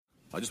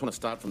I just want to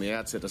start from the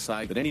outset to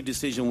say that any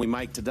decision we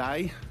make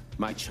today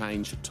may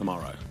change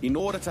tomorrow. In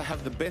order to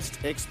have the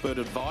best expert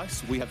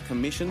advice, we have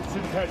commissioned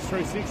Supercoach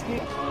 360.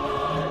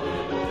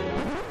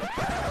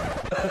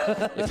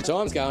 If your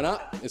time's going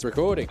up, it's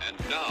recording.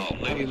 And now,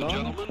 ladies and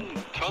gentlemen,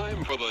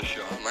 time for the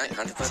show. Mate,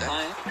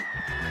 100%.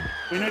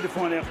 We need to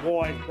find out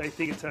why they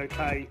think it's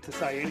okay to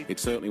say anything.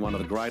 It's certainly one of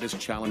the greatest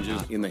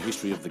challenges in the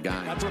history of the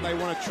game. That's what they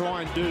want to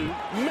try and do.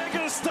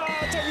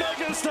 Megastar to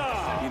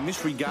megastar! In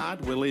this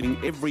regard, we're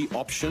leaving every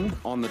option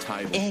on the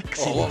table.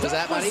 Excellent. What was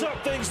that, buddy?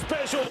 Something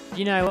special.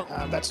 You know,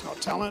 That's not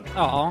talent.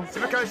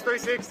 Supercoach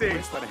 360. The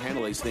best way to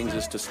handle these things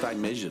is to stay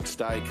measured,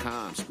 stay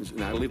calm,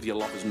 live your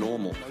life as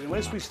normal.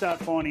 Unless we start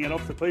finding it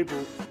off the people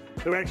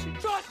who actually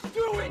just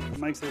do it, it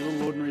makes their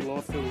little ordinary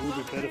life feel a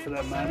little bit better for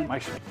that moment.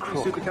 Makes it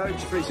cool. Supercoach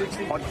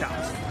 360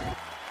 podcast.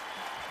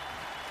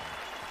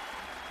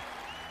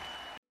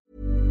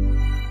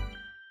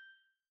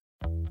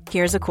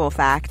 Here's a cool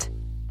fact.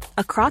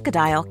 A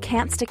crocodile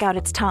can't stick out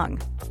its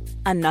tongue.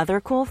 Another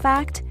cool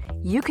fact,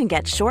 you can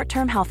get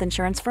short-term health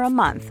insurance for a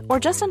month or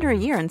just under a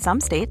year in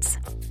some states.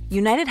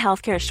 United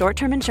Healthcare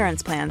short-term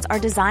insurance plans are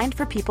designed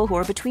for people who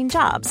are between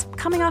jobs,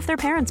 coming off their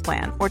parents'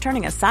 plan, or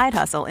turning a side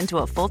hustle into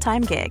a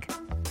full-time gig.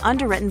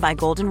 Underwritten by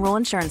Golden Rule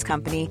Insurance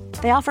Company,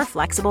 they offer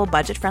flexible,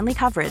 budget-friendly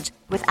coverage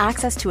with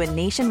access to a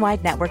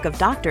nationwide network of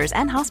doctors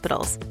and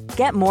hospitals.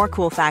 Get more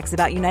cool facts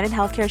about United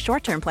Healthcare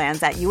short-term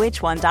plans at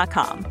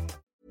uh1.com.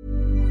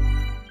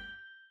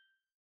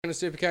 To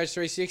Supercoach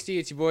 360,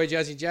 it's your boy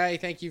Jazzy J.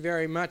 Thank you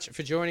very much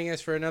for joining us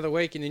for another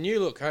week in the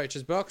new look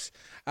Coach's Box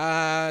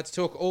to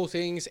talk all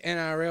things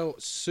NRL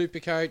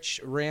Supercoach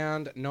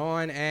round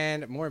 9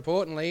 and more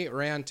importantly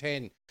round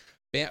 10.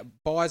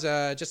 Buys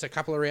are just a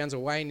couple of rounds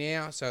away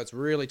now, so it's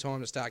really time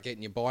to start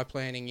getting your buy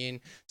planning in.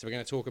 So we're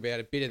going to talk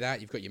about a bit of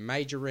that. You've got your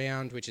major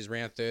round, which is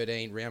round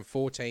 13. Round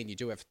 14, you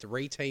do have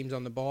 3 teams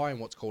on the buy and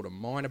what's called a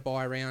minor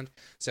buy round.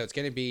 So it's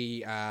going to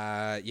be,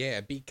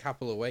 a big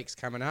couple of weeks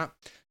coming up.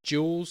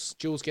 Jules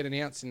get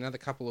announced in another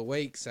couple of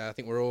weeks. I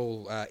think we're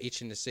all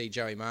itching to see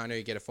Joey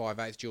Manu get a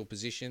 5/8 dual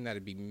position.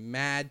 That'd be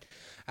mad.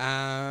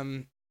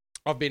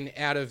 I've been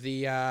out of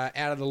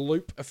the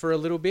loop for a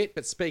little bit,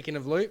 but speaking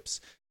of loops,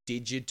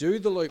 did you do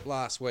the loop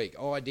last week?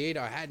 Oh, I did.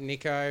 I had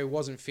Nico.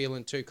 Wasn't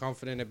feeling too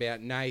confident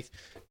about Nath.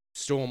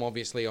 Storm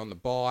obviously on the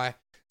bye.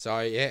 So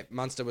yeah,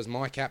 Munster was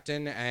my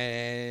captain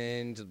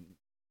and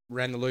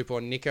ran the loop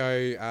on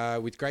Nico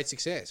with great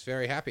success.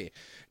 Very happy.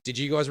 Did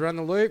you guys run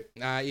the loop?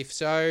 If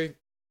so,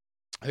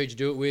 who'd you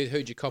do it with?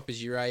 Who'd you cop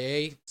as your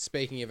AE?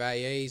 Speaking of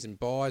AEs and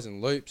buys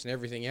and loops and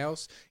everything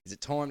else, is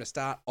it time to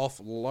start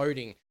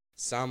offloading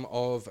some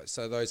of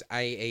those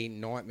AE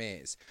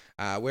nightmares?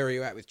 Where are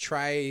you at with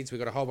trades? We've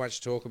got a whole bunch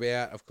to talk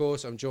about. Of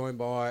course, I'm joined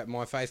by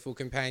my faithful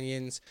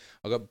companions.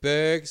 I've got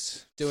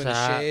Bergs doing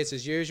the shares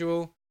as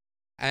usual.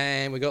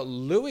 And we got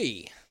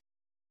Louis.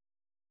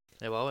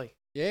 how are we?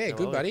 Yeah,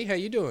 good, buddy. How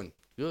you doing?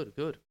 Good.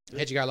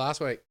 How'd you go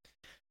last week?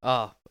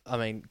 I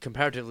mean,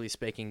 comparatively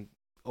speaking,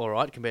 all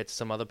right compared to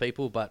some other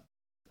people, but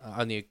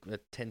only a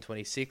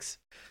 10.26.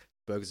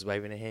 Bergs is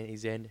waving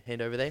his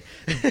hand over there.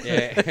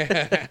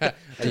 Yeah.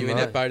 Are you in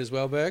that boat as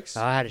well, Bergs?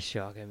 I had a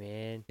shocker,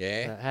 man.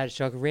 Yeah. I had a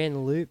shocker. Ran the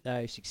loop,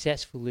 though.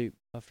 Successful loop,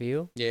 I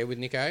feel. Yeah, with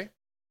Nico?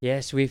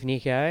 Yes, with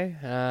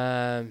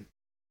Nico.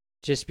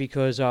 Just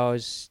because I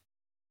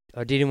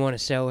didn't want to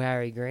sell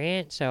Harry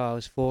Grant, so I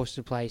was forced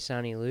to play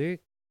Sonny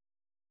Luke.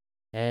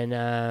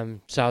 And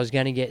so I was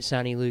going to get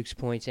Sonny Luke's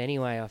points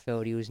anyway. I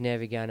felt he was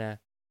never going to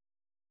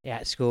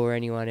outscore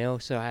anyone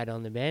else I had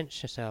on the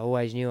bench. So I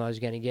always knew I was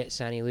going to get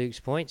Sonny Luke's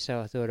points,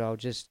 so I thought I'll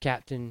just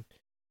captain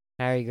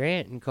Harry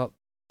Grant and cop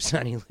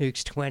Sonny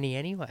Luke's 20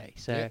 anyway.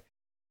 So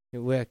It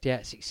worked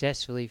out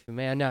successfully for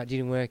me. I know it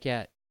didn't work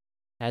out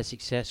as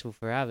successful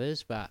for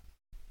others, but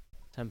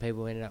some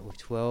people ended up with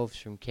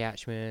 12s from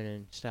Couchman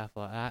and stuff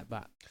like that.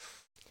 But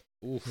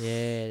oof.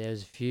 Yeah, there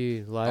was a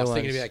few low ones. I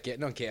was thinking about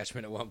getting on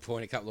Couchman at one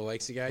point a couple of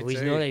weeks ago. Well,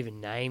 he's not even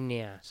named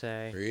now,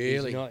 so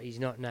really, he's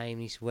not named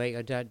this week.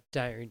 I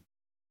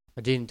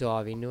didn't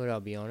dive into it,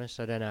 I'll be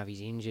honest. I don't know if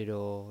he's injured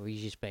or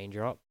he's just been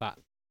dropped, but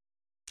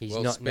he's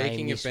not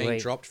named this week. Speaking of being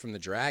dropped from the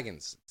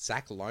Dragons,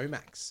 Zach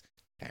Lomax,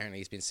 apparently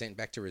he's been sent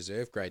back to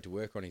reserve grade to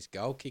work on his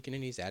goal kicking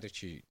and his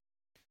attitude,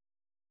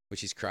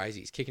 which is crazy.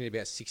 He's kicking at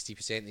about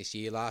 60% this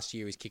year. Last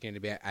year he was kicking at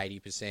about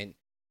 80%.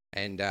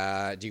 And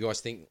do you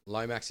guys think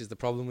Lomax is the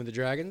problem with the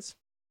Dragons?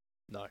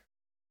 No.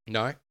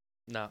 No?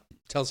 No.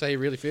 Tell us how you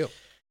really feel.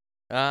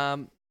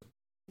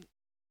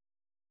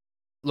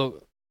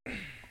 Look,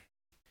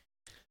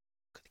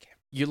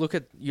 you look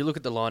at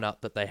the lineup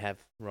that they have,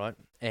 right?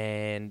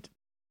 And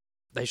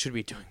they should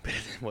be doing better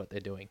than what they're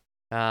doing.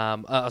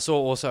 I saw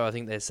also, I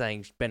think they're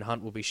saying Ben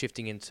Hunt will be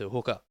shifting into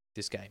hooker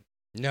this game.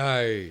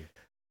 No.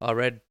 I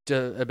read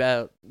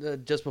about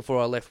just before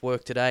I left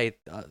work today,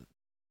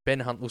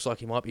 Ben Hunt looks like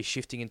he might be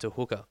shifting into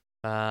hooker.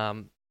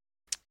 I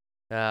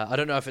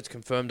don't know if it's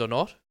confirmed or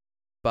not,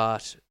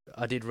 but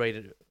I did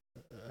read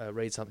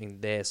something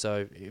there.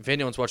 So if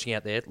anyone's watching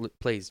out there,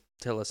 please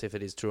tell us if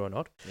it is true or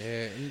not.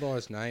 Yeah, in by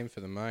his name for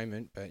the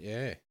moment, but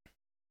yeah.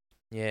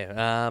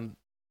 Yeah.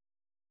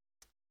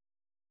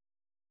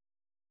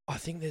 I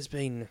think there's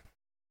been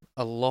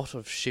a lot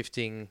of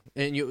shifting,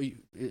 and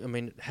I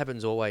mean, it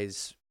happens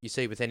always. You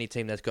see with any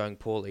team that's going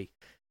poorly,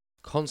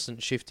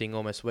 constant shifting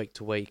almost week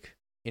to week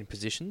in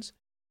positions,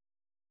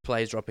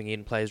 players dropping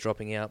in, players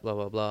dropping out, blah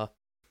blah blah.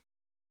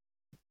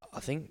 I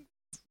think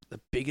the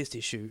biggest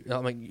issue.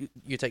 I mean,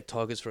 you take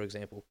Tigers for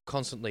example,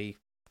 constantly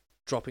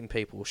dropping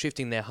people,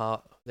 shifting their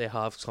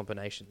halves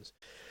combinations.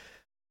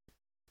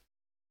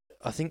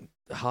 I think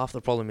half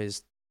the problem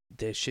is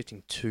they're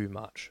shifting too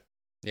much.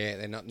 Yeah,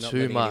 they're not too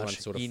letting much. anyone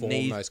sort of You form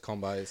need- those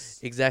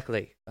combos.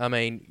 Exactly. I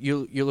mean,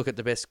 you look at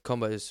the best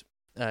combos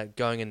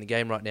going in the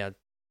game right now.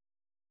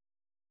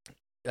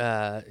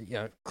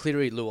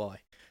 Cleary, Luai.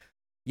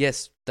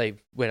 Yes, they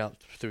went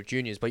up through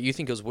juniors, but you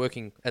think it was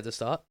working at the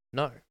start?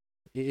 No.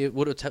 It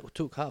would have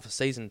took half a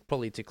season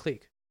probably to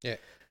click. Yeah.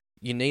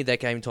 You need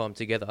that game time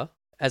together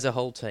as a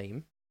whole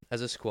team,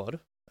 as a squad.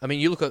 I mean,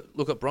 you look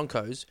at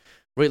Broncos.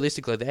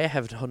 Realistically, they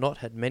have not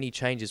had many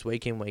changes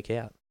week in, week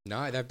out.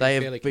 No, they've They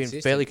been have fairly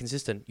been fairly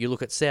consistent. You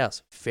look at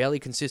South, fairly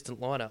consistent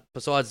lineup.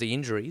 Besides the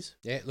injuries,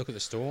 Yeah, look at the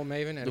Storm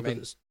even. And Look I at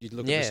mean, the- you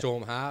look yeah. at the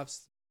Storm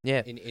halves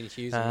yeah, in Hughes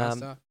and that Um,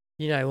 stuff.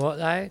 You know what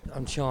though?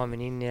 I'm chiming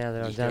in now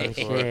that I've done the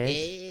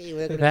shares.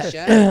 Welcome to the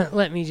show. But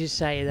let me just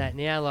say that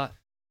now, like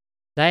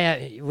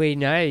we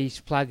know his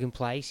plug and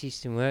play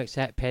system works.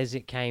 That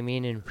Pezzett came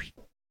in and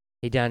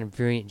he done a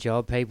brilliant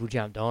job. People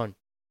jumped on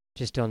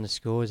just on the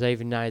scores,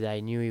 even though they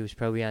knew he was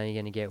probably only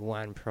going to get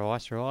one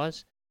price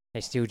rise.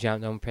 They still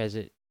jumped on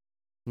Pezzett,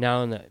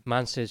 knowing that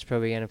Munster's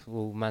probably going to.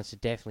 Well, Munster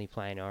definitely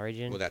playing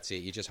Origin. Well, that's it.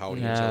 You're just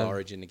holding him till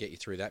Origin to get you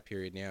through that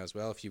period now as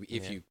well. If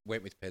you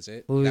went with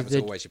Pezzett, Well, that was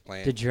always your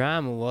plan. The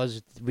drama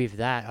was with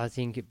that. I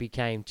think it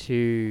became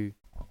too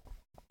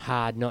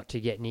hard not to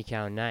get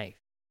Nico and Nath.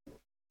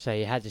 So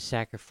you had to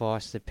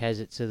sacrifice the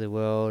Pezzetts of the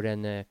world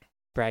and the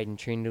Braden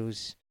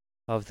Trindles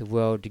of the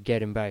world to get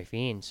them both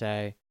in.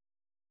 So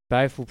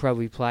both will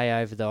probably play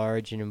over the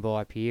Origin and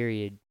bye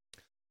period.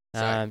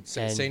 So and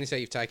seeing as how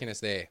you've taken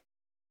us there,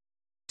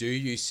 do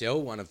you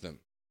sell one of them?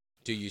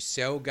 Do you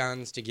sell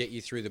guns to get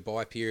you through the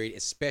bye period,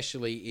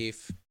 especially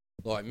if,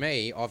 like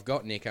me, I've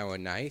got Nico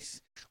and Nath.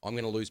 I'm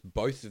going to lose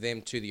both of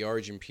them to the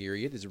Origin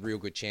period. There's a real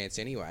good chance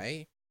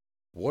anyway.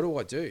 What do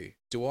I do?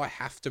 Do I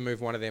have to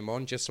move one of them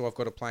on just so I've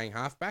got a playing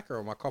halfback, or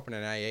am I copping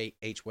an AE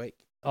each week?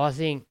 I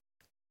think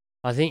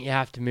you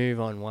have to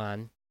move on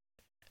one.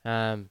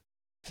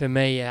 For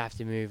me, you have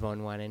to move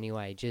on one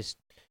anyway, just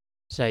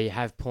so you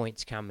have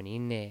points coming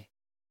in there.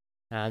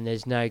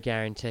 There's no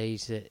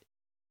guarantees that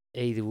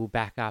either will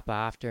back up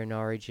after an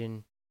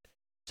Origin,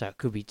 so it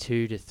could be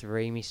 2 to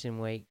 3 missing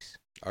weeks.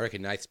 I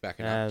reckon Nath's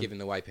backing up, given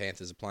the way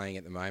Panthers are playing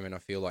at the moment. I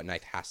feel like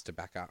Nath has to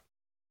back up.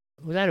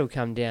 Well, that'll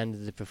come down to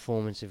the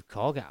performance of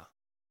Cogger,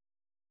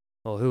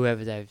 or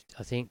whoever they've.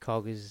 I think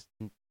Cogger's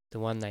the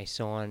one they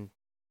signed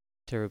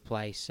to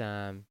replace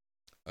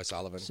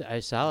O'Sullivan.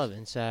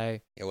 O'Sullivan. So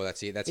Yeah, well,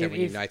 that's it. That's how we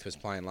knew Nath was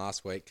playing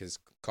last week because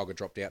Cogger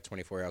dropped out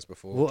 24 hours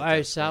before. well,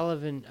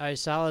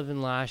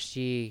 O'Sullivan last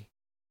year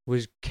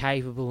was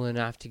capable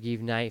enough to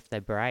give Nath the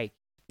break.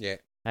 Yeah.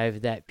 Over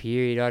that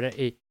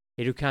period,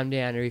 it'll come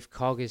down to if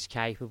Cogger's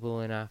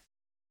capable enough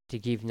to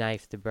give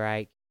Nath the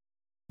break.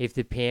 If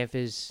the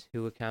Panthers,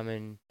 who are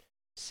coming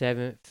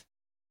 7th,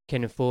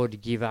 can afford to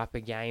give up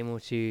a game or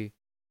two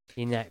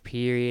in that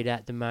period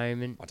at the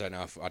moment. I don't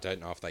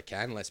know if they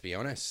can. Let's be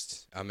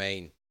honest. I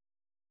mean,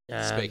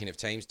 speaking of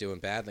teams doing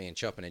badly and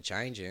chopping and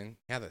changing,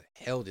 how the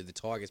hell did the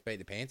Tigers beat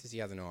the Panthers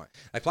the other night?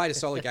 They played a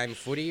solid game of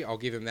footy. I'll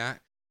give them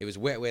that. It was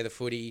wet weather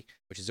footy,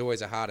 which is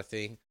always a harder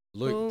thing.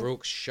 Luke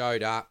Brooks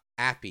showed up.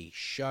 Appy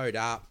showed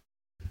up.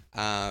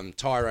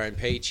 Tyrone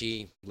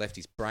Peachy left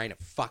his brain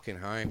at fucking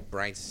home.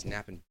 Brain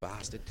snapping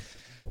bastard.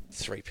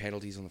 3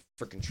 penalties on the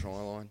freaking try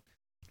line.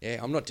 Yeah,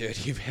 I'm not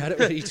dirty about it.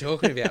 What are you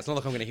talking about? It's not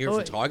like I'm going to hear it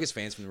from Tigers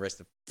fans from the rest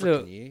of the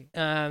freaking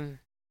year.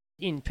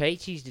 In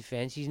Peachy's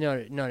defence, he's not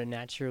a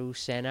natural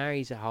centre.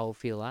 He's a hole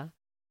filler.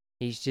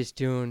 He's just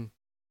doing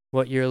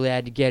what you're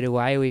allowed to get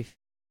away with.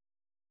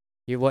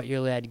 What you're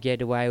allowed to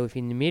get away with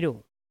in the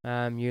middle.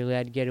 You're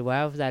allowed to get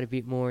away with that a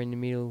bit more in the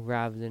middle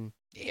rather than.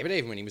 Yeah, but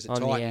even when he was at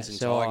Titans and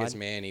Tigers,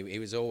 man, he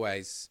was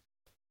always.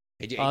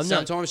 He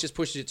sometimes just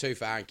pushes it too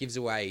far and gives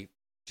away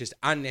just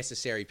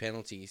unnecessary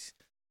penalties,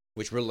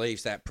 which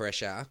relieves that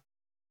pressure.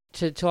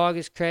 To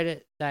Tigers'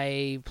 credit,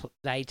 they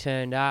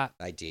turned up.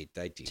 They did.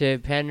 To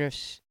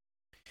Penrith's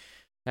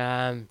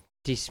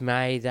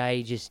dismay,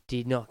 they just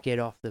did not get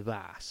off the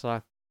bus.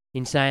 Like,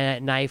 in saying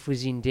that, Nath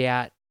was in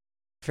doubt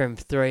from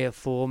 3 or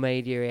 4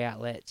 media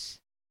outlets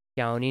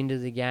going into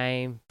the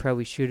game.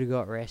 Probably should have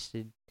got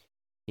rested,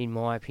 in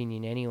my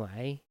opinion,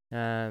 anyway.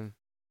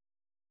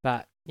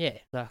 But yeah,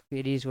 like,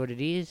 it is what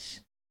it is.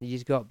 You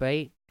just got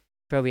beat.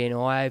 Probably an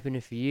eye opener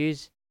for you.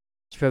 It's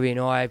probably an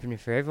eye opener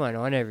for everyone.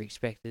 I never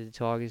expected the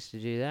Tigers to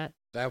do that.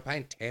 They were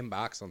paying $10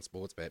 on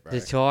Sportsbet, bro.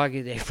 The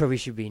Tigers, there probably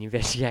should be an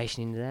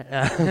investigation into that.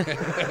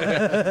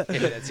 Yeah,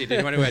 that's it.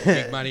 Anyone who had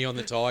big money on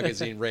the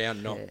Tigers in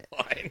round 9.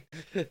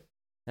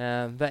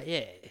 But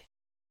yeah,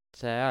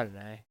 so I don't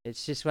know.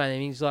 It's just one of the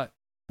things like,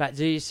 but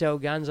do you sell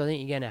guns? I think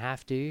you're going to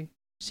have to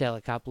sell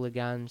a couple of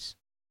guns.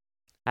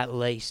 at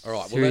least All right,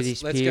 well, through let's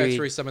this go period.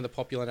 through some of the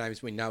popular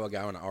names we know are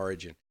going to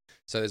Origin.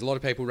 So there's a lot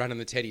of people running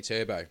the Teddy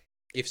Turbo.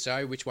 If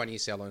so, which one are you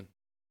selling?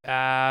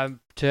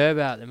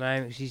 Turbo at the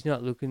moment 'cause he's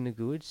not looking the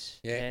goods.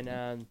 Yeah.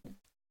 And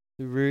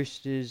the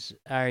Roosters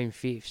are in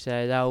fifth,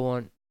 so they'll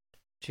want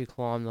to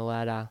climb the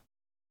ladder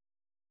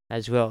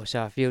as well.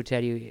 So I feel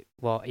Teddy,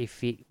 if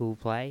fit, will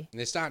play. And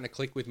they're starting to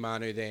click with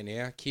Manu there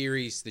now.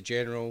 Kiri's the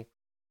general,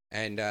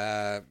 and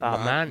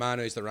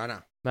Manu's the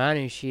runner.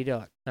 Manu's shit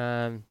hot.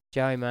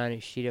 Joey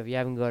Manu's shit hot. If you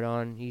haven't got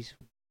on, he's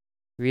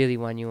really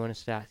one you want to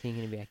start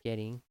thinking about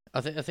getting.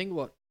 I think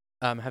what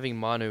having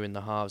Manu in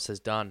the halves has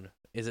done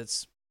is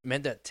it's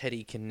meant that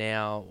Teddy can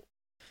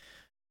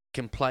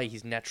play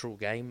his natural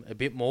game a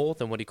bit more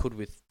than what he could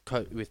with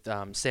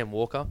Sam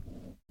Walker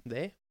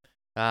there.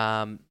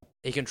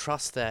 He can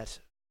trust that.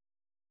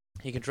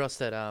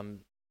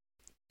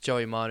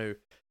 Joey Manu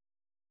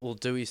will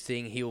do his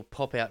thing. He'll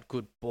pop out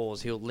good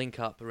balls. He'll link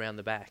up around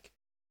the back,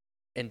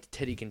 and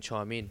Teddy can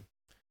chime in.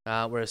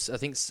 Whereas I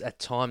think at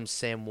times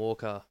Sam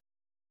Walker,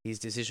 his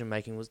decision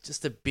making was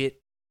just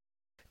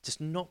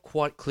not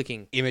quite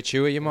clicking.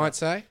 Immature, you might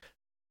say.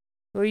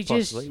 Well,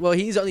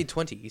 he's only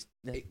 20. He's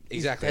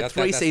Exactly. had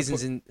three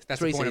seasons in. That's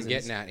three the point seasons. I'm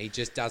getting at. He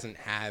just doesn't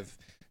have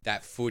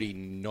that footy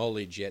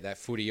knowledge yet, that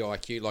footy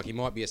IQ. Like, he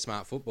might be a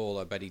smart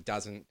footballer, but he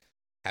doesn't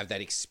have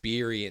that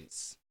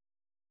experience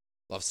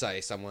of,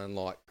 say, someone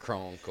like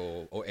Cronk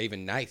or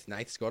even Nath.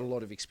 Nath's got a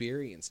lot of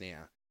experience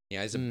now. You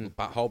know, there's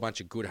a whole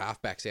bunch of good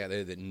halfbacks out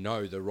there that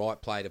know the right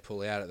play to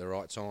pull out at the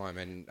right time.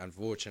 And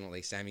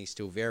unfortunately, Sammy's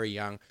still very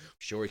young. I'm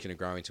sure he's going to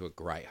grow into a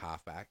great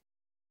halfback.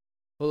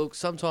 Well, look,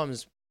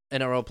 sometimes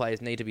NRL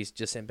players need to be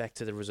just sent back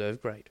to the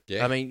reserve grade.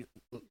 Yeah. I mean,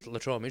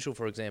 Latrell Mitchell,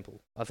 for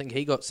example, I think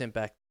he got sent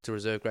back to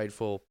reserve grade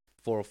for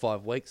 4 or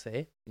 5 weeks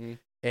there.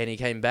 And he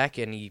came back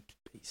and he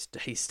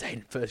stayed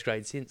in first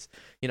grade since.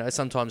 You know,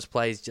 sometimes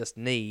players just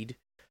need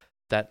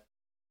that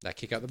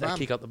kick up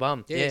the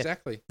bum. Yeah,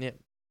 exactly. Yeah.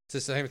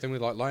 It's the same thing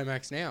with like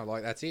Lomax now.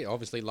 Like, that's it.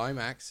 Obviously,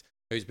 Lomax,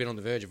 who's been on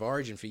the verge of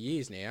Origin for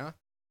years now,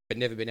 but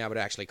never been able to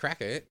actually crack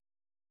it.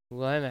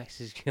 Lomax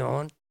is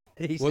gone.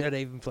 He's not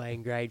even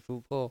playing grade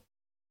football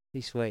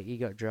this week. He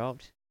got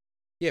dropped.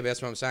 Yeah, but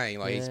that's what I'm saying.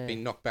 Like, he's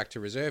been knocked back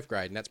to reserve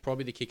grade, and that's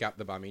probably the kick up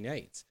the bum he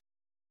needs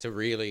to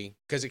really,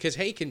 because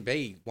he can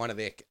be one of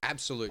their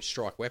absolute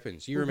strike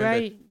weapons. You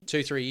remember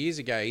 2-3 years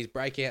ago, his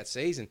breakout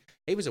season,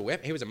 he was a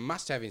weapon. He was a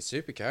must-have in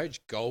Supercoach,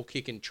 goal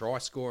kicking, try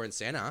scoring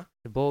centre.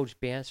 The ball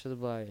just bounced for the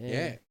bloke.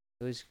 Yeah.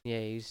 He was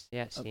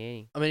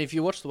outstanding. I mean, if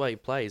you watch the way he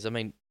plays, I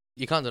mean,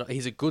 you can't deny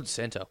he's a good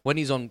centre. When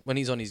he's on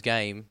his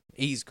game,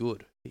 he's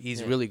good.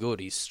 He's really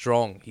good. He's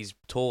strong. He's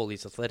tall.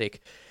 He's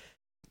athletic.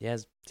 Yeah,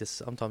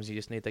 sometimes you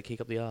just need that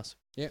kick up the arse.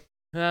 Yeah.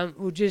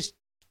 We'll just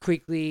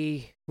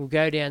quickly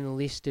go down the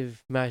list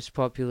of most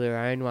popular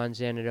owned ones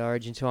down at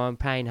Origin time.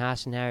 Payne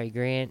Haas and Harry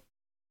Grant.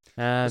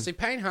 See,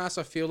 Payne Haas,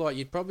 I feel like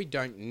you probably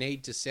don't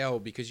need to sell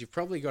because you've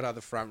probably got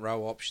other front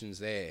row options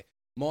there.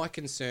 My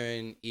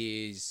concern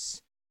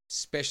is,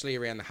 especially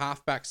around the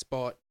halfback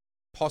spot,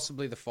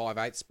 possibly the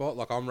 5'8" spot.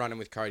 Like, I'm running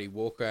with Cody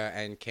Walker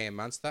and Cam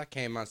Munster.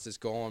 Cam Munster's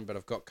gone, but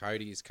I've got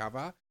Cody as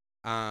cover.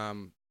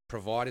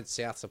 Provided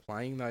Souths are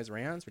playing those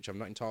rounds, which I'm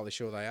not entirely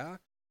sure they are.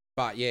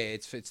 But yeah,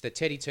 it's the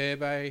Teddy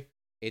Turbo,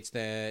 it's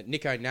the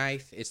Nico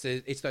Nath,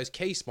 it's those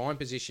key spine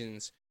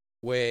positions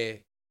where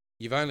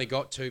you've only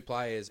got 2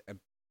 players and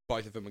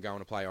both of them are going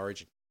to play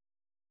Origin.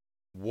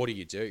 What do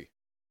you do?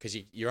 Because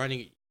you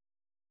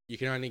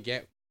can only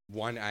get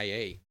 1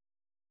 AE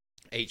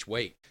each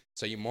week,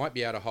 so you might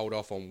be able to hold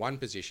off on one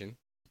position.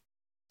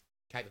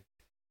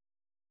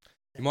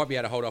 You might be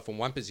able to hold off on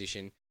one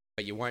position,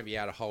 but you won't be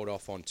able to hold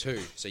off on 2.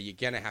 So you're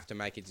going to have to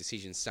make a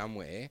decision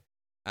somewhere.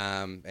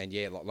 And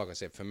yeah, like I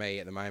said, for me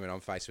at the moment,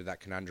 I'm faced with that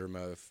conundrum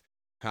of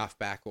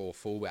halfback or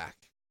fullback.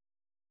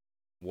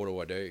 What do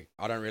I do?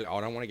 I don't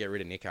want to get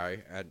rid of Nico.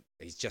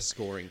 He's just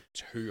scoring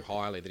too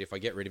highly that if I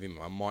get rid of him,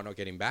 I might not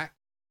get him back.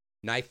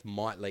 Nath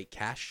might leak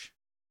cash.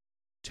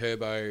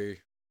 Turbo,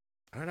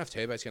 I don't know if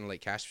Turbo's going to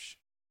leak cash,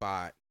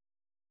 but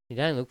he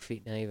don't look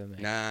fit neither,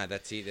 mate. Nah,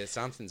 that's it. There's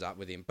something's up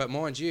with him. But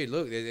mind you,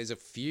 look, there's a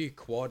few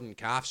quad and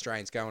calf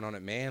strains going on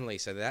at Manly,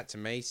 so that to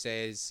me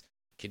says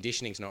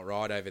conditioning's not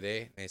right over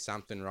there. There's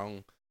something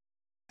wrong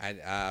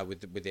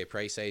with their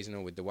preseason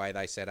or with the way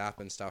they set up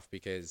and stuff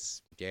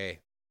because, yeah,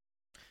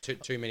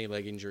 too many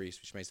leg injuries,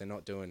 which means they're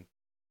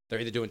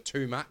either doing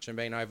too much and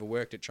being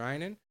overworked at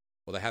training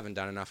or they haven't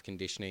done enough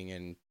conditioning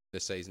and the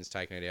season's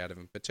taken it out of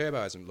them. But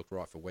Turbo hasn't looked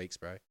right for weeks,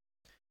 bro.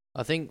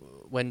 I think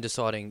when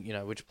deciding,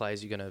 which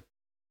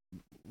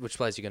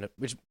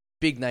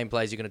big name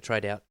players you're going to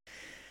trade out,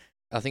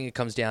 I think it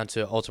comes down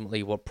to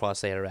ultimately what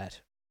price they are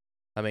at.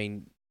 I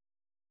mean,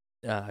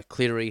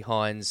 Cleary,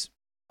 Hines,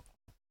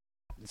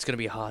 it's going to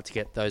be hard to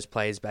get those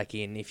players back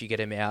in if you get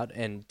them out,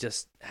 and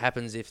just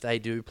happens if they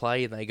do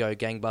play and they go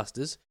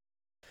gangbusters.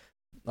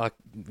 Like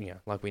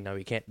we know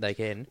they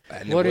can.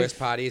 And the worst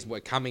part is we're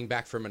coming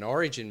back from an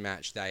Origin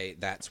match.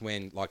 That's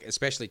when, like,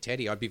 especially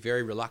Teddy, I'd be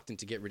very reluctant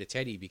to get rid of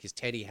Teddy because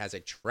Teddy has a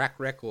track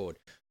record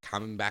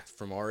coming back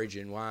from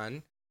Origin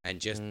 1 and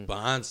just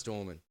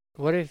barnstorming.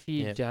 What if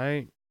you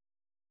don't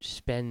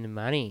spend the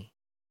money?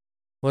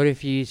 What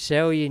if you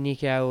sell your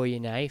Nico or your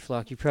Nath?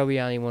 Like, you probably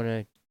only want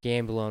to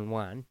gamble on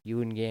one. You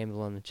wouldn't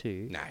gamble on the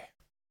two. No.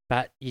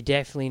 But you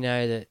definitely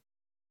know that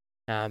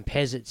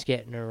Pezzet's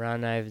getting a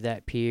run over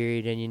that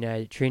period, and you know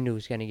that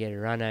Trindle's going to get a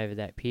run over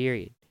that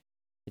period.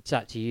 It's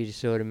up to you to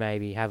sort of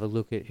maybe have a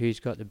look at who's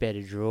got the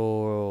better draw,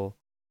 or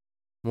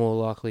more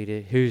likely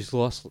to who's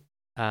lost,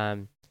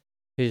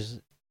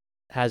 who's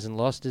hasn't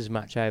lost as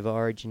much over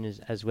Origin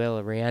as well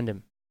around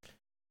them,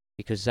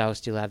 because they'll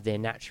still have their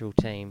natural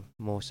team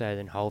more so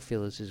than hole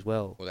fillers as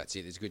well. Well, that's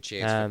it. There's a good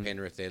chance for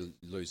Penrith. They're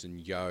losing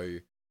Yo,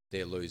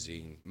 they're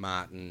losing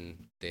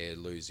Martin, they're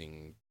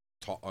losing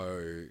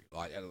To'o.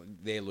 Like,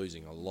 they're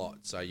losing a lot.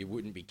 So you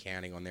wouldn't be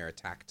counting on their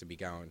attack to be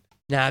going.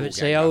 No, but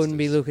see, I wouldn't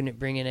be looking at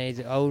bringing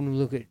either. I wouldn't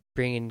look at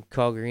bringing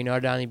Cogger in.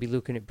 I'd only be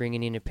looking at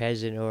bringing in a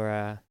Peasant or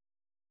a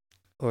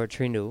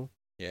Trindle.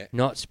 Yeah.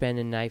 Not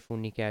spending Nath or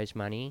Nico's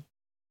money,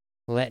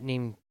 letting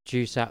him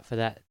juice up for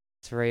that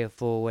 3 or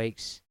 4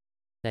 weeks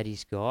that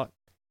he's got,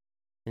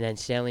 and then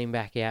sell him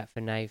back out for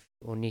Nath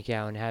or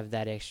Nico and have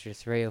that extra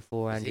 300 or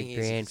 400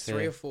 grand for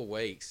 3 or 4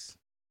 weeks.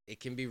 It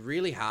can be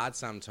really hard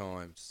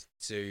sometimes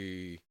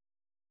to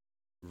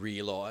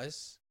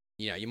realise.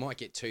 You know, you might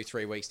get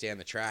 2-3 weeks down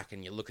the track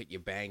and you look at your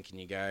bank and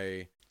you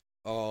go,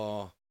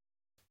 oh,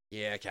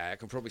 yeah, okay, I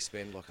can probably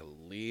spend like a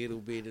little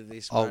bit of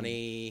this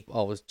money.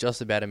 I was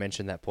just about to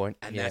mention that point.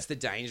 And that's the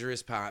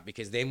dangerous part,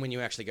 because then when you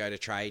actually go to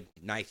trade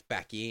Nath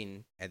back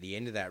in at the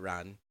end of that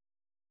run,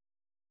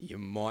 you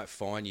might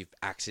find you've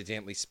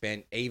accidentally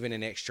spent even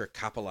an extra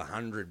couple of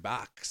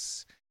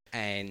 $100.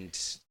 And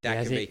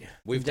that can be,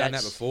 we've done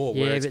that before,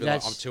 where it's been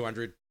like, I'm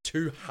 $200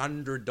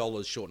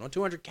 short, not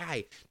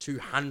 $200K,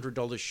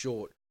 $200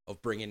 short of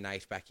bringing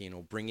Nath back in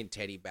or bringing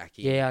Teddy back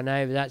in. Yeah, I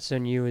know, but that's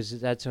on you.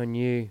 That's on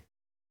you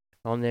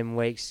on them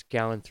weeks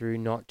going through,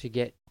 not to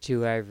get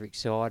too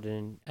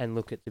overexcited and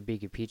look at the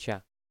bigger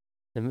picture.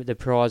 The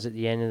prize at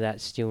the end of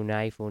that's still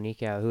Nath or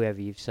Nico,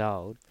 whoever you've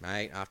sold.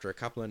 Mate, after a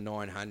couple of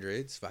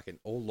 900s, fucking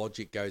all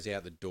logic goes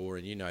out the door,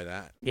 and you know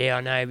that. Yeah,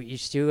 I know, but you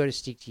still got to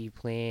stick to your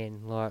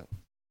plan. Like,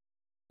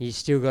 you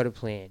still got a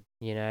plan.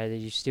 You know,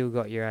 you've still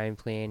got your own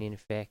plan in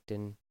effect,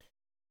 and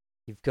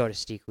you've got to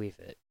stick with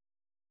it.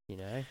 You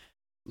know?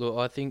 Look,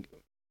 I think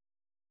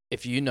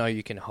if you know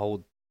you can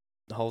hold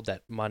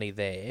that money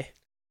there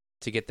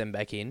to get them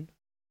back in,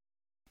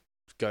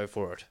 go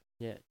for it.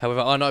 Yeah.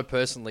 However, I know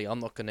personally I'm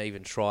not going to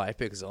even try it,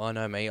 because I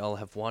know me, I'll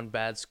have one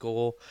bad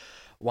score,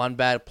 one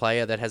bad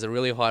player that has a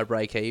really high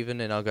break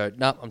even, and I'll go,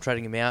 nope, I'm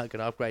trading him out, going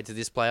to upgrade to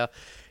this player.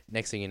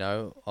 Next thing you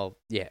know, I'll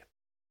use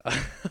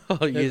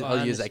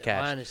that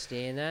cash. I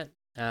understand that.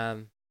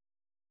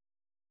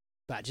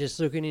 But just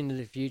looking into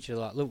the future,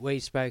 like, look, we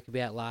spoke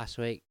about last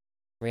week,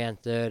 round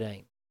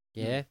 13.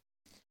 Yeah?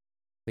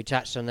 We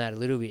touched on that a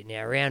little bit.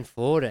 Now, round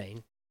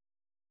 14,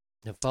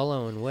 the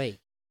following week,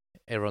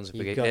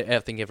 I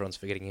think everyone's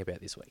forgetting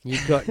about this week.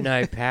 You've got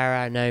no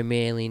Parra, no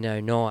Manly, no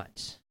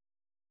Knights.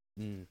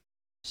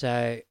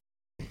 So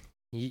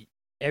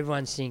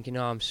everyone's thinking,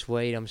 oh, I'm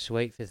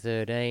sweet for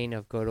 13.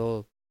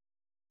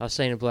 I've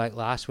seen a bloke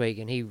last week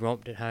and he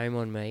romped it home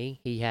on me.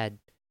 He had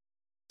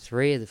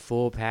 3 of the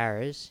 4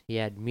 Parras. He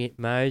had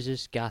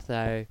Moses,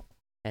 Gutho,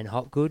 and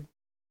Hopgood.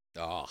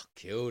 Oh,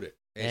 killed it.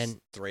 There's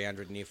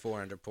 300, near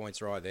 400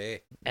 points right there.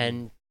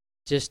 And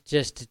just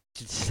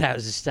that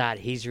was the start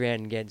of his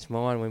round against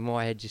mine, when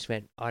my head just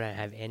went, I don't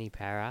have any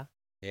Parra.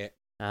 Yeah.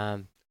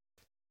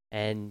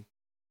 And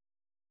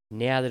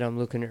now that I'm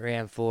looking at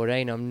round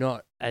 14, I'm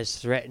not as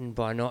threatened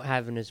by not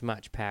having as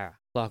much Parra.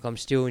 Like, I'm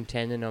still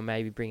intending on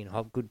maybe bringing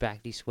Hopgood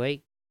back this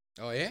week.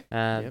 Oh, yeah?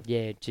 Yep.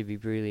 Yeah, to be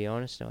brutally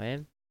honest, I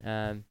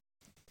am.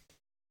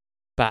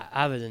 But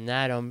other than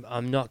that,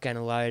 I'm not going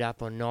to load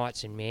up on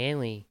Knights and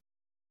Manly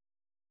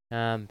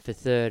for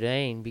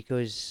 13,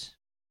 because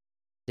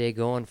they're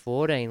gone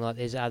 14. Like,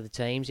 there's other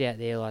teams out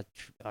there, like,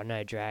 I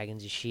know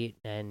Dragons are shit,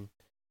 and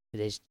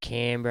there's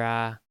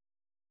Canberra.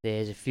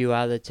 There's a few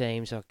other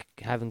teams. I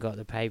haven't got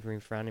the paper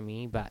in front of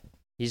me, but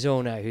you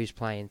all know who's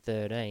playing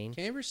 13.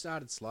 Canberra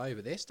started slow,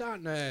 but they're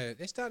starting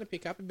to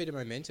pick up a bit of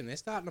momentum. They're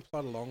starting to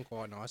plod along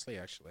quite nicely,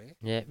 actually.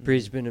 Yeah,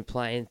 Brisbane are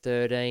playing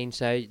 13,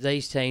 so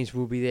these teams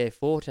will be there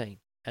 14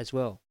 as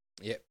well.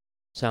 Yep.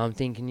 So I'm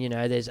thinking,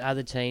 there's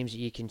other teams that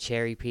you can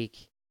cherry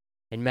pick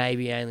and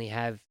maybe only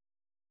have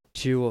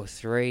 2 or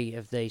 3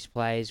 of these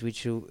players,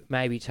 which will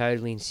maybe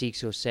totaling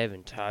 6 or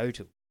 7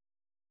 total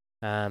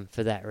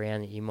for that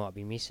round that you might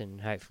be missing.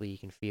 Hopefully you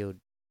can field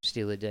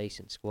still a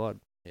decent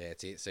squad. Yeah,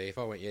 that's it. So if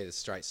I went, the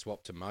straight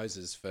swap to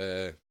Moses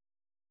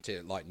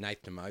like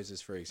Nath to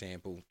Moses, for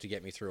example, to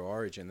get me through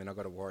Origin, then I've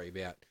got to worry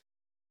about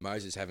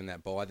Moses having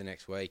that bye the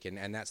next week.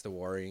 And that's the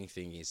worrying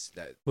thing, is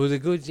that... Well, the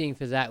good thing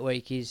for that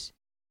week is,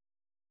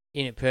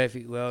 in a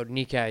perfect world,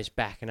 Nico's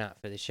backing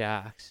up for the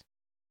Sharks.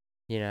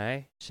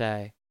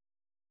 So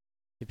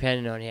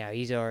depending on how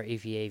he's, or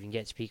if he even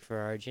gets picked for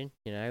Origin,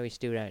 we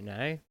still don't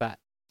know. But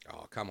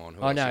oh, come on!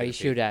 Oh no, he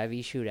should have.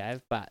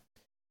 But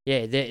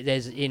yeah,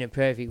 there's in a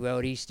perfect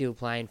world, he's still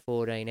playing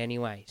 14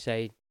 anyway.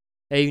 So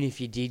even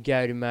if you did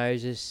go to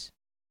Moses,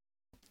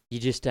 you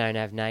just don't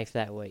have Nath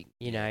that week.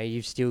 You know,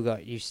 you've still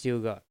got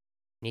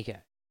Nico,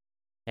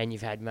 and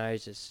you've had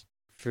Moses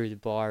through the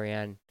bye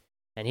round,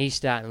 and he's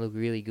starting to look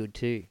really good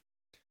too.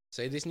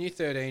 See, this new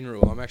 13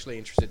 rule, I'm actually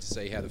interested to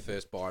see how the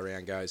first bye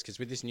round goes, because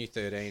with this new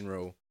 13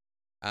 rule,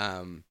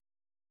 I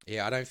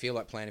don't feel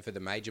like planning for the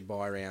major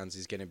bye rounds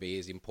is going to be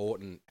as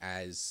important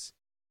as...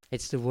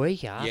 It's the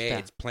week after. Yeah,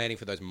 it's planning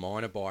for those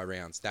minor bye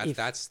rounds.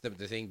 That's the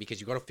thing,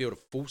 because you've got to field a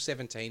full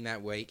 17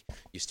 that week.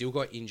 You've still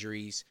got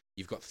injuries.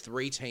 You've got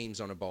 3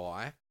 teams on a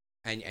bye,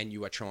 and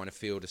you are trying to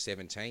field a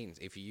 17.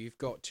 If you've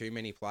got too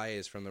many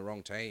players from the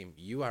wrong team,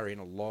 you are in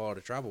a lot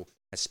of trouble,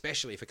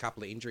 especially if a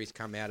couple of injuries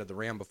come out of the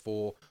round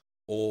before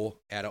or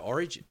out of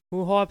Origin.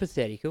 Well,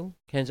 hypothetical,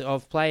 because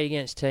I've played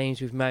against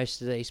teams with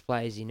most of these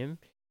players in them.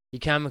 You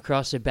come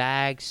across a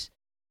Bags,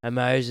 a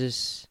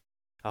Moses,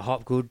 a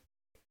Hopgood,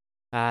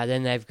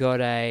 then they've got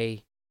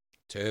a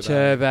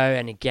Turbo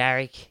and a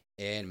Garrick.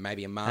 And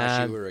maybe a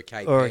Marshu or a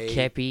KP. Or a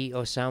Kepi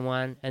or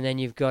someone. And then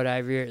you've got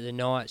over here at the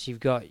Knights, you've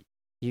got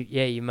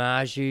your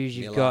Marshus,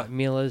 you've got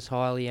Millers,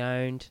 highly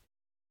owned.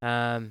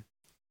 A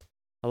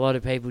lot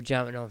of people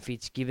jumping on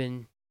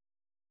Fitzgibbon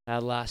the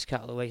last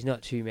couple of weeks.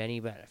 Not too many,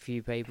 but a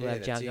few people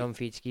have jumped on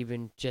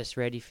Fitzgibbon just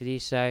ready for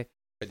this. So,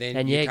 but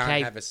then you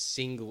can't have a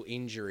single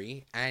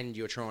injury, and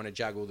you're trying to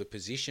juggle the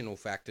positional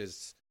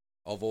factors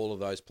of all of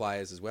those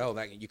players as well.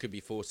 That you could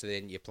be forced to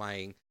then you're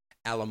playing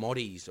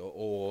Alamottis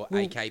or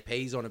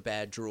AKPs on a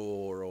bad draw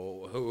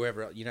or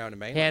whoever, you know what I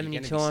mean? How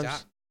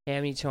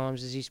many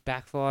times has this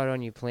backfired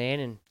on your plan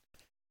and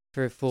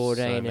for a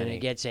 14 and it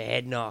gets a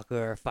head knock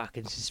or a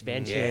fucking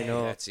suspension?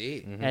 Yeah, that's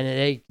it. Mm-hmm.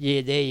 And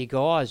there you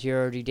guys,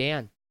 you're already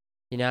down.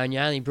 You know, and you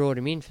only brought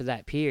him in for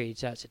that period,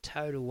 so it's a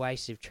total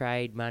waste of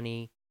trade,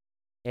 money,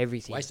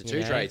 everything. Waste of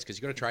 2 trades, because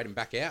you've got to trade him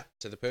back out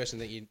to the person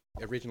that you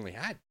originally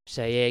had.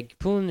 So, yeah,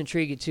 pulling the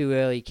trigger too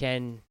early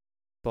can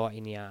bite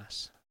in the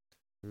ass.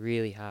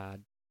 Really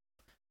hard.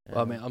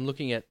 Well, I mean, I'm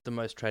looking at the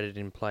most traded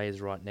in players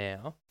right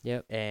now.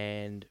 Yep.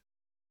 And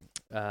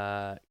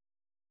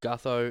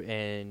Gutho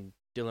and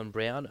Dylan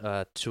Brown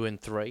are 2 and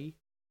 3.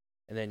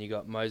 And then you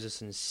got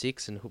Moses and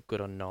 6 and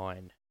Hopgood on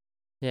 9.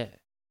 Yeah.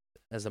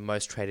 As the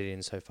most traded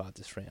in so far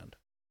this round.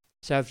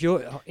 So if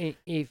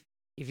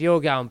you're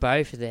going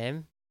both of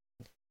them,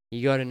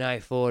 you got to know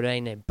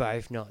 14 they're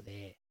both not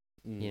there,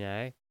 you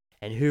know.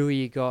 And who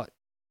you got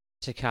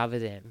to cover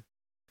them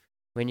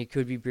when you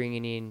could be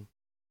bringing in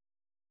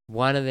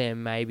one of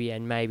them maybe,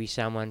 and maybe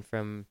someone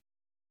from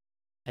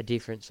a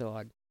different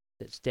side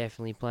that's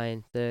definitely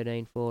playing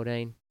 13,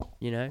 14.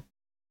 You know,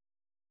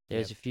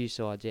 there's a few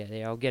sides out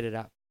there. I'll get it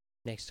up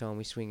next time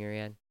we swing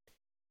around.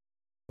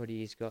 What do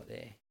you got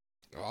there?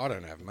 Oh, I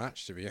don't have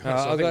much, to be honest.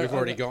 I think we've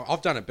already gone.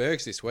 I've done a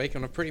Bergs this week,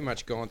 and I've pretty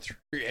much gone through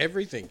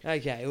everything.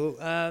 Okay,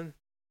 well,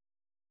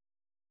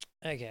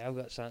 I've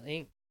got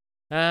something.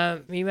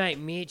 My mate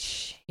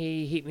Mitch,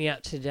 he hit me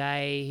up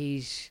today.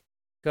 He's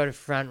got a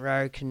front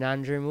row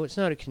conundrum. Well, it's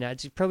not a conundrum.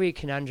 It's probably a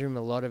conundrum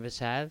a lot of us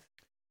have.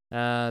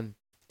 And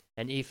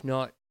if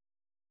not,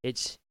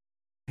 it's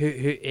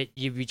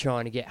you'd be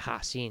trying to get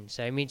Huss in.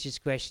 So Mitch's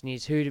question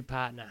is, who to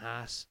partner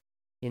Huss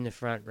in the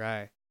front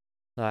row?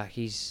 Like,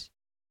 his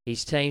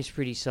team's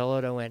pretty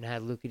solid. I went and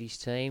had a look at his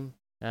team.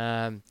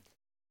 At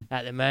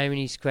the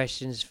moment, his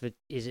questions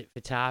is it for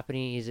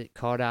Tarpany? Is it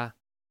Cotter?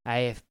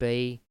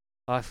 AFB?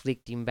 I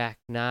flicked him back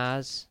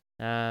Nas.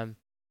 And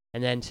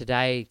then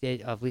today,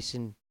 I've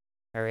listened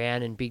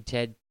around and Big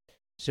Ted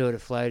sort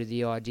of floated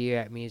the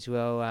idea at me as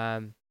well.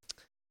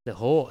 The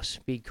horse,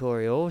 Big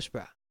Corey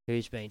Horsburgh,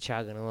 who's been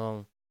chugging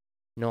along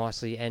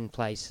nicely and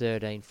plays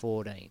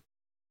 13-14.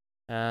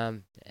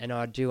 And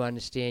I do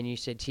understand you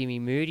said Timmy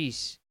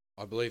Moody's.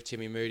 I believe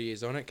Timmy Moody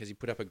is on it because he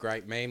put up a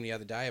great meme the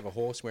other day of a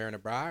horse wearing a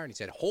bra, and he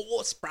said,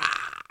 "Horse bra."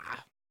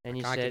 And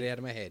I can't get it out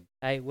of my head.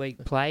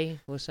 8-week play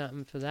or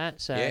something for that.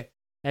 So, yeah.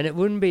 And it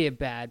wouldn't be a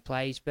bad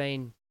play. He's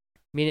been,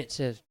 minutes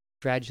are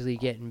gradually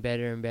getting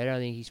better and better. I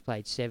think he's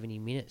played 70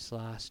 minutes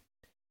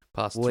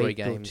past week 3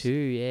 games. Or 2,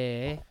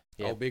 yeah.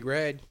 Old Big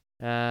Red.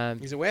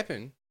 He's a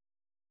weapon.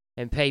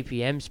 And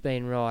PPM's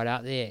been right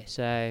up there.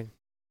 So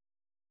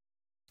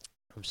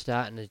I'm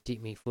starting to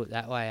dip my foot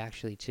that way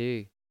actually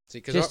too.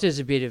 Just as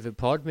a bit of a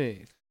pod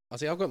move. I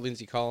see. I've got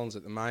Lindsay Collins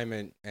at the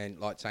moment, and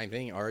like same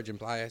thing, Origin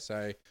player.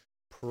 So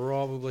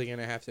probably going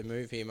to have to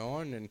move him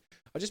on. And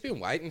I've just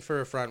been waiting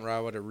for a front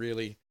rower to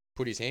really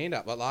put his hand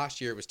up. Like last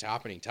year, it was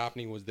Tarpany.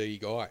 Tarpany was the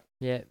guy.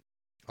 Yeah.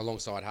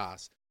 Alongside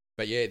Haas.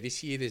 But yeah,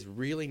 this year there's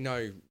really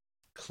no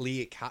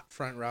clear cut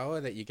front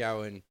rower that you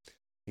go and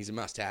he's a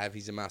must have.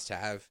 He's a must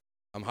have.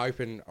 I'm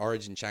hoping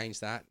Origin changed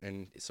that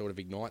and it sort of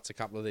ignites a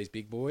couple of these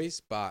big boys,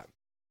 but.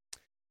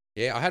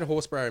 Yeah, I had a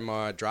Horsburgh in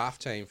my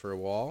draft team for a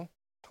while.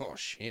 Oh,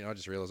 shit, I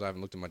just realised I haven't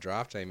looked at my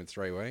draft team in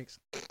 3 weeks.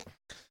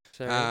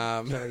 Sorry,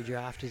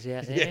 drafters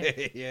out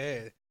there.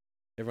 Yeah.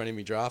 Everyone in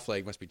my draft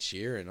league must be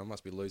cheering. I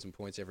must be losing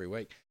points every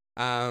week.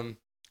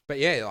 But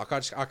yeah,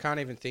 like I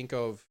can't even think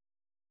of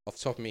off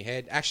the top of my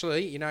head.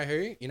 Actually, you know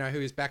who? You know who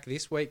is back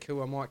this week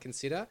who I might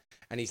consider?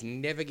 And he's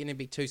never going to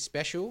be too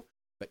special,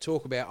 but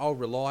talk about,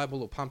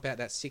 reliable or pump out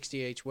that 60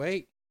 each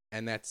week.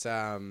 And that's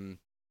the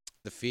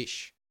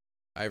Fish.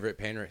 over at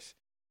Penrith.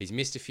 He's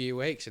missed a few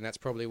weeks, and that's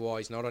probably why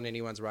he's not on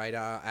anyone's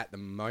radar at the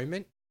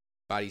moment.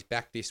 But he's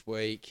back this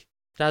week.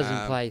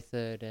 Doesn't play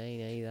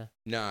 13 either.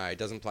 No, he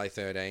doesn't play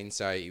 13,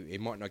 so it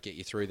might not get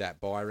you through that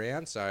bye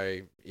round. So,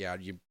 yeah,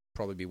 you'd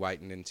probably be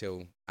waiting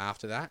until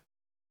after that.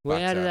 Well,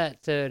 But, out of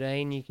that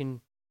 13, you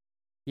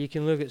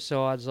can look at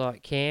sides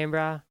like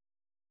Canberra,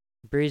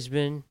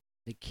 Brisbane,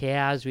 the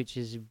Cows, which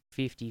is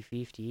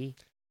 50-50,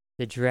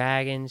 the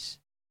Dragons,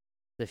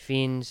 the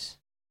Finns,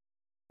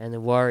 and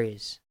the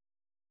Warriors.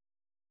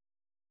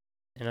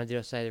 And did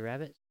I say the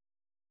Rabbits?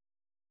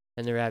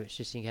 And the Rabbits,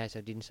 just in case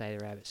I didn't say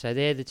the Rabbits. So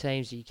they're the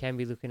teams that you can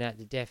be looking at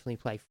that definitely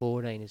play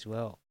 14 as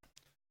well.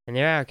 And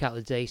there are a couple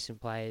of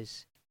decent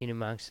players in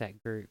amongst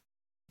that group.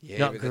 Yeah,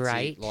 not but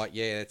great.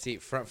 That's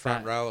it.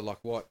 Front row, like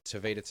what?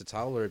 Tavita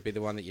Totola would be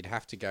the one that you'd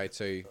have to go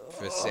to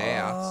for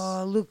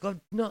Souths. Oh, look,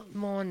 I'm not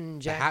minding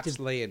Jack. Perhaps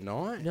Liam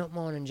Knight. Not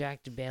minding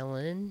Jack de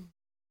Bellin.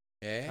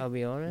 Yeah. I'll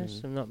be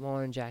honest. I'm not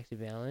minding Jack de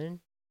Bellin.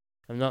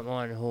 I'm not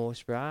minding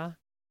Horsburgh.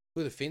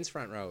 Who are the Finns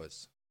front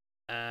rowers?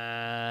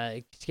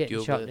 It's getting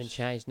Gilbert. chopped and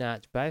changed. No,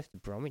 it's both the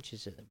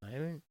Bromwiches at the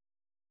moment.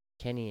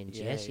 Kenny and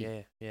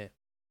Jesse. Yeah.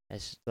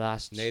 As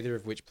last. Neither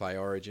of which play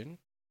Origin.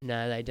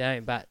 No, they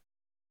don't. But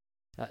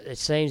it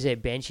seems their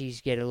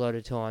benchies get a lot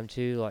of time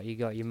too. Like you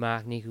got your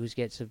Mark Nichols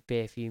gets a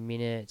fair few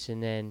minutes,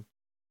 and then.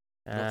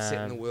 Not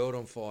setting the world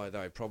on fire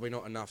though. Probably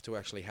not enough to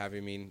actually have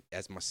him in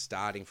as my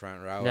starting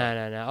front rower.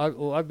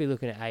 No. I'd be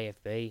looking at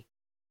AFB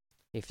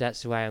if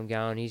that's the way I'm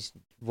going. His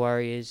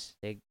Warriors,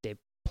 they're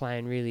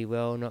playing really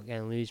well, not going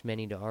to lose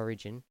many to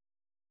Origin,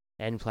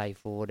 and play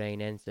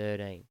 14 and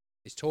 13.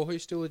 Is Tohu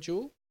still a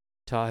jewel?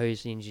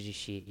 Tohu's injured as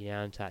shit. You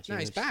don't touch him. No,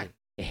 he's back.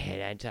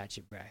 Yeah, don't touch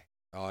it, bro.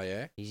 Oh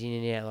yeah. He's in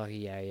and out like a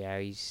yo-yo.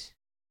 I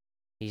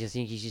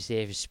think he's just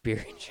there for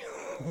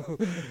spiritual.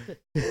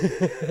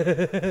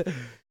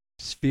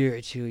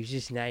 Spiritual. He's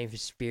just named for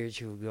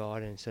spiritual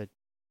guidance. So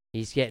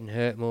he's getting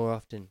hurt more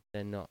often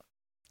than not.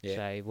 Yeah.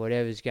 So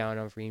whatever's going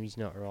on for him, he's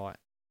not right.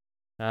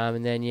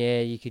 And then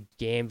you could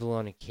gamble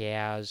on a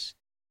Cows.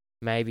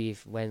 Maybe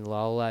when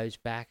Lolo's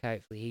back,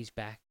 hopefully he's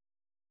back.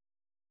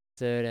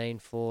 13,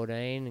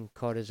 14, and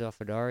Cotter's off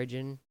at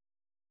Origin.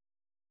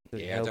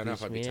 Could I help don't know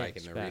his if I'd be minutes,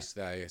 taking the but- risk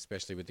though,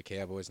 especially with the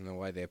Cowboys and the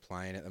way they're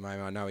playing at the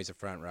moment. I know he's a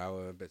front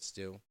rower, but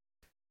still.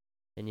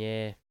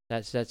 And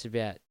that's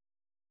about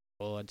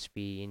all I'd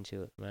be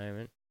into at the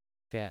moment.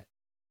 About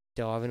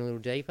diving a little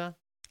deeper.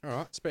 All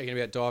right. Speaking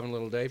about diving a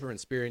little deeper and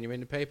spearing you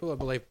into people, I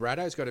believe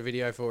Brado's got a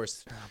video for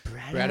us. Oh,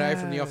 Brado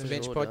from the Off the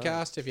Bench Sure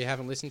podcast. If you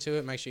haven't listened to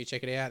it, make sure you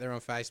check it out. They're on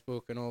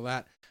Facebook and all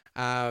that.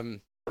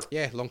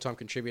 Long-time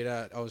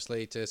contributor,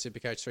 obviously, to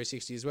Supercoach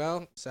 360 as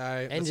well. So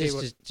And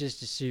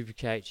just a super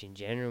coach in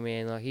general,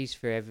 man. Like, he's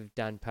forever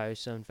done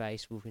posts on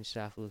Facebook and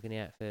stuff looking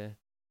out for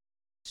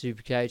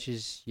super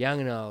coaches, young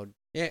and old.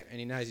 Yeah, and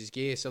he knows his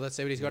gear. So let's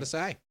see what he's got to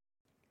say.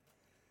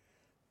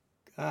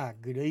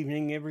 Good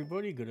evening,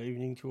 everybody. Good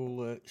evening to all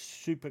the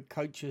super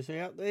coaches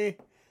out there.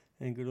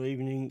 And good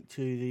evening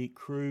to the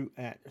crew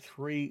at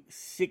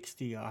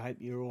 360. I hope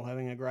you're all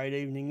having a great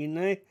evening in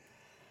there.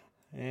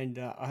 And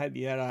I hope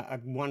you had a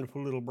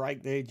wonderful little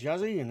break there,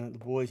 Juzzy, and that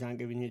the boys aren't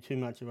giving you too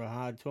much of a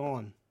hard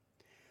time.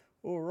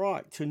 All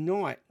right,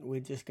 tonight we're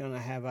just going to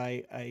have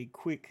a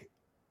quick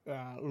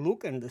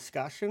look and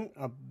discussion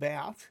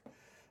about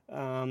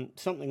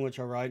something which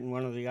I wrote in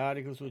one of the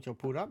articles which I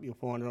put up. You'll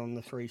find it on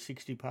the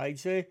 360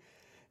 page there.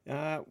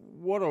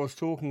 What I was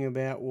talking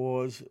about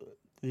was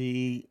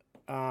the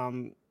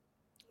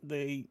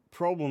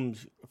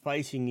problems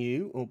facing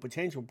you, or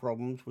potential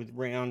problems with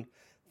round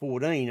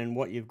 14, and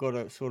what you've got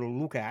to sort of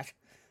look at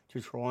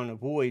to try and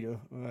avoid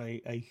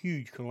a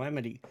huge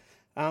calamity.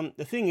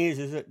 The thing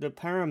is that the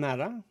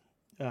Parra-Matter,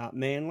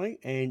 Manly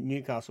and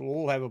Newcastle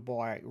all have a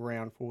bye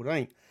round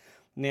 14.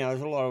 Now,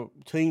 there's a lot of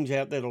teams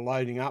out there that are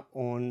loading up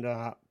on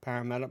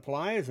Parra-Matter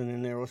players, and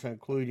then they're also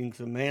including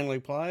some Manly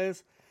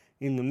players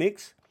in the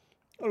mix,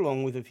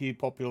 along with a few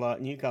popular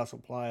Newcastle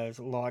players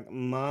like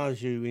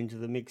Marju into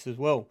the mix as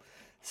well.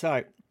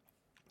 So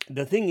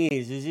the thing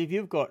is if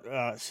you've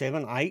got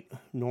 7, 8,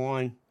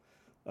 9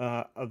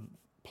 of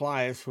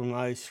players from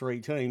those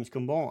three teams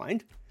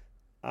combined,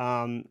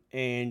 and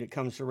it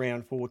comes to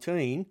round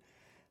 14,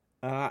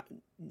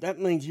 that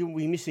means you'll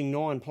be missing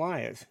 9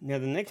 players. Now,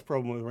 the next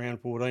problem with round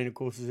 14, of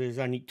course, is there's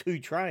only 2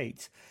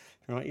 trades.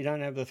 Right? You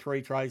don't have the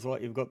 3 trades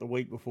like you've got the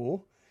week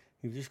before.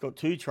 You've just got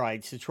 2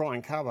 trades to try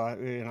and cover,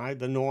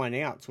 the 9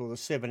 outs or the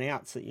 7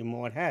 outs that you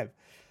might have.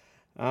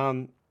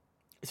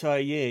 So,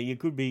 you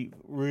could be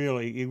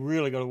you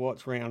really got to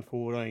watch round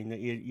 14 that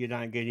you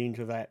don't get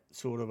into that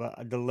sort of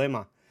a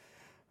dilemma.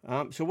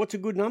 So what's a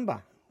good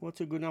number?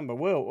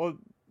 Well,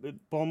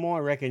 by my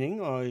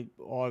reckoning,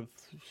 I've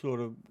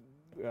sort of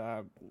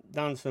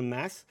done some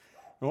maths,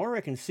 and I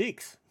reckon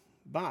 6.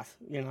 But,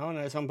 I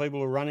know some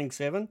people are running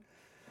 7.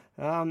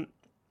 I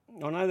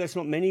know that's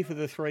not many for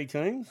the 3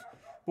 teams.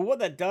 But what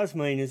that does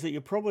mean is that you're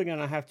probably going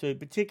to have to,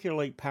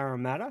 particularly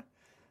Parra-Matter,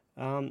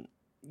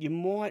 you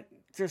might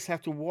just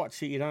have to watch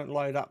that you don't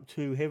load up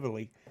too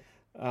heavily.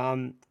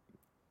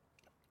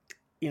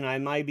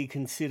 Maybe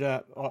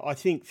consider, I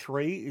think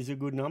 3 is a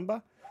good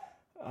number.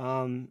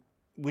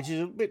 which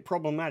is a bit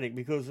problematic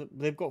because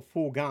they've got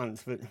 4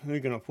 guns, but who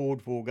can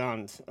afford 4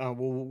 guns? Well,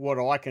 what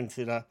I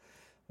consider,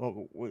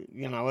 well,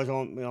 you know,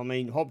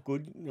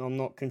 Hopgood, I'm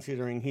not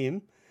considering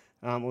him,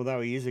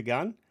 although he is a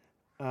gun.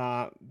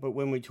 But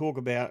when we talk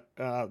about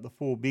the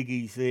 4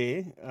 biggies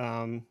there,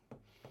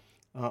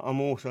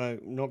 I'm also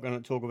not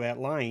going to talk about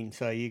Lane,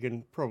 so you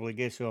can probably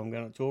guess who I'm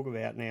going to talk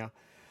about now.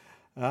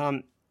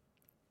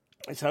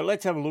 So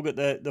let's have a look at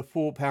the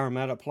 4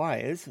 Parra-Matter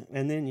players,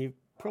 and then you're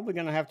probably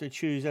going to have to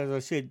choose, as I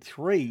said,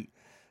 3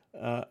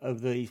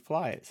 of these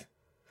players.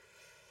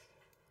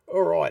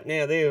 All right,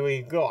 now there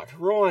we've got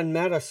Ryan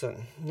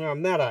Madison. Now,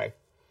 Matto,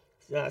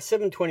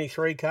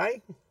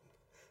 723k,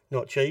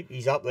 not cheap,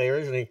 he's up there,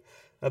 isn't he?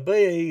 A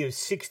BE of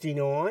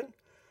 69,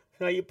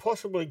 so you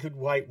possibly could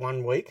wait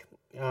 1 week,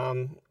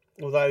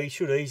 although he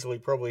should easily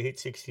probably hit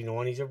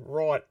 69.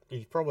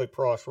 He's probably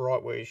priced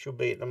right where he should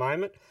be at the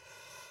moment,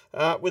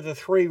 with a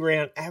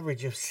 3-round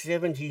average of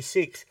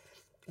 76.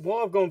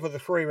 Why I've gone for the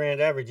 3-round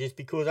average is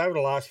because over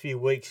the last few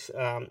weeks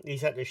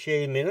he's had to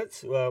share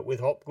minutes with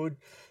Hopgood.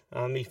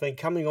 He's been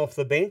coming off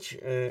the bench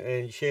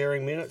and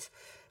sharing minutes.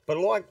 But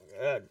like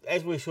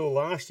as we saw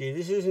last year,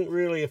 this isn't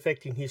really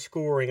affecting his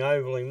scoring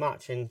overly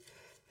much, and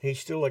he's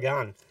still a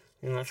gun.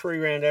 You know,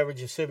 3-round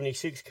average of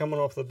 76 coming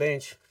off the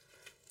bench,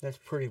 that's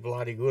pretty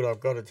bloody good, I've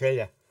got to tell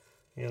you.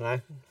 You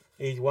know,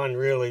 he's one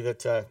really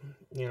that,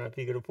 you know, if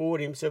you could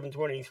afford him,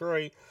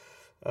 723,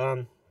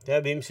 to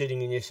have him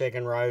sitting in your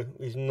second row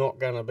is not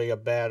going to be a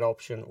bad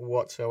option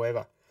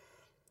whatsoever.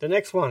 The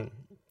next one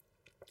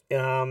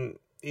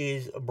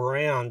is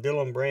Brown,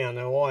 Dylan Brown.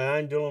 Now, I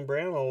own Dylan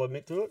Brown, I'll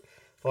admit to it.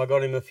 I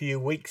got him a few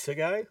weeks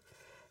ago,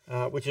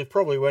 which is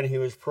probably when he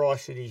was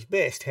priced at his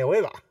best.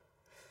 However,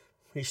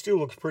 he still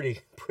looks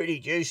pretty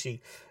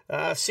juicy.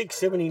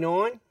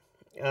 679,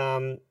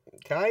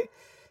 okay.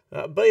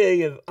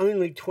 BE of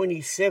only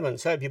 27.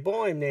 So if you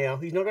buy him now,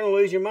 he's not going to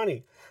lose your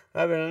money.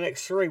 Over the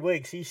next 3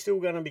 weeks, he's still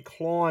going to be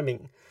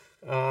climbing.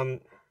 So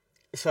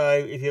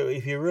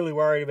if you're really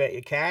worried about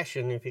your cash,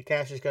 and if your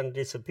cash is going to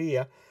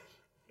disappear,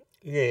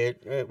 yeah,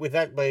 with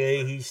that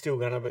BE, he's still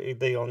going to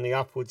be on the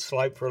upward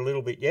slope for a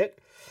little bit yet.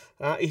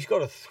 He's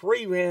got a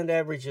 3-round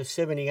average of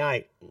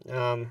 78.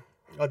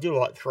 I do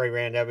like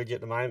 3-round average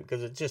at the moment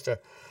because it's just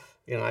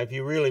you know, if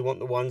you really want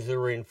the ones that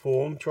are in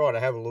form, try to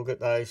have a look at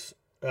those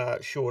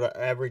shorter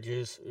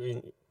averages.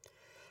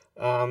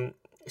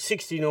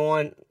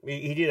 69,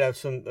 he did have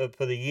some,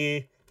 for the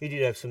year, he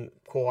did have some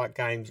quiet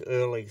games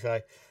early,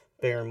 so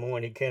bear in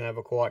mind he can have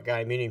a quiet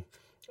game in him,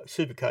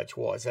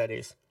 Supercoach-wise, that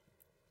is.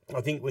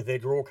 I think with their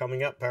draw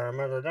coming up,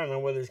 Parra-Matter, I don't know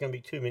whether there's going to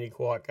be too many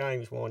quiet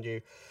games, mind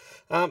you.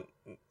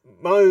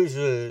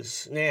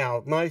 Moses.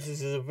 Now,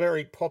 Moses is a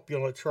very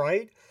popular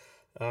trade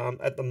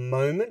at the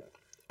moment.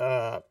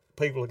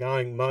 People are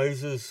going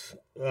Moses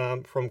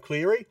from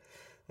Cleary,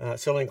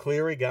 selling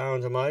Cleary,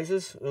 going to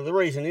Moses. The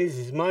reason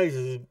is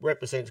Moses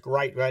represents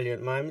great value at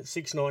the moment,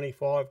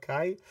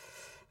 695k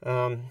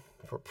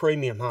for a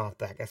premium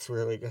halfback. That's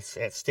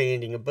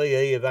outstanding. A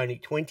BE of only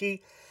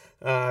 20.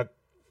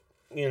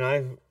 You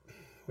know,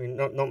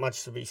 not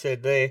much to be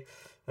said there.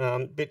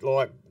 Bit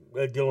like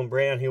Dylan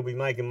Brown, he'll be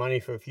making money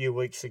for a few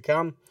weeks to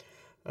come.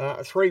 A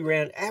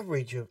 3-round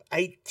average of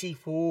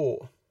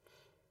 84.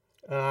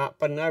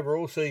 But an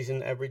overall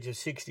season average of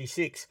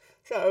 66.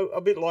 So a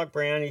bit like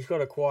Brown, he's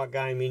got a quiet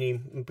game in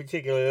him,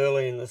 particularly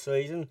early in the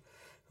season.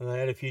 And they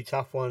had a few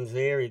tough ones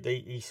there.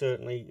 He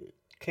certainly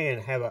can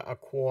have a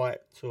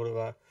quiet sort of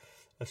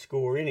a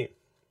score in him.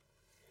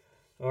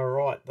 All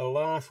right, the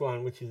last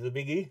one, which is the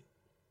biggie.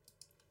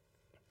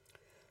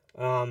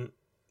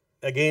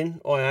 Again,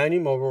 I own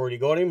him. I've already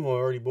got him. I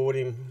already bought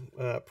him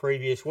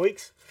previous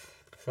weeks.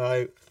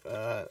 So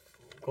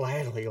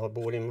gladly I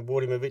bought him. I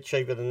bought him a bit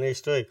cheaper than this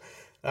too.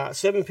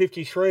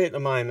 753 at the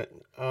moment.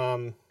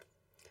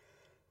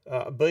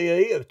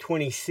 BE of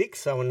 26,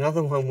 so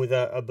another one with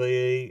a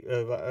BE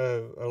of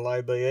a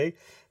low BE.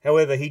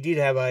 However, he did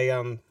have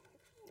a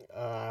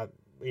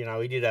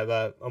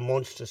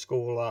monster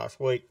score last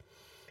week,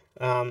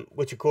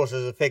 which of course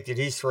has affected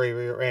his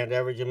 3-round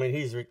average. I mean,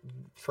 his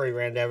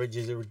 3-round average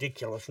is a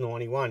ridiculous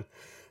 91.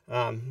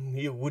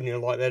 You wouldn't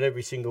have liked that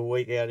every single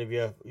week out of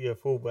your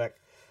fullback.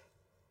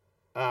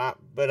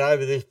 But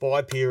over this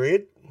bye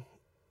period,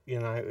 you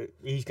know,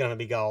 he's going to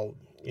be gold.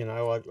 You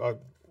know, I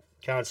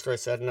can't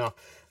stress that enough.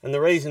 And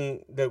the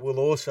reason that we'll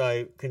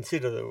also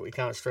consider that we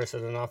can't stress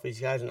it enough is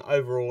he has an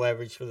overall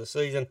average for the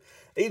season,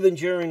 even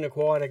during the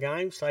quieter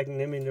games, taking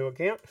them into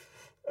account,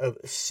 of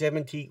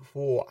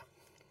 74.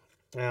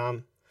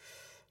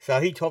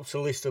 So he tops the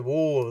list of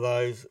all of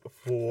those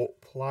 4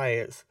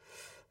 players.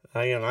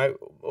 You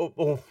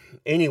know,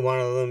 any one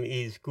of them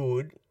is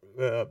good,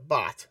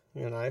 but,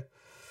 you know,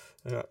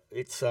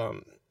 it's...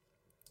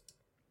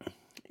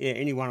 Yeah,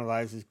 any one of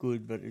those is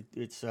good, but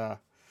it's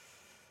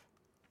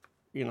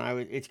you know,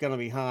 it's going to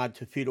be hard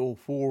to fit all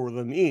 4 of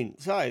them in.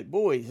 So,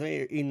 boys,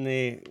 they're in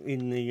the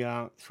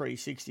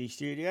 360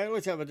 studio.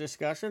 Let's have a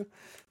discussion.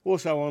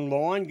 Also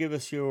online, give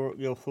us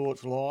your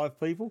thoughts live,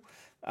 people.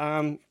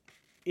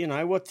 You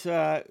know,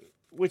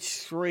 which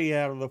 3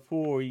 out of the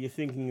 4 are you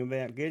thinking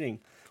about getting?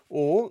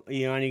 Or are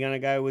you only going to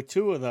go with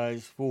 2 of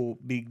those 4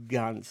 big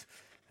guns?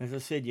 As I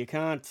said, you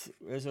can't,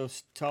 as I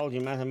told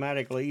you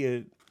mathematically,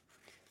 you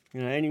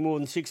know, any more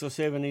than 6 or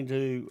 7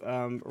 into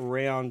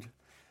round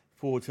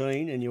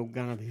 14 and you're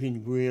going to be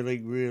in really,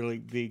 really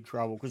big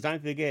trouble. Because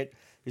don't forget,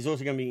 there's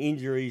also going to be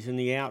injuries in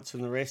the outs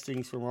and the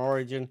restings from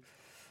Origin.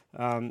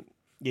 14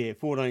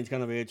 is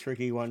going to be a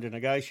tricky one to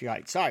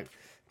negotiate. So,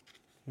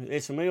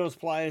 there's some Eels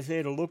players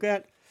there to look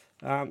at.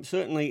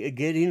 Certainly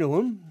get into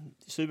them,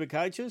 super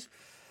coaches.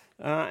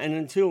 And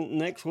until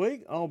next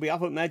week, I'll be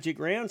up at Magic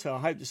Round, so I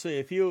hope to see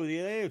a few of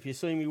you there. If you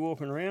see me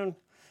walking around,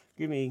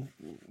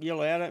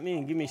 yell out at me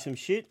and give me some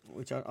shit,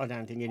 which I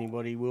don't think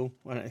anybody will.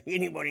 I don't think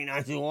anybody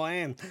knows who I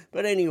am.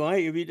 But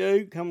anyway, if you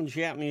do, come and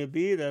shout me a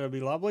beer. That'll be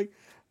lovely.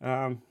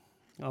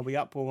 I'll be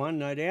up for one,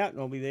 no doubt,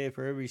 and I'll be there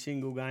for every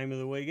single game of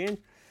the weekend.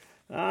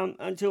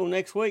 Until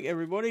next week,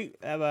 everybody,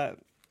 have a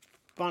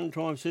fun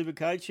time super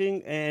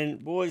coaching.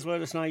 And, boys,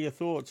 let us know your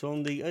thoughts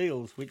on the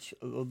Eels. Which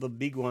of the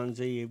big ones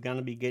are you going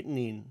to be getting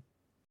in?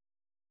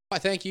 I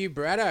thank you,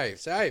 Braddo.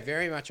 So,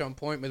 very much on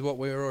point with what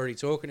we were already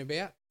talking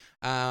about,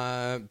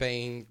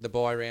 being the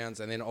bye rounds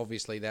and then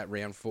obviously that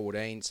round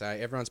 14. So,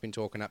 everyone's been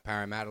talking up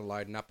Parra-Matter,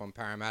 loading up on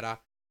Parra-Matter.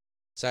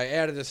 So,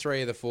 out of the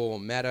 3 of the 4,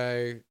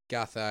 Maddo,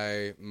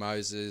 Gutho,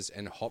 Moses,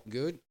 and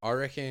Hopgood, I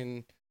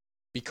reckon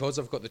because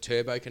I've got the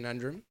turbo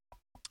conundrum,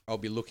 I'll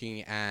be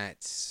looking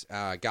at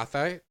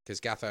Gutho, because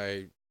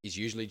Gutho is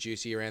usually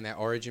juicy around that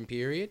Origin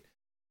period.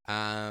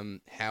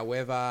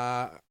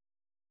 However,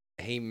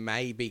 he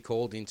may be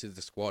called into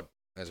the squad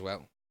as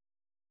well.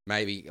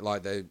 Maybe,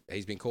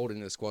 he's been called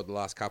into the squad the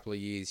last couple of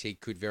years. He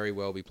could very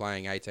well be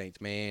playing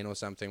 18th man or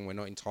something. We're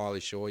not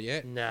entirely sure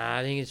yet. Nah,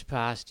 I think it's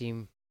past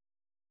him.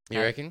 You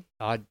reckon?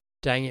 Don't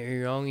get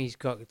me wrong. He's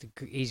got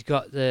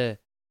the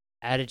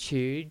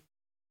attitude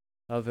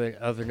of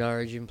an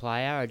Origin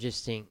player. I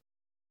just think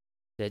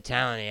the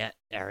talent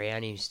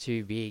around him is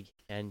too big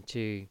and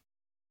too.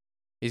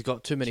 He's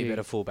got too many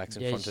better fullbacks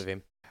in front of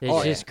him.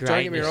 There's just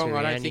don't get me wrong,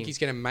 I don't him. think he's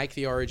going to make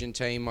the Origin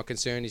team. My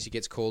concern is he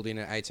gets called in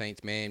at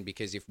 18th man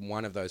because if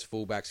one of those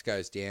fullbacks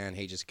goes down,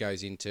 he just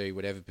goes into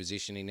whatever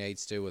position he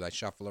needs to or they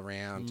shuffle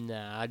around.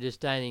 Nah, I just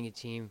don't think it's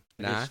him.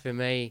 Nah? Just for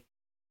me,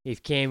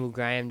 if Campbell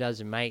Graham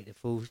doesn't make the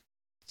full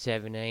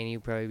 17,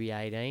 he'll probably be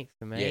 18th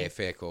for me. Yeah,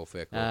 fair call.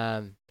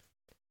 And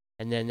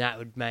then that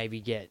would maybe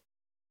get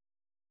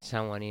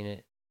someone in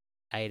at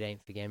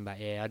 18th again.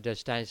 But yeah, I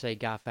just don't see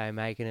Guffo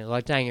making it.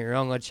 Like, don't get me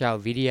wrong, I'd show a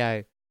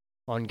video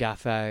on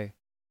Guffo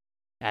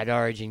at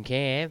Origin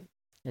camp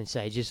and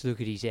say, just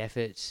look at his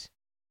efforts.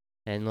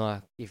 And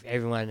like, if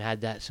everyone had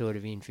that sort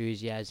of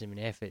enthusiasm and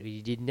effort,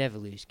 you did never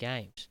lose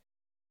games.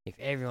 If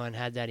everyone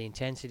had that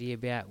intensity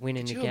about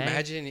winning the game. Could you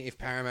imagine if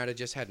Parra-Matter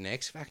just had an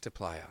X Factor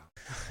player?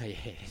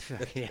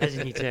 Yeah,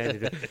 hasn't he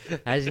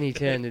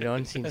turned it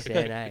on since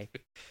then, eh?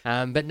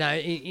 But no,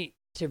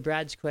 to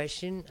Brad's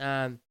question,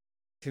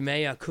 for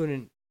me, I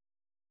couldn't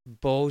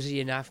ballsy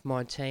enough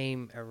my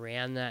team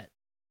around that.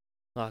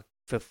 Like,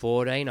 for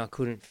 14, I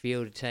couldn't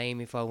field a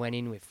team if I went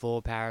in with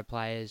 4 para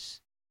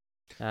players.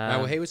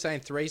 No, he was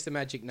saying 3's the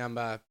magic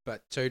number,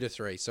 but 2 to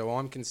 3. So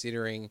I'm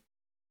considering,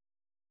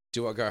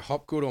 do I go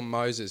Hopgood or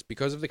Moses?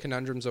 Because of the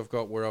conundrums I've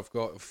got where I've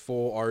got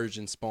 4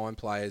 Origin spine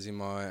players in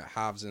my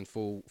halves and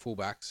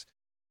fullbacks,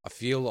 I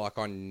feel like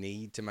I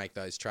need to make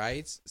those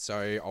trades.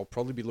 So I'll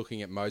probably be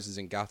looking at Moses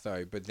and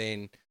Gutho, but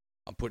then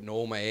I'm putting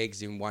all my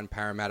eggs in one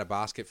Parra-Matter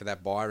basket for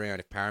that bye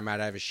round. If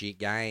Parra-Matter have a shit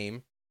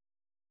game,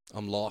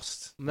 I'm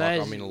lost.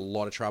 I'm in a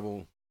lot of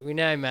trouble. We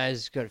know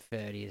Moses got a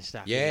 30 and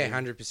stuff. Yeah,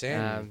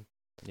 100%.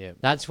 Yeah,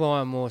 that's why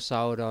I'm more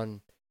sold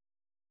on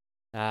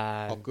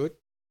Hopgood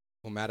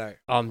or Maddo.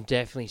 I'm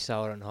definitely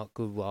sold on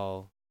Hopgood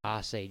while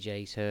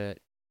RCG's hurt.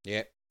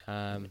 Yeah.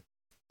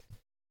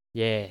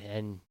 Yeah,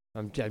 and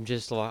I'm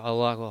just like, I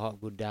like what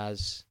Hopgood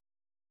does.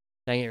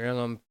 Don't get me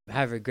wrong, I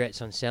have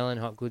regrets on selling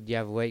Hopgood the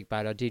other week,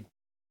 but I did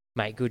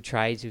make good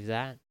trades with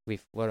that,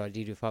 with what I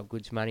did with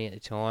Hopgood's money at the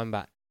time.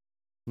 But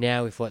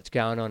now with what's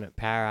going on at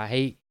Parra,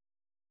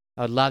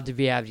 I'd love to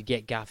be able to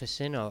get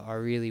Gufferson. I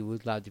really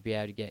would love to be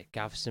able to get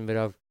Gufferson, but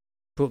I've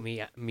put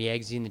me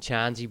eggs in the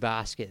Chansey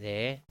basket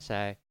there,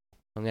 so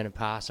I'm going to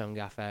pass on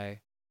Guffo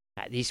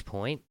at this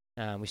point.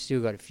 We've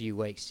still got a few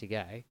weeks to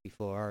go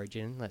before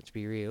Origin. Let's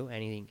be real,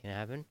 anything can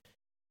happen.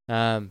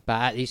 But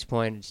at this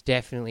point, it's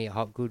definitely a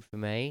Hopgood for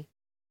me.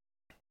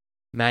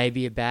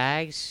 Maybe a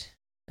Bags.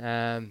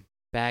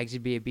 Bags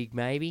would be a big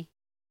maybe.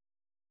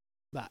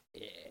 But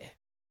yeah.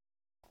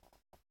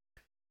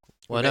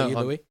 Well, I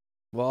know, Louis?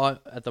 Well,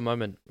 at the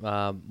moment,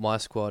 my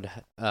squad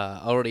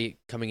already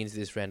coming into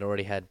this round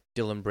already had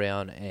Dylan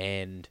Brown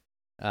and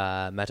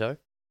Matto,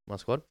 my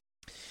squad,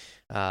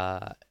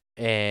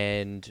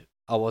 and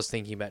I was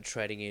thinking about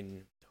trading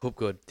in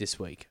Hopgood this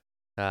week.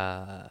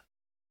 Did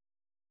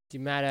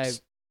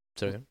Matto's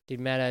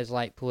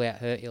late pull out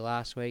hurt you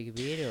last week a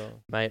bit, or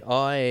mate?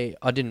 I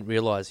didn't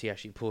realise he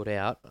actually pulled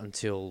out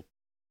until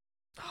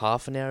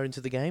half an hour into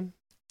the game.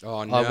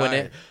 Oh, no. I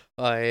went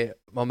out.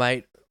 My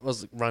mate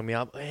rang me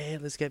up. Hey,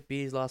 let's get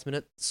beers last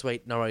minute.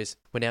 Sweet, no worries.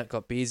 Went out,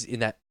 got beers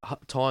in that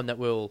time that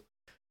we'll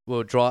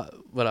drive.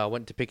 Well, I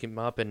went to pick him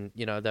up, and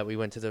that we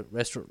went to the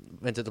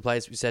restaurant, went to the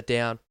place. We sat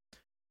down,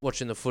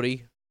 watching the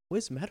footy.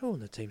 Where's Matter on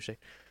the team sheet?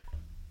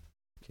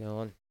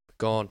 Gone.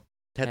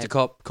 Had to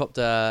cop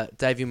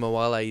Davey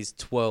Mawale's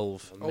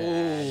 12. Oh,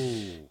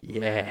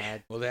 yeah.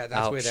 Well, that's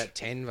Ouch. where that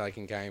 10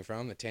 fucking came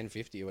from, the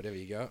 1050 or whatever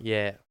you got.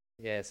 Yeah.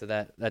 So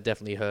that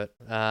definitely hurt.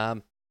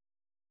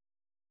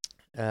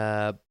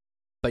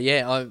 But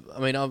yeah, I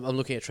mean, I'm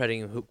looking at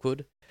trading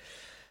Hookwood.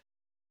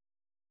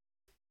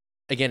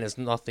 Again, it's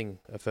nothing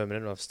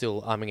affirmative. I'm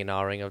still umming and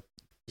ahhing.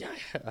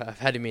 I've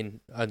had him in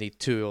only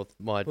 2 of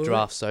my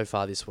drafts so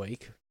far this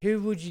week.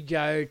 Who would you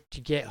go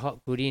to get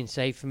Hopgood in?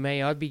 See, for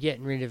me, I'd be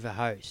getting rid of a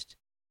Host,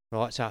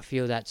 right? So I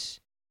feel that's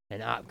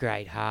an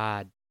upgrade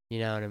hard. You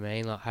know what I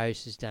mean? Like,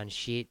 Host has done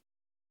shit.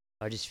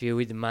 I just feel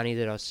with the money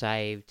that I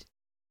saved,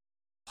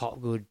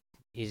 Hopgood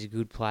is a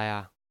good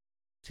player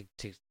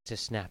to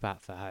snap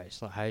up for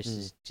Host. Like, Host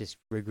is just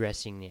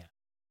regressing now.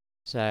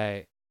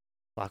 So,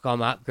 like, I'm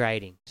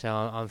upgrading. So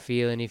I'm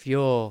feeling if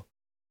you're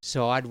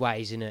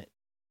sideways in it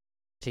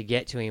to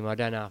get to him, I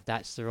don't know if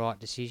that's the right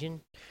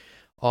decision.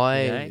 What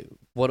I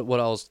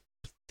was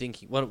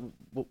thinking,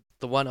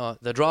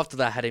 the draft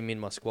that I had him in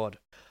my squad,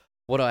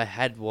 what I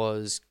had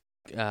was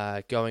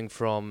going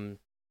from,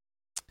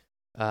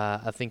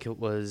 I think it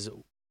was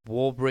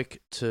Warbrick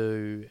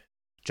to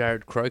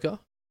Jared Croker,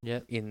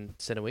 in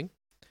centre wing,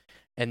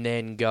 and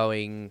then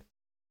going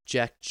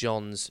Jack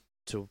Johns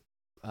to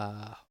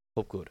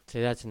Hopgood.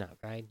 So that's an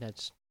upgrade.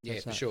 That's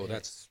for sure. Yeah.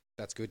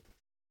 That's good.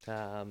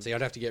 See,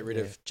 I'd have to get rid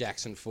of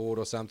Jackson Ford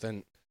or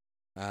something.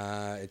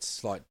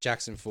 It's like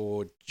Jackson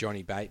Ford,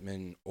 Johnny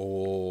Bateman,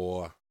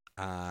 or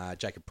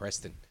Jacob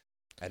Preston.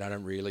 And I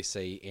don't really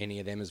see any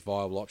of them as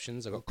viable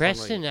options. I've got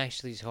Preston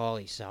actually is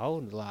highly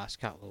sold the last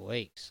couple of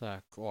weeks. So,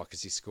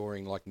 because he's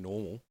scoring like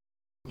normal.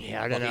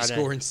 Yeah, I don't know. He's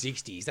scoring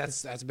 60s.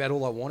 That's about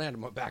all I want out of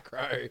my back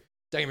row.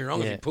 Don't get me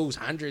wrong, if he pulls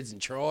hundreds and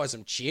tries,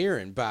 I'm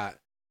cheering. But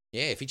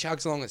yeah, if he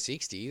chugs along at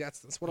 60,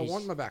 that's what I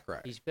want in my back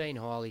row. He's been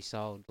highly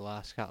sold the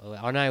last couple of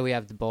weeks. I know we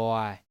have to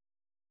buy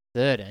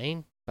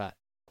 13, but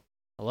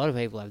a lot of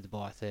people have to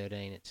buy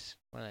 13. It's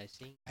one of those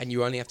things. And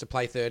you only have to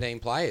play 13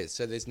 players,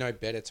 so there's no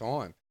better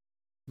time.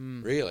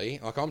 Really.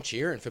 Like, I'm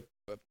cheering for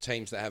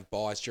teams that have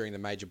buys during the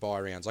major buy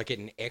rounds. I get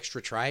an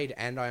extra trade,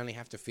 and I only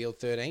have to field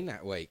 13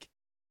 that week.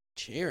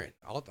 Cheering.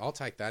 I'll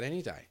take that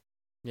any day.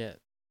 Yeah.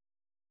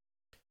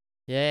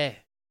 Yeah.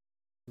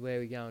 Where are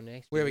we going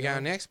next? Where are we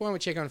going next? Why don't we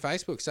check on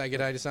Facebook? Say good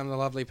day to some of the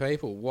lovely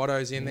people.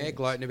 Watto's in there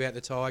gloating about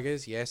the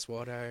Tigers. Yes,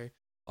 Watto.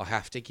 I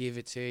have to give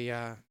it to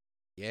you.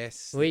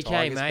 Yes. Well, he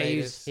came,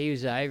 mate. He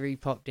was over. He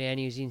popped down.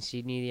 He was in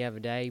Sydney the other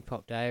day. He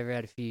popped over,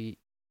 had a few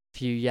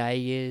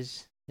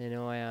Jaegers. Then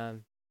I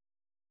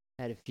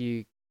had a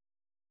few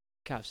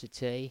cups of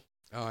tea.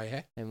 Oh,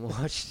 yeah? And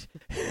watched.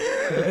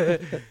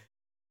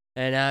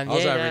 And I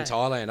was over in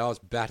Thailand. I was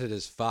battered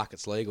as fuck.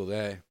 It's legal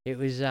there. It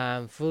was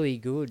fully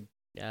good.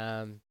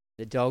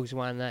 The dogs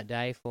won that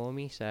day for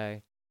me, so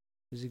it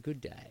was a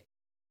good day,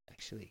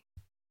 actually.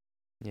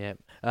 Yeah.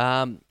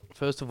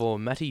 First of all,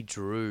 Matty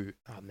Drew.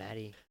 Oh,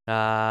 Matty.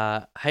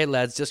 Hey,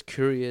 lads, just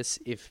curious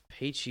if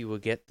Peachy will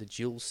get the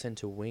dual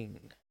centre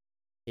wing.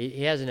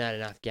 He hasn't had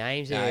enough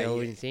games there, I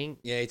wouldn't think.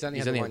 Yeah, he's only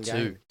had one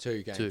game.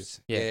 Two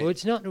games. Yeah. Well,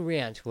 it's not in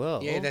round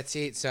 12. Yeah, that's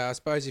it. So I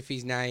suppose if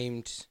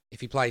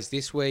he plays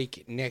this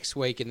week, next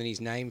week, and then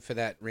he's named for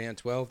that round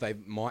 12, they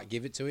might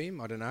give it to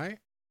him. I don't know.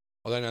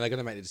 They're going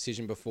to make the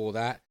decision before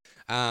that.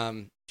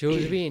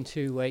 Jules will be in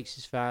 2 weeks,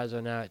 as far as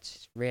I know.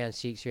 It's round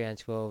 6, round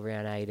 12,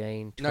 round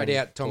 18. 24. No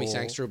doubt Tommy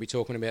Sangster will be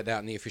talking about that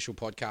in the official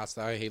podcast,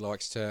 though. He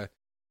likes to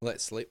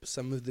let slip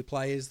some of the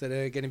players that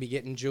are going to be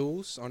getting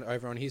duels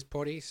over on his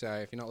potty. So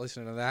if you're not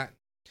listening to that,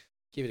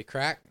 give it a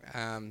crack.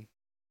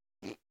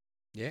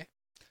 Yeah.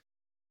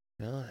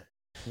 Right.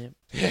 Yep.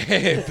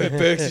 But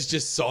Burks is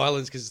just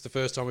silence because it's the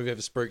first time we've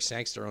ever spooked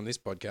Sangster on this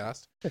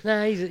podcast.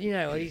 No, you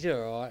know what? He's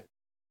all right.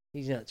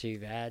 He's not too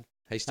bad.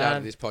 He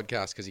started this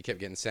podcast because he kept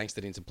getting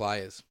Sangstered into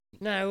players.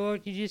 No, well,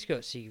 you just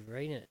got sick of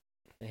reading it.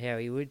 How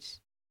he would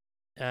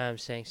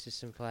Sangster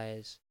some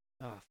players.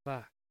 Oh,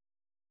 fuck.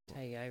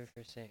 Take over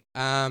for a sec.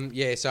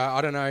 Yeah, so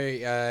I don't know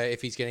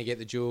if he's going to get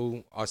the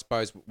duel. I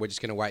suppose we're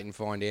just going to wait and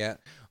find out.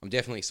 I'm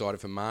definitely excited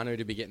for Manu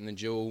to be getting the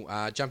duel.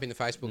 Jump in the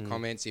Facebook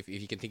comments if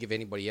you can think of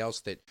anybody else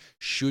that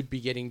should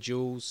be getting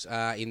duels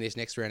in this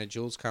next round of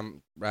duels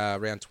come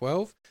round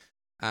 12.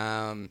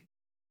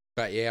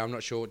 But yeah, I'm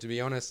not sure, to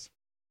be honest.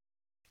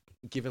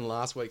 Given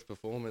last week's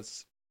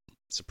performance,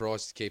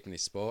 surprised he's keeping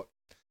his spot.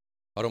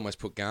 I'd almost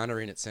put Garner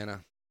in at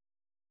centre.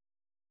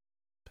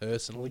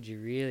 Personally. Would you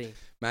really?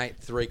 Mate,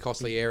 3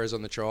 costly errors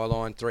on the try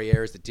line, 3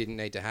 errors that didn't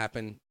need to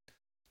happen.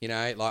 You know,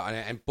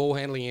 and ball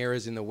handling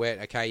errors in the wet,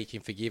 okay, you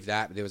can forgive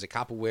that, but there was a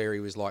couple where he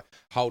was like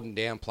holding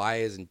down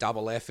players and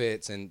double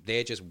efforts, and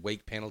they're just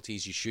weak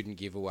penalties you shouldn't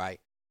give away.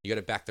 You got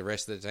to back the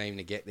rest of the team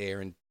to get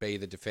there and be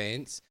the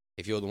defence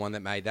if you're the one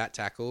that made that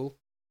tackle,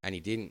 and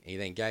he didn't. He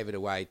then gave it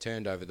away,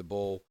 turned over the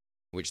ball,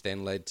 which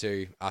then led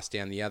to us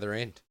down the other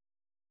end.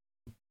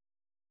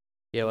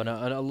 Yeah, well, no,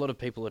 a lot of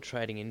people are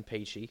trading in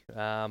Peachy.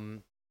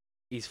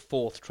 He's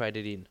fourth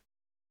traded in.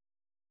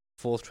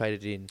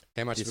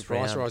 How much of a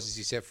price rise is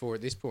he set for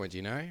at this point? Do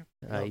you know?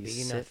 Not big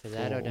enough for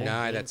that, I don't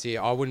No, think. that's it.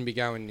 I wouldn't be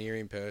going near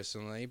him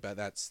personally, but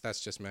that's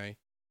just me.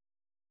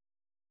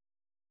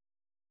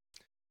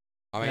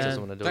 I mean,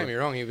 Doesn't wanna do don't it. get me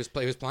wrong. He was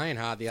playing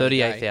hard the other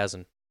day.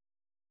 38,000.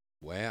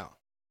 Wow.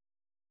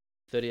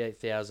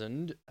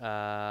 38,000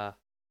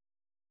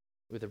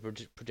 with a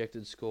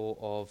projected score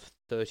of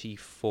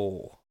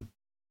 34.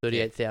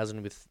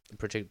 38,000 with a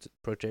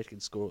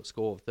projected score of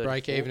 34.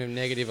 Break even of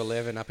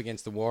 -11 up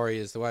against the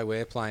Warriors. The way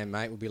we're playing,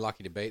 mate, we'll be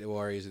lucky to beat the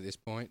Warriors at this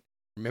point.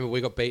 Remember,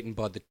 we got beaten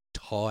by the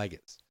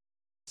Tigers.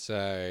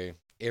 So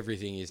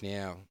everything is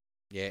now,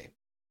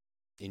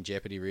 in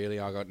jeopardy, really.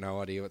 I got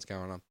no idea what's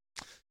going on.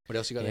 What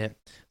else you got there?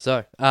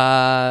 So,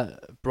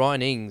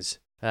 Brian Ings.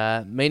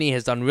 Meany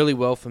has done really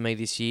well for me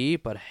this year,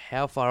 but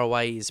how far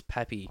away is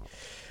Pappy?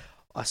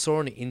 I saw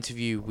an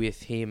interview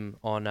with him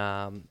on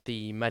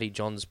the Matty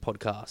Johns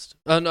podcast.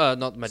 Oh, no,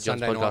 not the Matty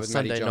Johns podcast.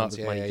 Sunday night with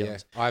Matty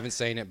Johns. I haven't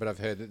seen it, but I've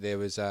heard that there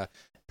was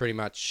pretty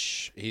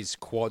much his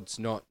quad's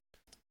not...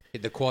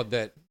 The quad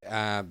that,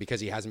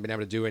 because he hasn't been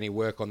able to do any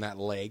work on that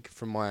leg,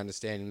 from my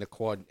understanding, the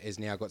quad has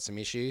now got some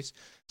issues.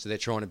 So they're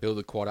trying to build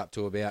the quad up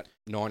to about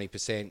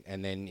 90%,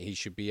 and then he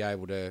should be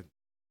able to,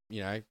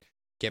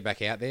 get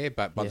back out there.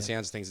 But by the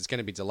sounds of things, it's going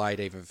to be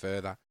delayed even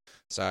further.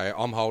 So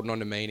I'm holding on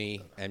to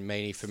Meany, and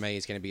Meany for me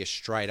is going to be a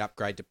straight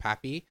upgrade to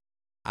Pappy.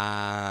 Or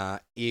I'm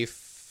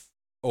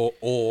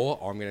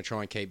going to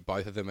try and keep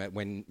both of them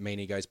when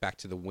Meany goes back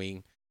to the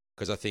wing,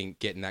 because I think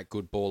getting that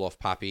good ball off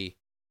Pappy,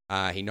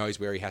 he knows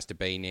where he has to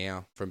be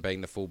now from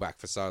being the fullback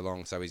for so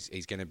long. So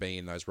he's going to be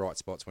in those right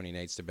spots when he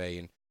needs to be,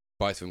 and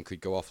both of them could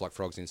go off like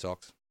frogs in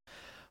socks.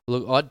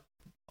 Look, I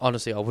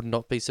would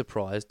not be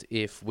surprised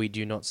if we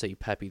do not see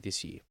Pappy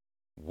this year.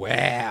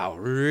 Wow,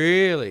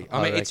 really?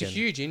 I mean, it's a reckon.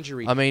 huge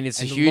injury. I mean,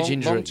 it's a huge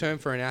injury. Long term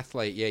for an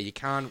athlete, you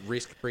can't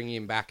risk bringing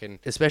him back. And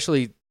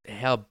especially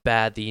how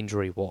bad the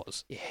injury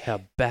was. Yeah.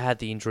 How bad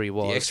the injury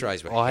was. The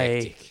x-rays were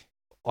hectic.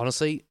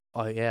 Honestly,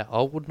 I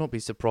would not be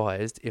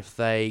surprised if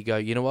they go,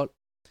 you know what?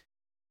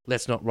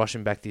 Let's not rush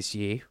him back this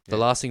year. The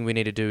last thing we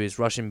need to do is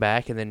rush him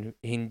back and then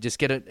he just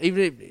get it,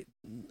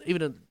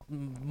 even a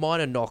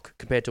minor knock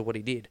compared to what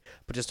he did,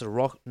 but just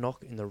a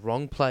knock in the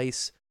wrong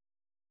place.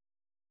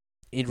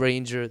 He'd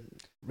re-injure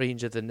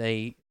the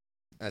knee.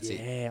 That's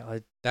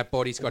it. That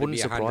body's got to be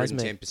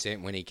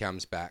 110% when he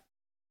comes back.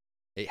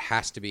 It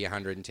has to be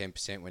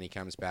 110% when he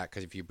comes back,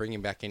 because if you bring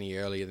him back any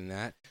earlier than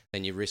that,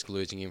 then you risk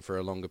losing him for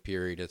a longer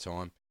period of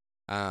time.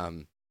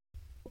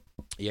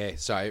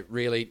 So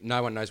really,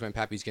 no one knows when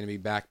Pappy's going to be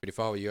back, but if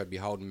I were you, I'd be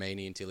holding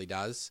Meany until he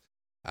does.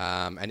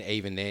 And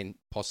even then,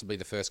 possibly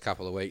the first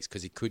couple of weeks,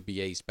 because he could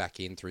be eased back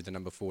in through the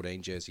number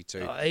 14 jersey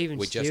too.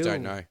 We just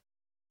don't know.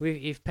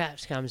 If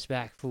Paps comes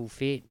back full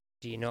fit,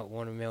 do you not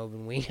want a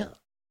Melbourne winger?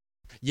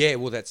 Yeah,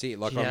 well, that's it.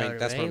 Like,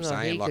 that's what I'm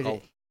saying.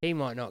 He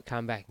might not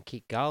come back and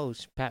kick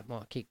goals. Pat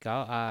might kick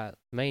goals.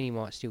 Meany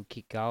might still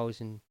kick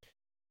goals and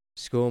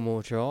score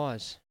more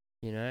tries,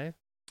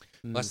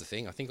 That's the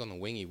thing. I think on the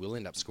wing, he will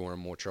end up scoring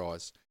more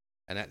tries.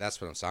 And that's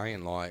what I'm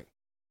saying. Like,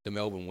 the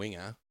Melbourne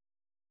winger,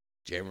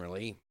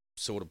 generally,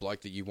 sort of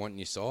bloke that you want in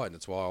your side.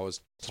 That's why I was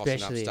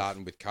tossing up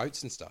starting with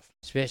Coates and stuff.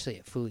 Especially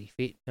a fully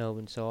fit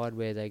Melbourne side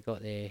where they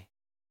got their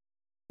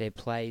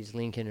plays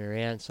linking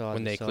around side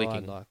when they're side.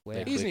 clicking. Like,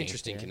 Here's an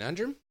interesting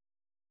conundrum.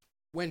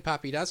 When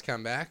Pappy does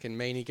come back and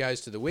Meany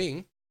goes to the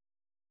wing,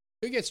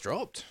 who gets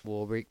dropped?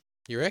 Warbrick.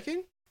 You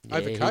reckon? Yeah,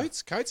 Over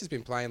Coates? Coates has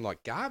been playing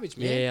like garbage,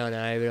 man. Yeah, I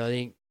know, but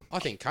I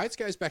think Coates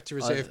goes back to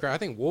reserve grade. I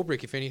think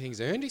Warbrick, if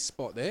anything's earned his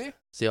spot there.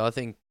 See, I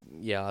think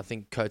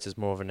Coates is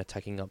more of an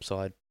attacking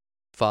upside.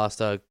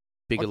 Faster,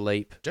 bigger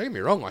leap. Don't get me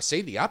wrong, I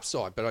see the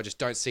upside, but I just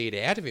don't see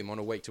it out of him on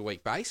a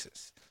week-to-week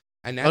basis.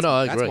 And I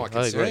that's agree. my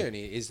concern,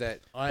 is that...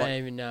 I don't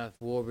even know if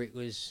Warbrick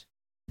was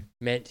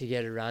meant to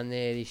get a run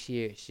there this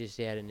year. It's just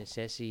out of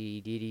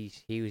necessity.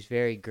 He was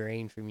very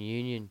green from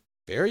Union.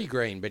 Very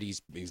green, but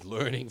he's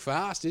learning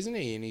fast, isn't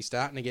he? And he's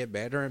starting to get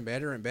better and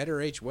better and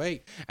better each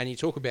week. And you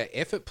talk about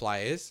effort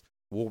players,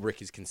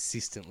 Warbrick is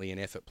consistently an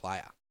effort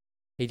player.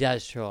 He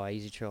does try.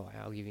 He's a try.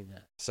 I'll give him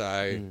that.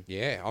 So,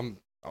 I'm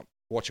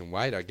watching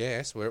wait, I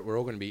guess. We're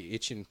all going to be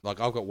itching.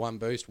 Like, I've got one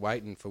boost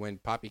waiting for when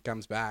Puppy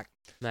comes back,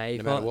 Mate,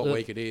 no matter what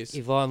week it is.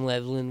 If I'm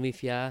levelling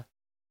with you, I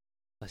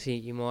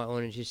think you might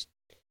want to just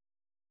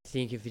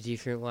think of a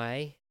different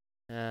way.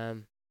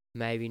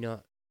 Maybe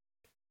not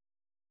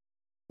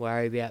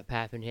worry about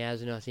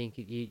Pappenhausen. I think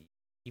you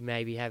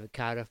maybe have a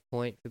cut-off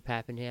point for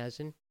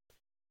Pappenhausen.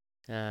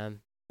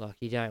 Like,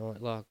 you don't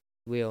want, like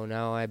we all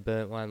know, I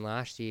burnt one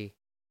last year,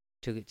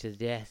 took it to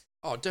death.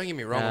 Oh, don't get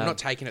me wrong. I'm not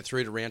taking it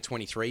through to round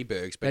 23,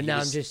 Bergs, but no,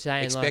 I'm just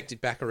saying,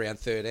 expected back around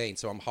 13,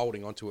 so I'm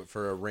holding onto it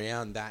for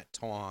around that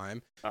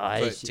time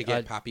to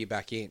get Puppy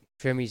back in.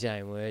 From his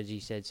own words, he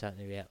said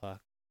something about, like,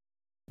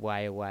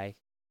 way away.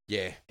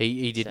 Yeah.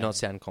 He did not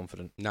sound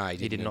confident. No,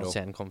 he did not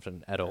sound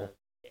confident at all.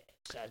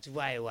 So it's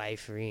way away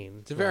for him.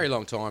 It's a very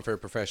long time for a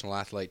professional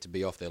athlete to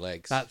be off their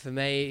legs. But for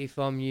me, if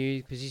I'm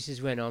you, because this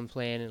is when I'm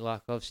planning,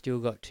 like I've still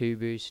got 2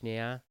 boosts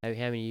now. How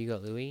many you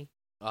got, Louis?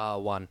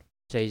 1.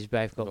 So you've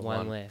both got Got one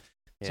one. left.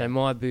 Yeah. So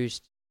my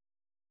boost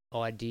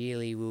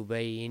ideally will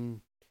be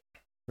in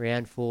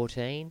round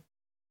 14.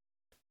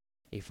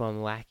 If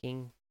I'm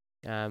lacking,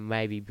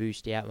 maybe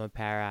boost out my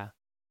para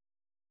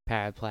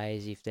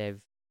players if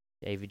they've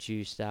either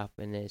juiced up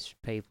and there's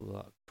people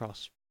like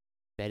cross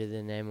better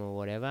than them or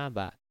whatever.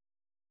 But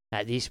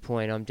at this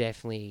point, I'm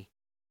definitely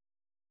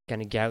going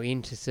to go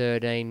into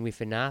 13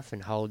 with enough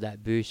and hold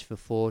that boost for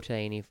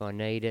 14 if I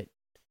need it.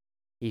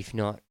 If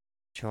not,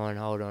 try and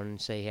hold on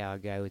and see how I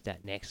go with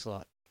that next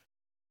lot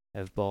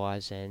of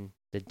buys. And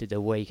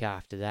the week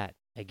after that,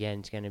 again,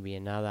 it's going to be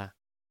another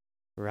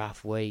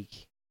rough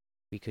week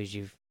because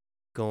you've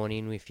gone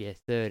in with your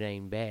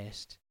 13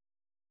 best.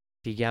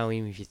 If you go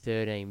in with your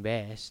 13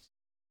 best,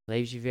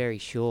 leaves you very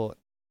short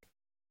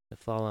the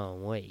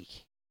following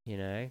week, you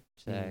know.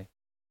 So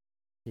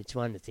it's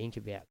one to think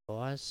about,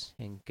 guys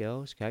and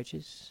girls,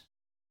 coaches.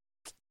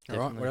 All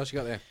right, what else you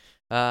got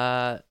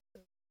there?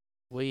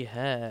 We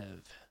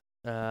have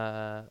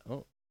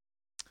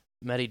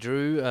Matty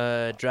Drew,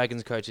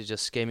 Dragons coach, is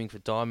just scheming for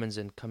diamonds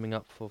and coming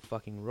up for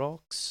fucking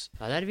rocks.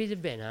 Oh, that'd be the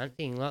Ben Hunt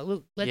thing. Like,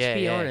 look, let's Yeah,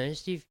 be yeah.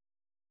 honest. If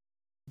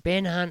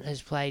Ben Hunt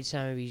has played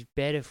some of his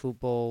better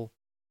football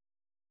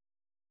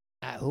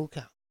at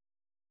hooker,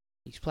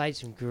 he's played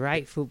some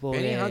great football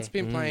Benny there. Hunt's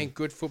been playing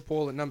good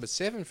football at number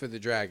 7 for the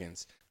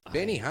Dragons.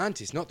 Benny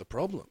Hunt is not the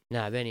problem.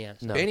 No, Benny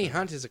Hunt's not. Benny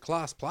Hunt is a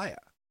class player.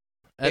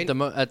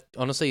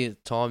 Honestly,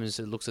 at times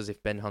it looks as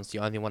if Ben Hunt's the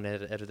only one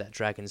out of that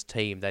Dragons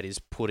team that is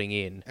putting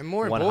in And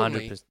more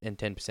importantly,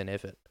 110%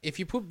 effort. If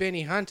you put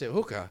Benny Hunt at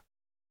hooker,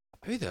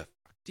 who the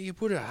fuck do you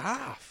put at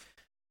half?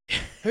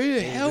 Who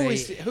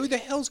the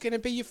hell's going to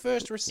be your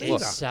first receiver?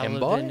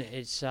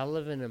 It's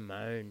Sullivan and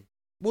Moan.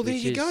 Well, there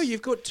you go.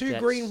 You've got 2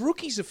 green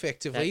rookies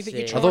effectively that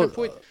you're trying to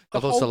put the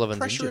whole Sullivan's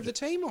pressure injured. of the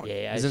team on.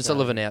 Yeah, Isn't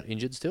Sullivan out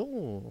injured still?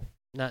 Or?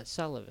 No, it's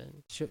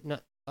Sullivan.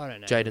 I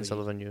don't know. Jaden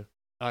Sullivan, you.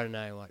 I don't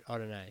know.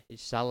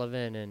 It's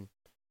Sullivan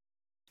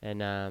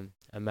and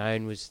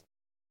Amon was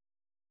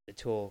the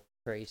talk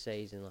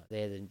pre-season. Like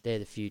they're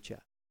the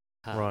future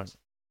hearts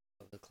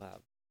of the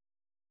club.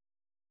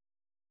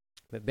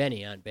 But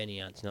Benny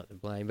Hunt's not to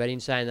blame. But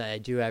in saying that, they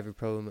do have a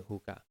problem at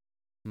hooker.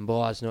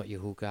 Mboa's not your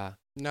hooker.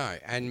 No,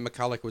 and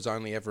McCulloch was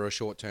only ever a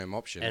short-term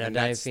option. And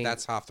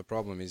that's half the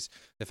problem is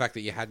the fact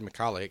that you had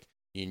McCulloch,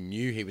 you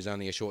knew he was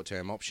only a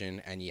short-term option,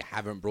 and you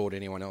haven't brought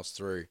anyone else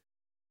through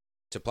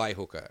to play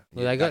hooker.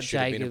 Well, they got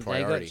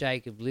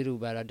Jacob Little,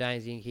 but I don't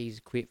think he's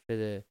equipped for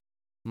the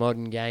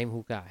modern game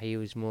hooker. He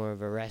was more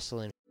of a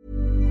wrestling.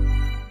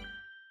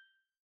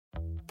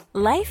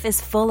 Life is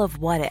full of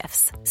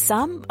what-ifs.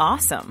 Some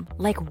awesome,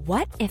 like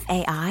what if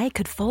AI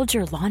could fold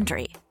your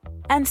laundry?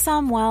 And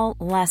some, well,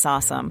 less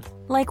awesome,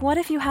 like what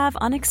if you have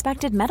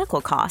unexpected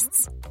medical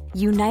costs?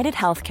 United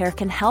Healthcare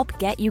can help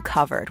get you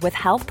covered with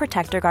Health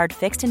Protector Guard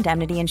fixed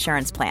indemnity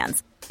insurance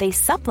plans. They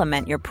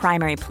supplement your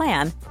primary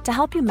plan to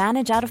help you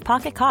manage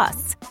out-of-pocket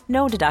costs.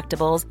 No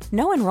deductibles,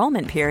 no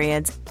enrollment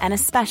periods, and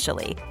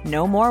especially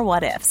no more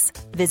what-ifs.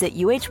 Visit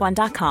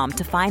uh1.com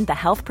to find the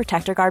Health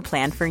Protector Guard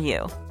plan for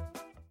you.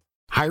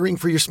 Hiring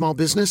for your small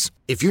business?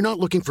 If you're not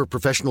looking for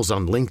professionals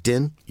on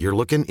LinkedIn, you're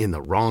looking in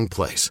the wrong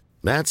place.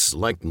 That's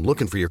like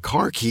looking for your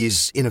car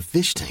keys in a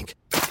fish tank.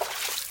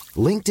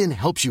 LinkedIn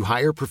helps you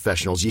hire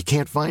professionals you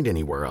can't find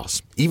anywhere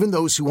else, even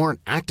those who aren't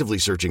actively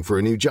searching for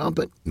a new job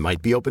but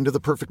might be open to the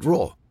perfect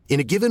role. In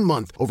a given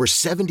month, over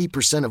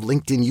 70% of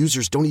LinkedIn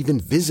users don't even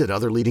visit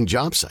other leading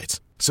job sites.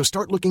 So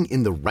start looking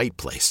in the right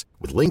place.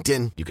 With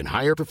LinkedIn, you can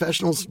hire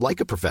professionals like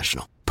a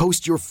professional.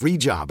 Post your free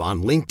job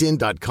on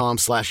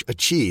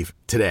linkedin.com/achieve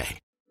today.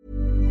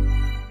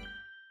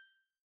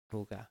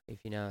 Hooker,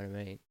 if you know what I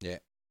mean. Yeah.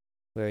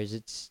 Whereas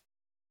it's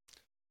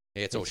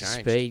all a changed.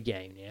 speed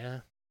game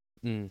now.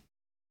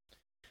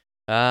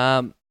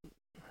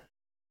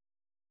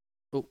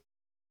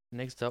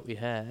 Next up we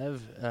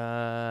have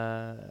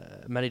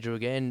Matty Drew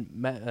again.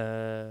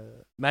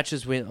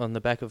 Matches win on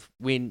the back of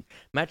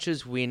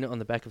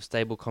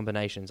stable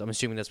combinations. I'm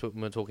assuming that's what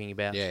we're talking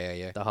about.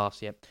 Yeah. The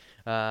halves, yep.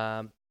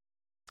 A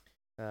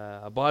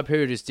buy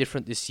period is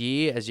different this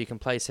year, as you can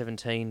play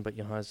 17, but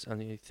your highest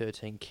only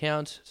 13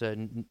 count. So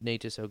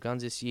need to sell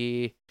guns this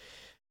year.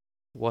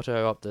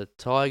 Watto up the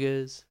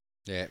Tigers.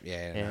 Yeah.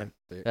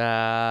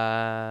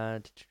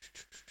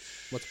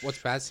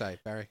 What's bad say,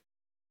 Barry?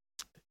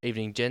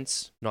 Evening,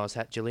 gents. Nice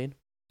hat, Gilligan,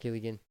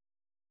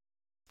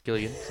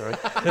 sorry.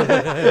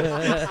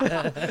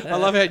 I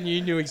love how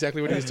you knew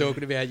exactly what he was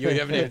talking about. You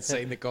haven't even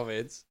seen the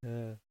comments.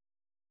 I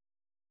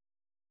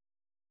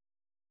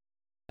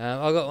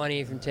got one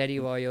here from Teddy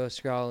while you're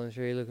scrolling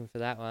through looking for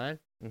that one.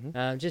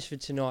 Mm-hmm. Just for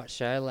tonight's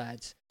show,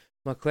 lads,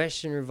 my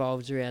question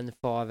revolves around the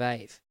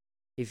 5'8".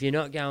 If you're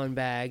not going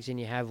bags and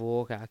you have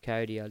Walker,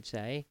 Cody, I'd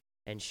say,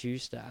 and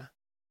Schuster,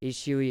 is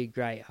Shuey a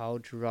great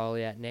hold to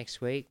roll out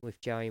next week with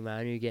Joey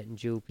Manu getting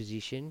dual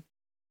position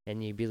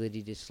and the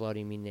ability to slot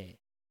him in there?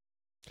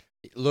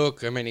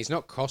 Look, I mean, he's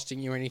not costing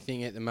you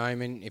anything at the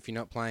moment if you're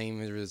not playing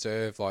him as a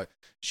reserve. Like,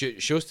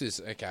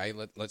 Schuster's, okay,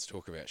 let's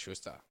talk about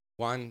Schuster.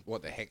 One,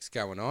 what the heck's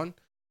going on?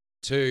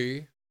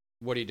 Two,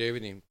 what do you do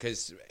with him?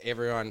 Because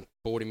everyone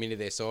bought him into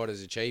their side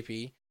as a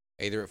cheapie,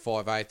 either at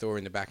 5'8" or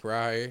in the back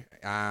row.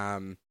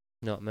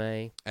 Not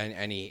me.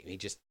 And he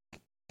just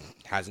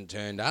hasn't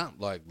turned up.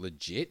 Like,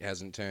 legit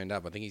hasn't turned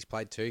up. I think he's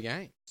played 2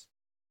 games.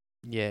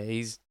 Yeah,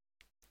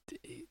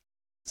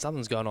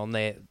 something's going on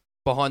there.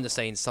 Behind the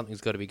scenes, something's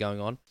got to be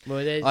going on.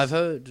 Well, I've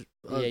heard.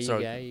 You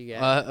go.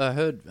 I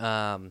heard.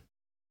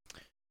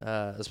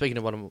 Speaking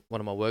to one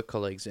of my work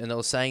colleagues, and they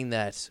were saying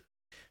that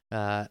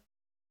that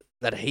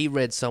he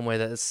read somewhere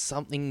that there's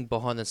something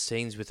behind the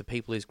scenes with the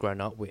people he's grown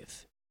up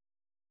with,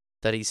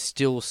 that he's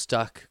still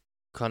stuck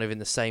kind of in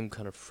the same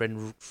kind of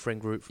friend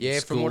group from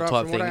school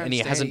type thing, and he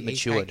hasn't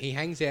matured. He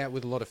hangs out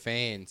with a lot of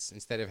fans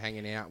instead of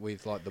hanging out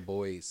with like the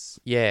boys.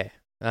 Yeah.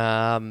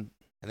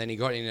 And then he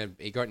got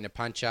in a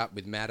punch up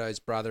with Maddo's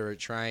brother at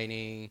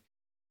training,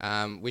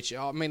 which,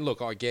 I mean,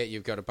 look, I get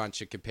you've got a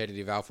bunch of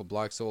competitive alpha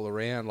blokes all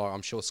around. Like,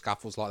 I'm sure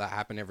scuffles like that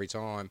happen every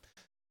time,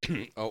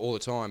 all the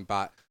time.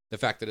 But the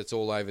fact that it's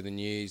all over the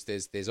news,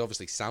 there's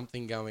obviously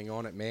something going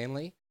on at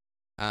Manly.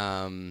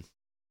 Their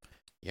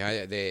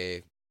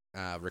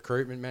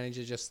recruitment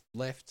manager just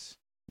left.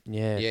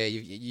 Yeah,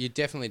 you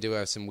definitely do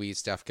have some weird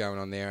stuff going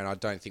on there, and I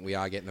don't think we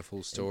are getting the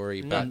full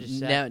story. But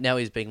now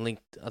he's being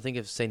linked. I think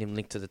I've seen him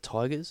linked to the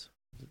Tigers.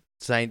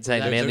 Saying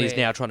Manly's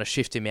now trying to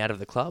shift him out of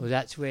the club. Well,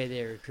 that's where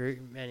their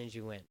recruitment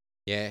manager went.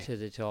 Yeah. To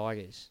the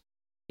Tigers.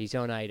 He's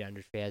on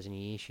 800,000 a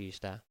year,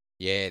 Schuster.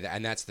 Yeah,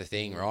 and that's the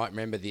thing, right?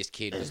 Remember, this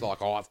kid was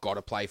like, I've got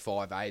to play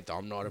 5'8".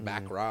 I'm not a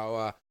back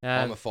rower.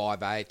 I'm a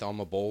 5'8". I'm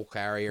a ball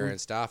carrier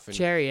and stuff. And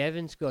Cherry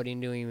Evans got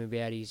into him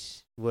about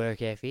his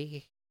work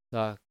ethic,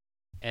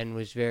 and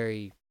was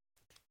very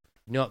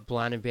not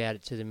blunt about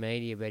it to the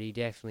media, but he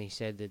definitely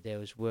said that there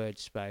was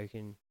words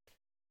spoken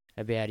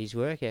about his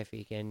work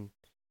ethic. And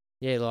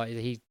yeah, like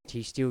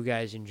he still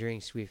goes and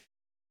drinks with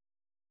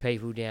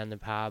people down the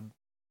pub,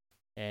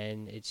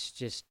 and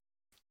it's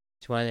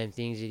one of them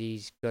things that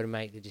he's got to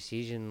make the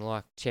decision.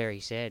 Like Cherry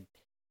said,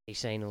 he's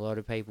seen a lot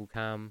of people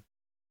come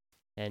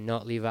and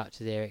not live up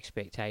to their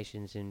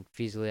expectations and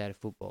fizzle out of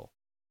football.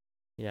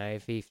 You know,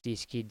 if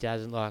this kid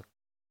doesn't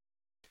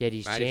get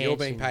his chance, if you're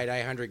being paid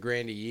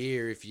 $800,000 a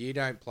year, if you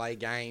don't play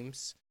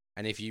games.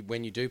 And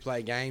when you do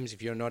play games,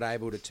 if you're not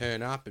able to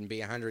turn up and be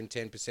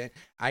 110%,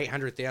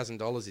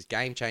 $800,000 is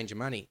game changer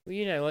money. Well,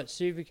 you know what?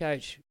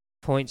 Supercoach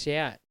points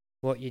out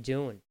what you're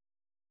doing.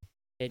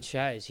 It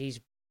shows. His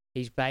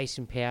base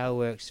and power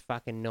works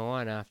fucking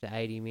 9 after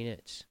 80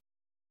 minutes.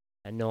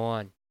 A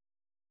 9.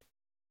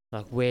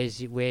 Like, where's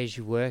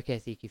your work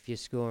ethic if you're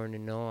scoring a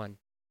 9?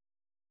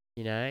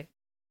 You know?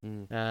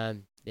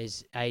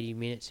 There's 80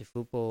 minutes of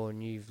football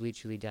and you've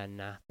literally done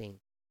nothing.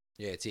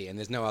 Yeah, it's it. And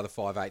there's no other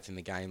 5'8" in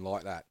the game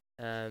like that.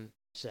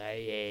 So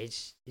yeah,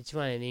 it's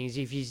one of the things.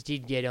 If you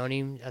did get on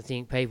him, I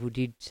think people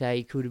did say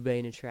he could have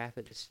been a trap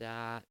at the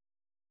start,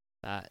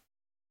 but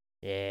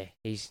yeah,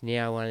 he's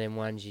now one of them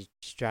ones you're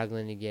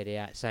struggling to get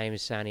out. Same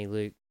as Sonny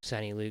Luke.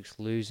 Sonny Luke's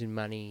losing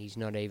money. He's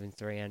not even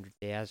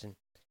 300,000.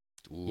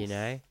 You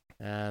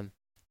know,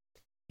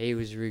 he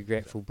was a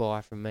regretful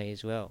buy from me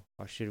as well.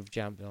 I should have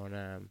jumped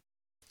on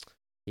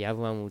the other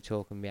one we were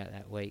talking about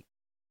that week,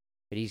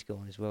 but he's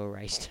gone as well,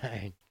 Ray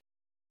Stone.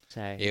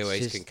 So yeah, well,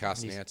 he's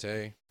concussed now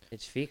too.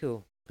 It's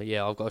fickle. But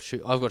yeah, I've got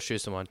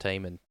Schuster on my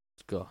team, and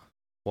I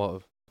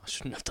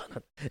shouldn't have done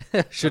it.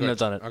 Have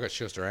done it. I got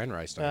Schuster and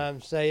Ray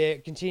Stone. So yeah,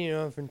 continuing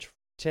on from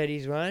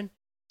Teddy's one.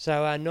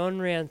 So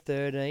non-round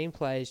 13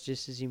 players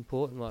just as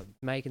important, like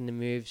making the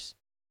moves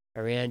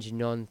around your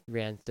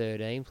non-round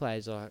 13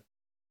 players, like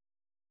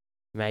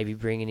maybe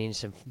bringing in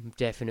some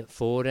definite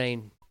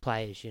 14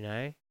 players. You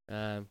know,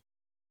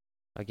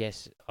 I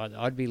guess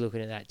I'd be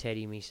looking at that,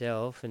 Teddy,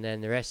 myself, and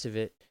then the rest of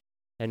it.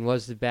 And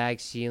was the bag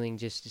ceiling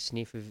just a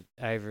sniff of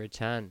over a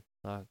ton?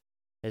 Like,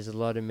 there's a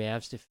lot of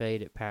mouths to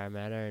feed at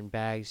Parra-Matter, and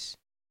Bags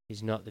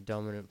is not the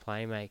dominant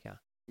playmaker.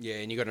 Yeah,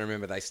 and you got to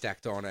remember they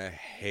stacked on a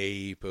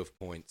heap of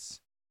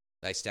points.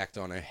 A heap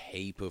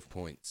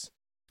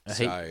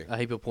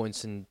of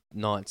points, and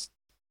Knights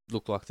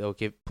looked like they were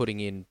putting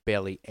in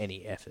barely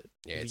any effort.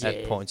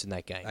 At points in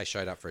that game. They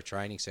showed up for a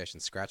training session,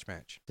 scratch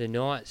match. The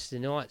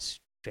Knights,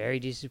 very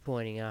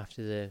disappointing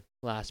after the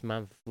last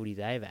month of footy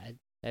they've had.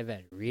 They've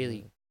had a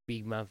really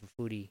big month of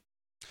footy.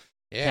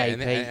 Yeah,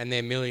 and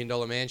their $1 million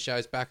man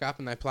shows back up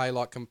and they play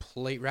like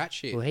complete rat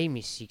shit. Well, he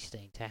missed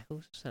 16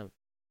 tackles or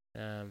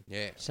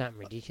something. Something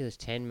ridiculous,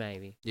 10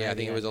 maybe. Yeah, maybe I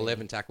think it was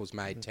 11 tackles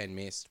made, 10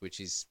 missed, which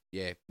is,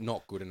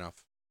 not good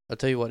enough. I'll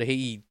tell you what,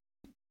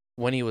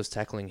 when he was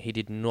tackling, he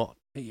did not...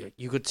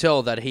 You could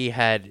tell that he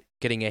had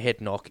getting a head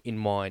knock in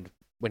mind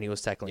when he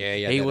was tackling.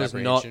 Yeah, he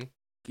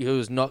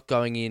was not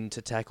going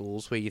into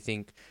tackles where you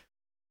think,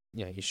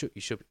 you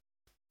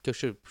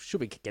should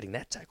be getting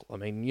that tackle. I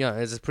mean,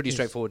 it's a pretty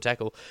straightforward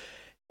tackle.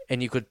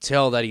 And you could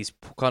tell that he's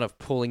kind of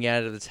pulling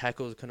out of the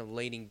tackles, kind of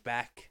leaning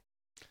back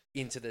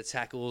into the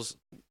tackles.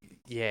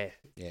 Yeah.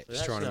 Yeah,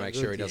 just trying to make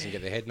sure he doesn't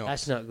get the head knock.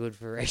 That's not good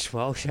for Reece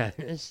Walsh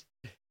owners.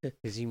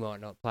 because he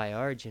might not play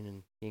Origin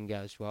and then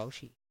goes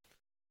Walshy.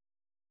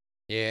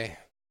 Yeah.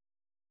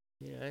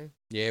 You know?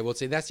 Yeah, well,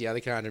 see, that's the other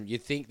conundrum.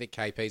 You'd think that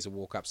KP's a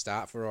walk-up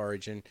start for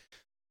Origin,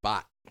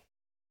 but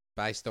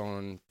based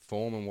on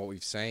form and what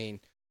we've seen,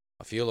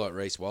 I feel like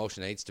Reece Walsh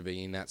needs to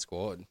be in that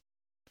squad.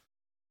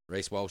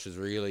 Reece Walsh has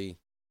really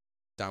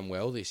done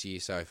well this year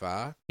so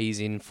far. He's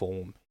in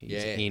form.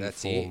 He's in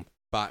that's form. it.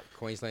 But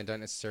Queensland don't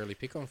necessarily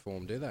pick on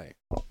form, do they?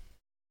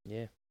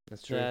 Yeah,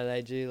 that's true. So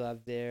they do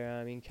love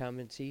their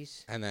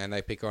incumbencies. And then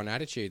they pick on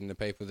attitude and the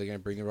people that are going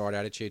to bring the right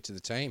attitude to the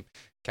team.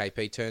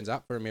 KP turns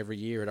up for him every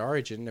year at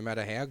Origin, no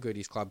matter how good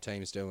his club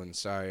team's doing.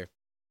 So,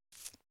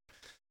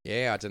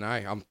 yeah, I don't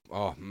know.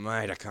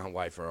 Mate, I can't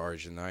wait for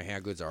Origin, though. How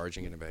good's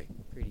Origin going to be?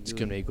 It's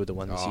going to be a good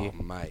one this year.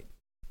 Oh, mate.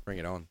 Bring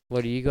it on.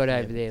 What do you got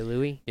over there,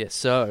 Louis? Yeah,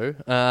 so,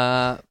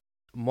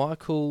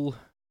 Mohamed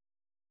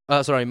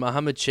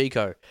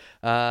Chico.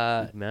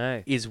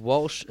 No. Is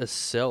Walsh a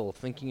sell?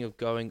 Thinking of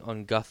going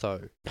on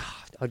Gutho.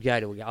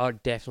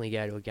 I'd definitely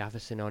go to a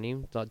Gufferson on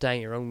him. Like, don't get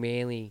me wrong,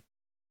 Manly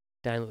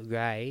don't look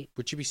great.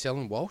 Would you be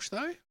selling Walsh,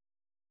 though?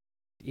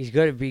 He's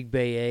got a big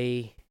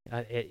BE.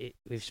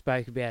 We've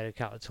spoke about it a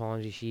couple of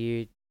times this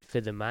year.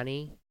 For the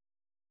money,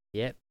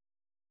 yep.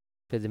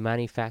 For the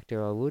money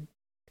factor, I would.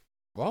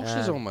 Walsh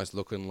is almost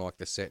looking like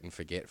the set and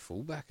forget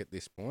fullback at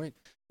this point.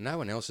 No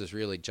one else is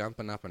really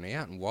jumping up and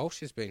out, and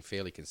Walsh has been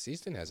fairly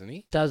consistent, hasn't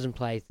he? Doesn't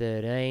play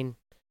 13.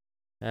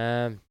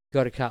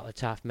 Got a couple of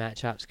tough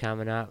matchups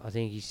coming up. I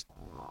think he's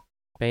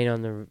been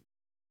on the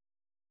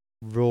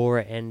rawer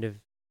end of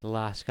the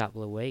last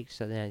couple of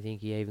weeks. I don't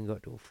think he even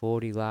got to a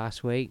 40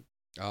 last week.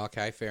 Oh,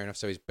 okay, fair enough.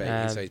 So his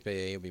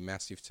BE will be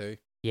massive too.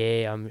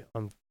 Yeah,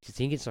 I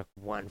think it's like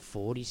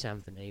 140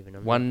 something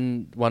even.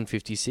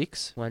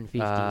 156.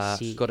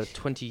 156. Got a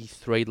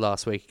 23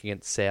 last week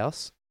against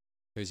South.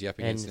 Who's he up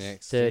against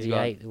next?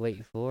 38 the week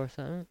before or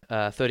something.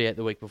 38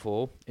 the week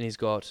before, and he's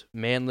got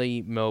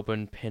Manly,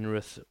 Melbourne,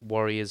 Penrith,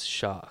 Warriors,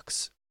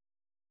 Sharks.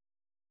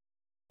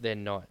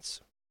 Then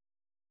Knights.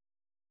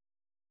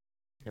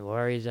 The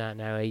Warriors aren't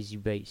no easy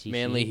beats.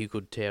 Manly he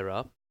could tear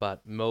up,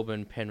 but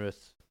Melbourne,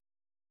 Penrith,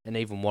 and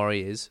even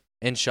Warriors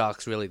and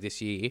Sharks really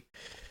this year.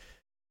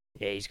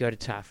 Yeah, he's got a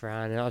tough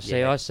run. And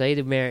I see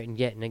the merit in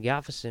getting a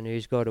Gufferson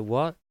who's got a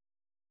what?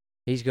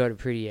 He's got a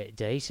pretty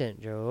decent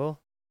draw,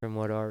 from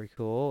what I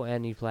recall,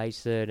 and he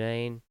plays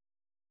 13.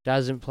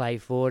 Doesn't play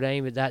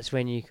 14, but that's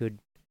when you could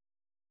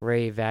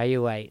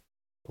reevaluate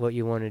what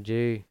you want to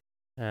do.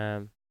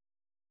 And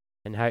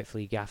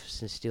hopefully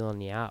Gufferson's still on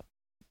the up.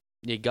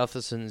 Yeah,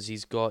 Gutherson's,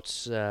 he's got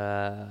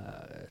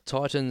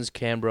Titans,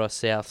 Canberra,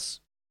 Souths,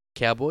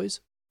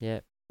 Cowboys. Yeah.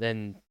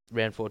 Then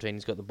round 14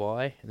 he's got the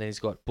bye, and then he's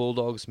got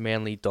Bulldogs,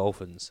 Manly,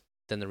 Dolphins.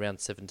 Then the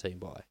round 17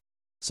 bye.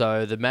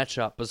 So the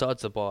matchup,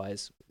 besides the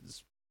byes,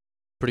 is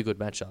pretty good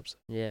matchups.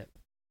 Yeah.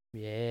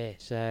 Yeah,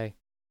 so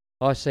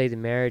I see the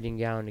merit in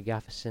going to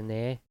Gufferson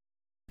there,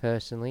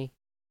 personally.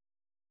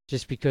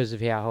 Just because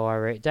of how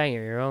high... Don't get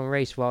me wrong,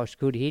 Reece Walsh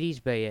could hit his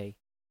BE.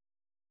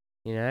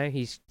 You know,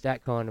 he's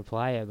that kind of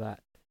player,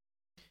 but...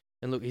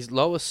 And look, his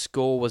lowest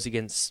score was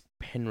against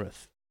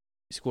Penrith.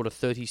 He scored a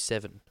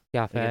 37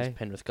 against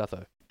Penrith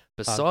Gutho.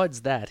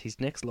 Besides that, his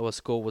next lowest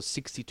score was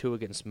 62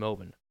 against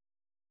Melbourne.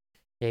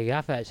 Yeah,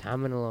 Gutho's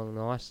humming along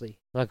nicely.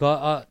 Like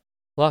I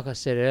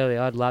said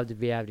earlier, I'd love to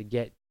be able to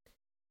get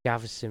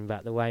Gufferson,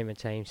 but the way my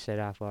team's set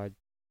up, I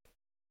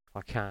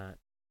can't.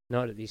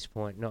 Not at this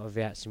point, not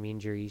without some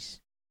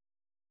injuries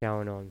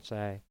going on.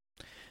 So,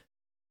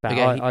 but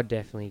okay, I'd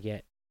definitely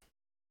get.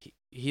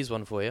 Here's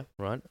one for you,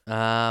 right?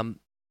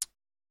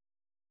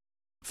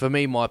 For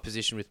me, my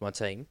position with my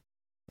team,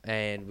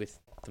 and with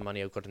the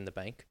money I've got in the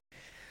bank,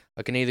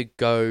 I can either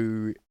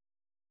go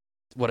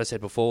what I said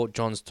before,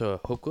 Johns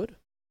to Hookwood,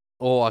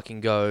 or I can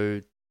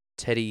go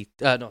Turbo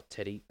to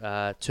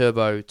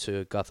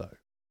Gutho.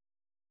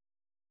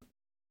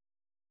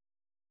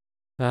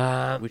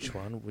 Which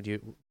one would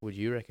you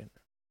reckon?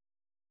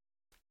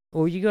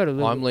 Well, you got to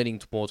look. I'm leaning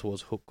more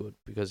towards Hookwood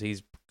because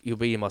he'll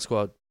be in my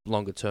squad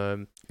longer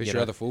term. Who's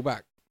your other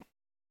fullback?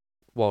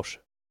 Walsh.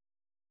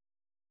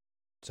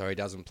 So he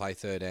doesn't play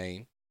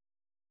 13,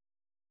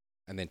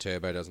 and then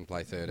Turbo doesn't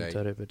play 13.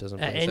 Turbo doesn't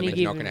play 13. So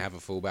you're not going to have a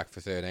fullback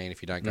for 13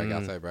 if you don't go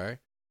Gutho, bro.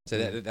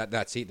 So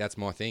that's it. That's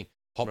my thing.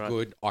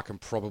 Hopgood, I can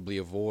probably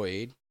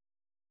avoid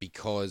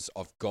because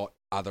I've got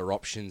other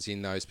options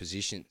in those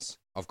positions.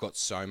 I've got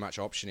so much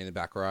option in the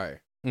back row.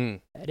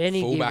 At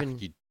any fullback, given...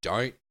 you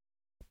don't.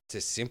 It's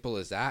as simple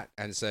as that.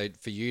 And so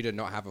for you to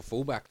not have a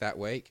fullback that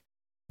week,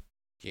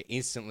 you're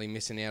instantly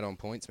missing out on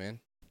points, man.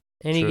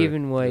 Any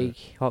given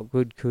week,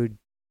 Hopgood could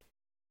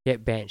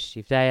get benched.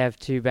 If they have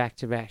 2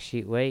 back-to-back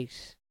shit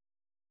weeks,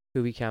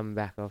 he'll be coming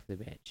back off the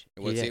bench.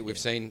 Well, that's it. We've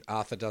seen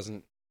Arthur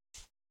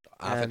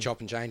chop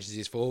and changes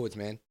his forwards,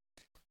 man.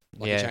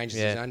 He changes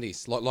his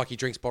undies. Like he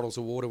drinks bottles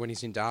of water when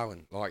he's in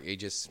Darwin. Like he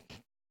just...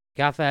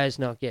 Gutho's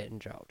not getting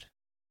dropped.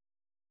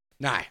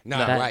 No.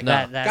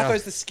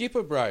 Gutho's the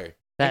skipper, bro.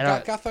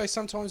 Gutho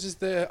sometimes is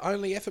the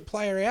only effort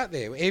player out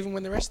there, even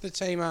when the rest of the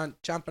team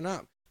aren't jumping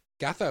up.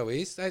 Gutho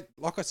is.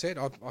 Like I said,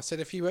 I said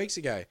a few weeks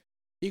ago,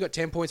 You got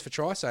 10 points for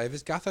try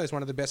savers. Gutho's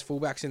one of the best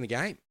fullbacks in the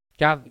game.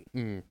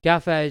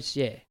 Gutho's,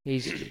 yeah,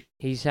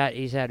 he's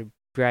had a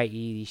great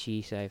year this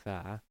year so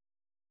far.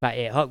 But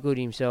yeah, Hopgood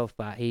himself,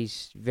 but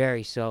he's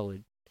very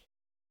solid.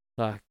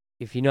 Like,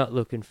 if you're not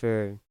looking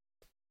for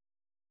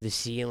the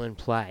ceiling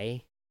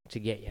play to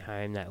get you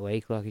home that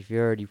week, like if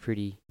you're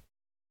already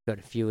got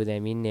a few of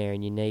them in there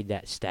and you need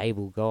that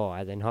stable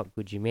guy, then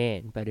Hopgood's your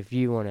man. But if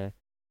you wanna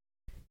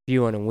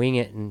wing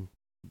it and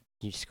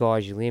you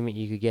sky's your limit,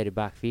 you could get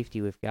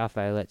 $1.50 with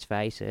Gutho. Let's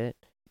face it.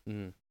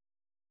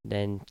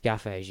 Then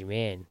Gutho's your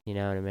man. You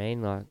know what I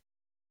mean? Like,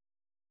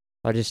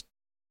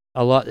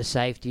 I like the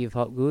safety of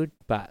Hopgood,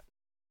 but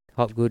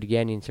Hopgood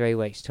again in 3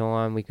 weeks'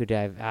 time, we could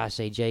have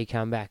RCG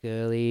come back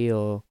early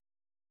or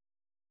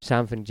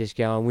something just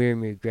going.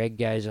 Wiramu Greg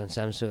goes on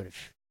some sort of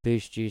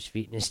boost juice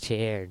fitness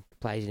tear and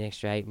plays an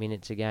extra 8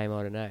 minutes a game.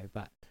 I don't know,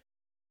 but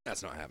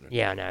that's not happening.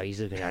 Yeah, I know he's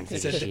looking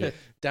unfit as shit.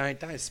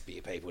 Don't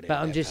spear people down. But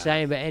I'm just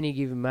saying, but any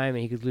given moment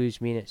he could lose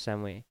minutes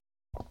somewhere.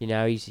 You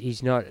know,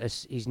 he's not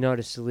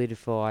a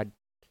solidified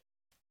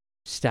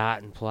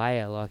starting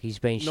player. Like he's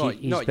been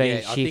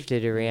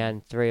shifted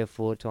around 3 or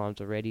 4 times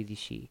already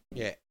this year.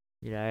 Yeah.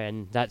 You know,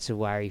 and that's a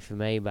worry for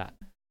me, but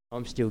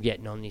I'm still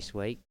getting on this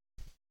week,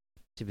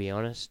 to be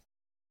honest.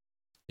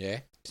 Yeah?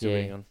 Still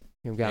getting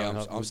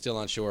on. I'm still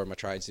unsure of my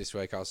trades this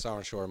week. I was so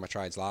unsure of my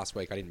trades last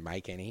week, I didn't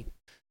make any.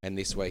 And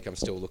this week, I'm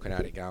still looking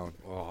at it going,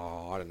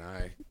 I don't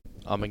know.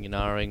 I'm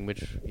ignoring,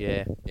 which,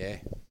 yeah. Yeah.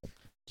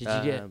 Did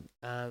you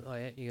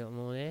get... you got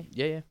more there?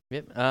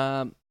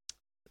 Yeah.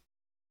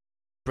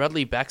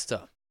 Bradley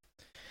Baxter.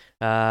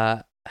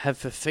 Have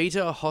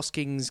Fafita,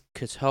 Hoskins,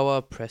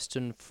 Katoa,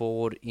 Preston,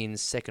 Ford in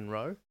second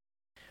row.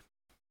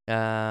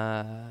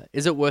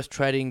 Is it worth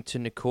trading to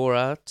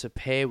Nikora to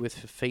pair with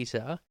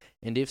Fafita?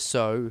 And if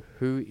so,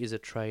 who is a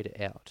trade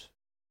out?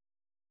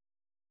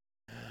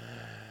 Did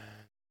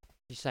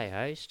you say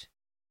host?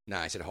 No,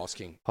 I said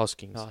Hoskins.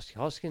 Hoskins.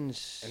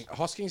 And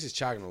Hoskins is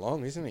chugging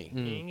along, isn't he?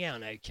 He's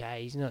going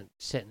okay. He's not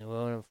setting the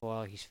world on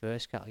fire like his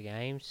first couple of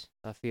games.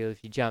 I feel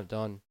if you jumped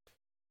on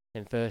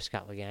them first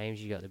couple of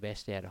games, you got the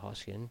best out of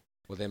Hoskins.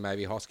 Well, then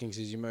maybe Hoskins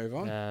as you move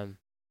on.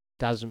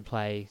 Doesn't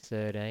play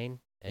 13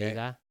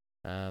 either.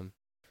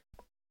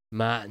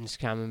 Martin's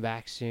coming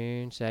back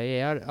soon. So,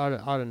 yeah, I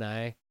don't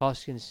know.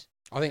 Hoskins...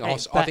 I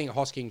think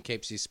Hoskins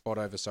keeps his spot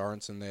over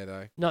Sorensen there,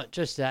 though. Not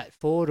just that.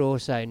 Ford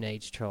also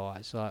needs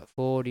tries. Like,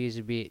 Ford is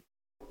a bit...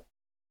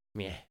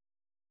 Yeah.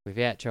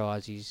 Without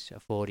tries, he's a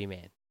 40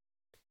 man.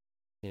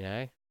 You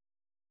know?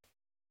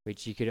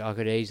 Which I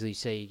could easily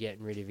see you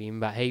getting rid of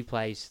him. But he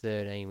plays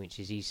 13, which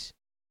is his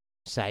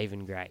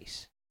saving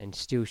grace. And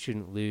still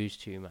shouldn't lose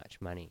too much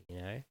money, you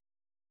know?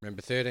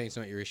 Remember, 13's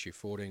not your issue.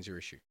 14's your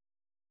issue.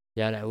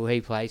 Yeah, I know. Well,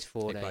 he plays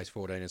 14. He plays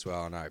 14 as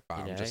well, I know. But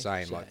I'm just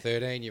saying, so... like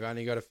 13, you've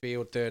only got to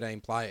field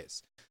 13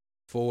 players.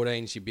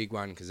 14's your big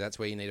one because that's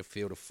where you need to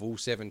field a full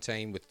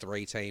 17 with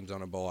 3 teams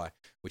on a bye,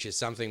 which is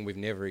something we've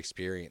never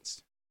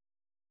experienced.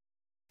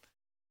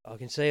 I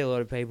can see a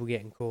lot of people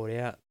getting caught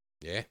out.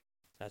 Yeah.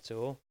 That's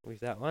all with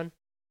that one.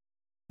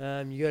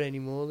 You got any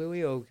more,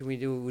 Louis, or can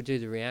we'll do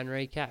the round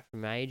recap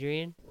from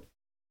Adrian?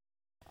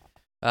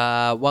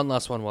 One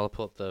last one while I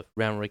pull up the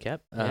round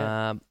recap.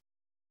 Yeah.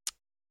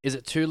 Is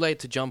it too late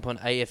to jump on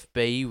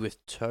AFB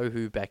with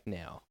Tohu back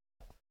now?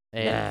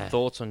 And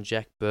thoughts on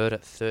Jack Bird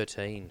at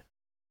 13?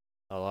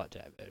 I like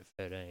Jack Bird at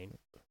 13.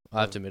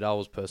 I have to admit, I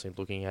was personally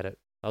looking at it.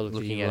 I was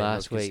looking at it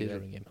last week.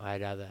 I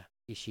had other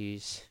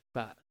issues,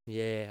 but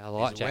yeah, I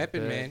like Jack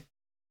Bird. He's a weapon, man.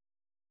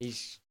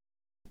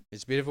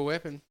 It's a bit of a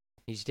weapon.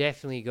 He's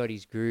definitely got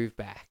his groove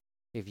back.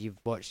 If you've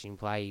watched him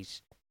play,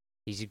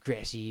 he's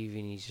aggressive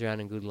and he's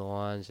running good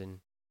lines, and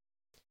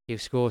he'll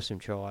score some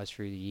tries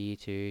through the year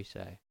too.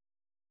 So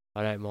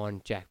I don't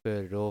mind Jack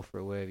Bird at all for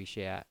a worthy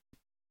shout.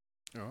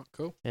 All right,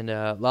 cool. And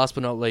last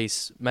but not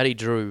least, Matty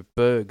Drew,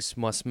 Bergs,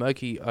 my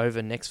smoky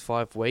over next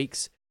 5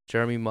 weeks,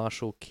 Jeremy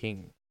Marshall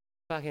King.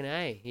 Fucking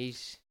A,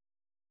 he's...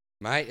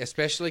 Mate,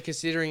 especially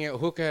considering at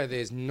hooker,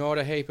 there's not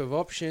a heap of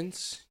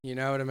options. You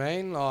know what I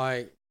mean?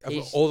 Like,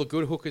 all the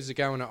good hookers are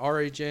going to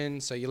Origin,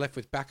 so you're left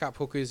with backup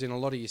hookers in a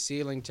lot of your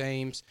ceiling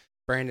teams.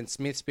 Brandon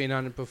Smith's been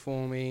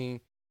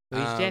underperforming. Well,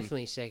 he's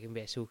definitely second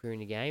best hooker in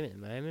the game at the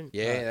moment.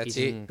 Yeah, that's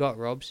it. Got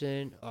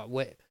Robson.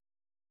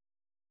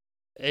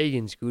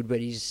 Egan's good, but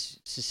he's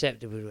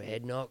susceptible to a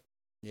head knock.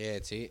 Yeah,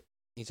 that's it.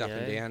 He's up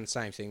and down.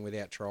 Same thing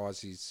without tries.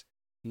 He's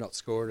not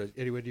scored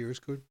anywhere near as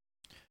good.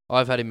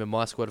 I've had him in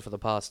my squad for the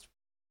past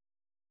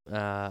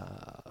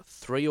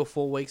 3 or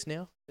 4 weeks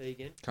now.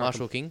 Egan.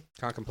 Marshall King.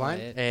 Can't complain.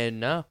 Oh, yeah. And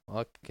no,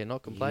 I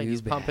cannot complain.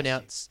 He's punting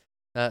out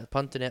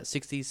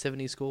 60s,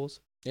 70 scores.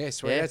 Yeah,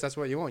 sweet. Yeah. That's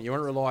what you want. You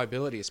want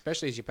reliability,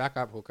 especially as your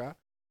backup hooker.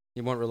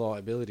 You want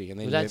reliability, and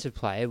then that's a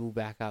playable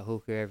backup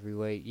hooker every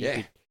week.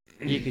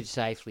 You could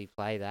safely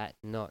play that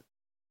and not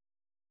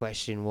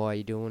question why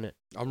you're doing it.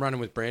 I'm running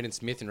with Brandon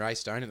Smith and Ray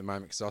Stone at the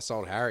moment because I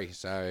sold Harry.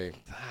 So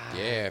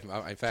yeah,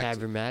 in fact,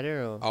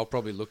 Parra-Matter, or I'll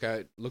probably look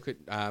at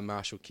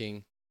Marshall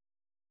King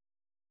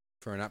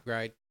for an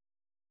upgrade.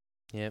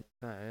 Yep.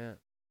 Oh yeah,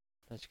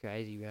 that's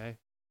crazy, bro.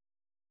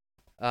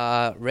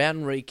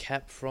 Round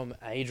recap from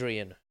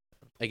Adrian.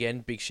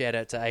 again, big shout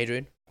out to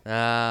Adrian.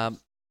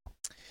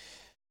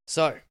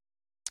 So,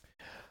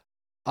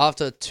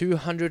 after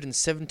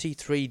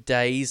 273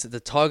 days, the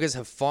Tigers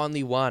have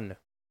finally won.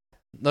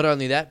 Not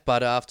only that,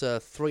 but after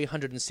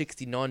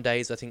 369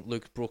 days, I think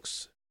Luke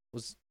Brooks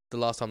was the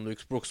last time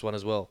Luke Brooks won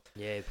as well.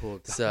 Yeah, poor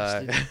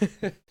So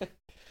bastard.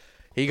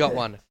 he got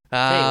one.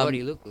 Tell you what,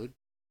 he looked good.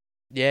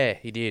 Yeah,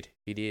 he did.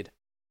 He did.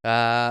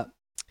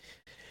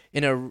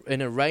 In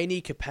a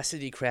rainy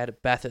capacity crowd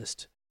at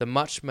Bathurst, the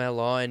much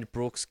maligned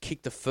Brooks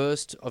kicked the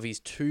first of his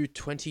two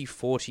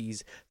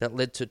 2040s that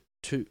led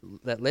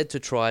to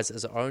tries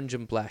as Orange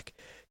and Black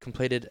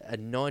completed a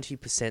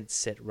 90%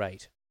 set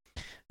rate.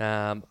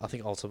 I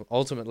think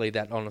ultimately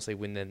that honestly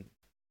won them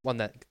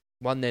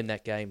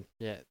that game.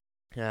 Yeah.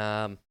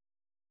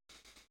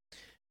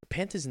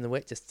 Panthers in the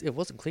wet it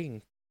wasn't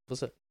clicking,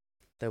 was it?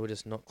 They were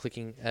just not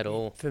clicking at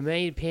all. For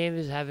me, the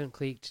Panthers haven't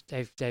clicked.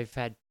 They've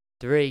had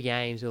 3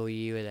 games all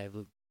year where they've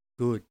looked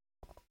good,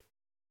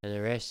 and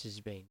the rest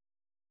has been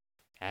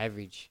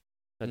average.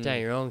 Don't get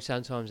me wrong,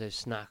 sometimes they've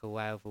snuck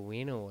away with a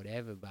win or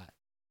whatever, but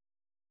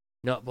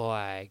not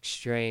by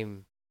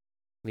extremely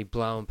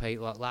blowing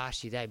people. Like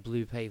last year, they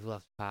blew people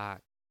off the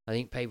park. I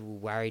think people were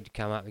worried to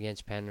come up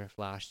against Penrith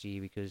last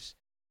year because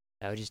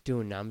they were just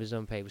doing numbers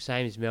on people.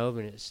 Same as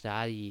Melbourne at the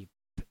start of the year.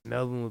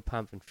 Melbourne were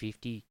pumping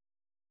 50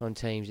 on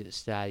teams at the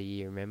start of the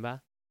year,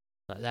 remember?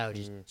 Like they were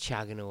just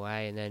chugging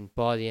away, and then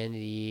by the end of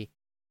the year,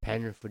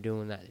 Penrith were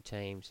doing that to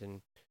teams,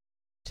 and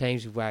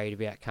teams were worried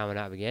about coming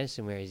up against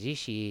them, whereas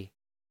this year,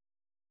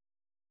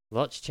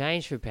 lots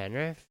changed for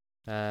Penrith.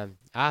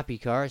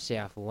 RP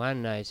Coruscant, for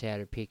one, knows how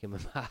to pick them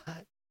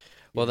apart.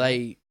 Well,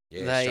 straight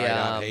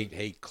up,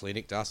 he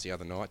clinicked us the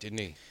other night, didn't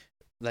he?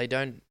 They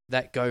don't.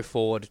 That go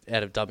forward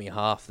out of dummy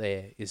half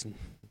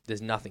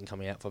there's nothing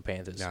coming out for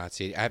Panthers. No, it's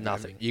it.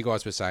 Nothing. You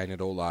guys were saying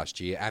it all last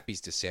year. Appy's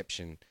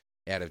deception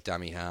out of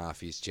dummy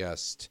half is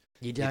just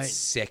it's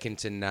second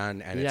to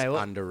none, and it's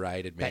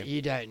underrated, man. But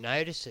you don't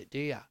notice it, do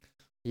you?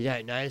 You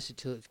don't notice it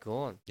till it's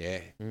gone. Yeah.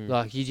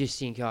 Like you just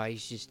think, oh,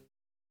 he's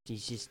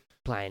just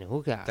playing a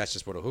hooker. That's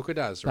just what a hooker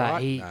does, but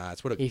right?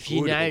 That's what a good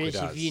hooker does.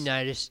 If you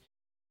notice,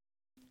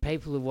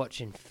 people are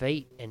watching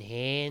feet and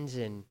hands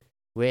and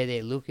where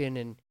they're looking,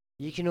 and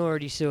you can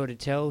already sort of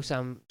tell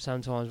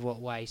sometimes what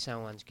way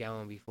someone's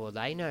going before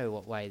they know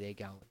what way they're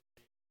going,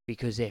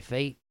 because their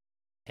feet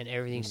and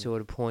everything's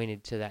sort of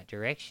pointed to that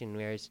direction.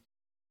 Whereas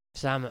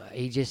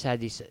he just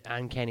had this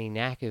uncanny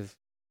knack of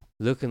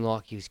looking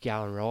like he was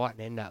going right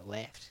and end up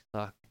left,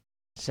 like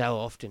so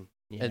often.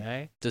 You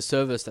know, the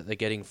service that they're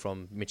getting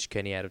from Mitch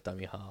Kenny out of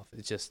dummy half,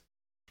 it's just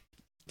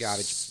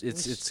garbage.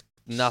 It's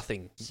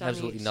nothing,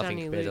 absolutely nothing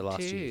compared to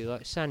last year.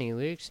 Like Sonny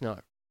Luke's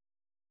not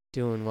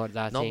doing what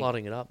they not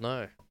lighting it up.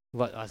 No,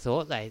 what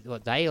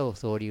they all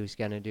thought he was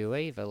going to do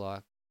either.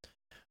 Like,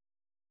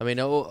 I mean,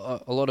 a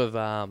lot of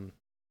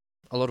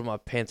my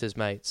Panthers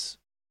mates,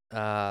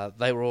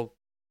 they were all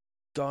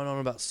going on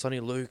about Sonny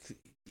Luke.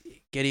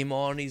 Get him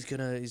on. He's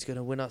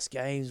gonna win us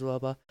games. Blah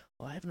blah.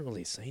 I haven't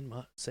really seen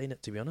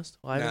it, to be honest.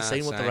 I haven't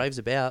seen what the rave's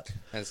about.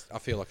 I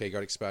feel like he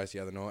got exposed the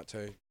other night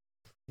too.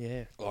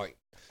 Yeah.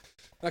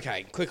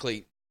 Okay,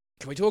 quickly,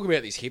 can we talk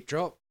about this hip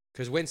drop?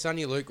 Because when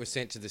Sonny Luke was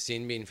sent to the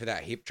sin bin for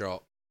that hip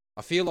drop,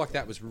 I feel like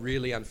that was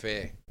really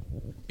unfair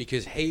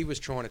because he was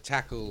trying to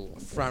tackle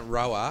a front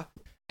rower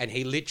and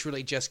he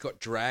literally just got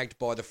dragged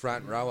by the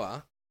front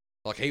rower.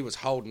 Like he was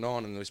holding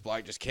on and this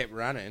bloke just kept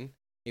running.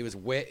 He was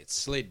wet, it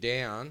slid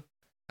down.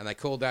 And they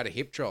called that a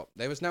hip drop.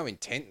 There was no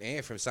intent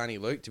there from Sonny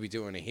Luke to be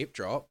doing a hip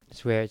drop.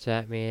 That's where it's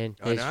at, man.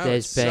 I know,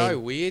 it's so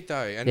weird,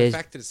 though. And the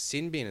fact that it's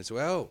sin bin as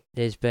well.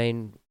 There's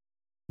been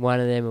one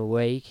of them a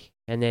week,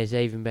 and there's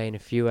even been a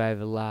few over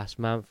the last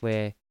month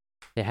where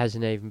there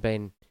hasn't even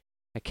been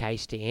a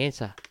case to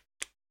answer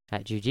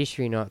at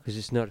judiciary night because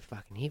it's not a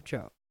fucking hip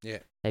drop. Yeah.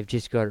 They've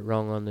just got it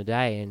wrong on the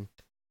day, and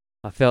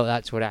I felt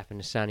that's what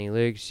happened to Sonny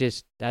Luke. It's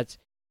just, you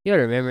got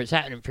to remember, it's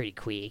happening pretty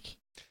quick.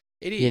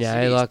 It is, you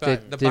know, like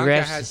but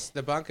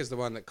the bunker's the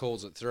one that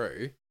calls it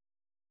through.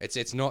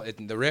 It's not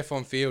the ref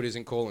on field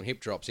isn't calling hip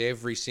drops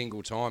every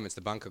single time. It's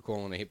the bunker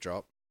calling a hip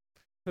drop,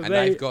 and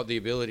they've got the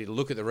ability to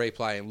look at the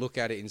replay and look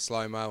at it in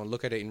slow mo and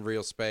look at it in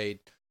real speed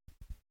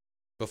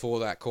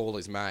before that call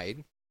is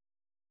made.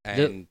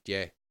 And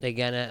they're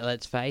gonna,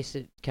 let's face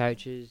it,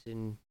 coaches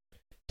and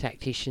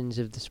tacticians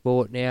of the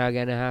sport now are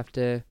gonna have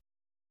to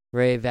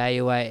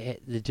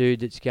reevaluate the dude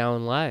that's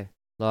going low,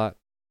 like.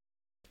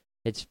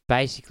 It's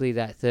basically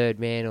that third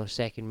man or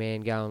second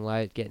man going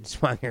low, getting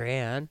swung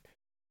around.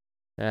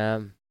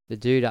 The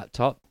dude up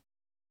top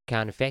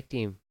can't affect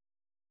him.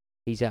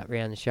 He's up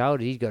round the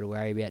shoulders. He's got to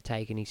worry about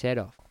taking his head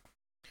off.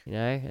 You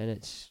know, and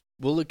it's...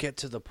 Will it get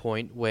to the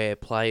point where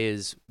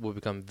players will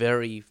become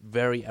very,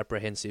 very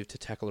apprehensive to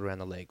tackle around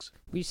the legs?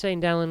 We've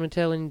seen Dallin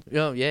Mattel in...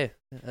 Oh, yeah.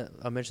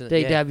 I mentioned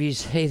that.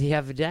 DWC the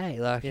other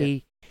day. Like,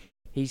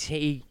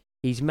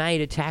 he's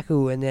made a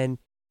tackle and then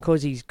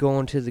because he's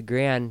gone to the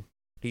ground...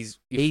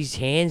 His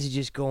hands are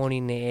just gone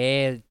in the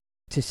air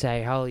to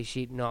say, "Holy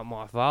shit, not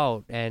my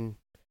fault," and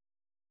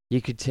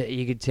you could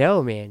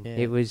tell, man. Yeah.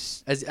 It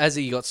was as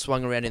he got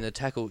swung around in the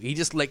tackle. He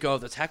just let go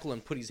of the tackle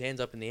and put his hands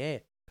up in the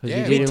air. Because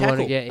you didn't want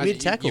to get...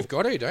 Mid-tackle. You've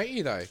got to, don't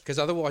you, though? Because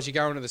otherwise you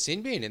go into the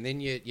sin bin and then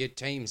your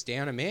team's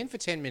down a man for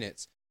 10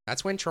 minutes.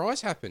 That's when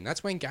tries happen.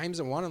 That's when games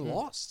are won and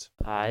lost.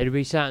 It'll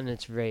be something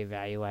that's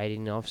reevaluated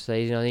in the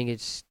off-season. I think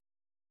it's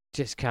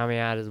just coming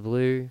out of the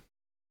blue.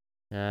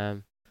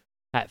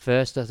 At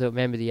first, I thought,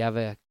 remember the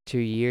other 2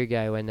 years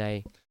ago when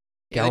they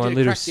go on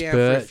little spurts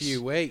for a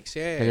few weeks,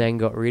 and then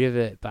got rid of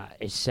it, but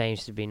it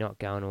seems to be not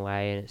going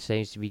away, and it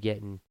seems to be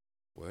getting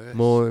worse.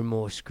 More and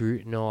more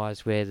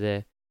scrutinised.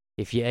 Where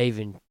if you're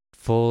even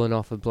falling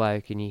off a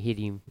bloke and you hit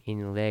him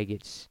in the leg,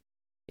 it's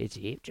a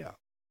hip job.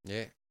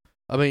 Yeah,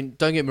 I mean,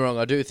 don't get me wrong.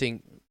 I do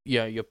think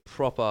your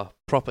proper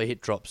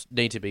hit drops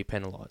need to be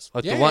penalised.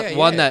 Like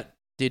one that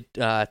did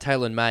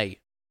Taylor May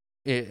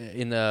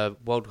in the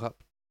World Cup,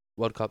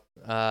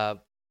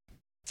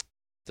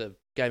 the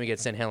game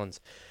against St Helens.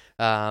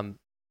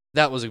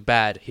 That was a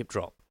bad hip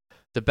drop.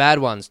 The bad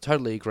ones,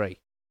 totally agree.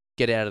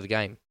 Get out of the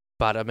game.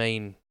 But I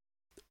mean,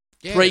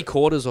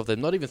 3/4 of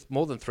them, not even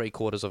more than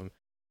 3/4 of them.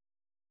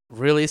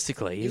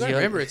 Realistically, you got to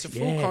remember it's a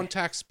full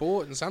contact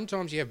sport, and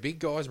sometimes you have big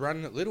guys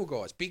running at little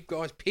guys. Big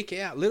guys pick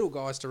out little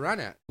guys to run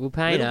at. Well,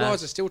 little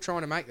guys are still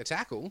trying to make the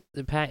tackle.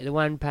 The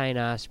one Payne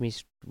asked me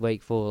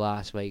week 4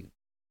 last week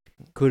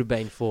could have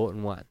been fought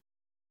and won.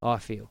 I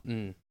feel.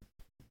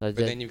 But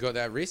then you've got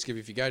that risk of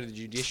if you go to the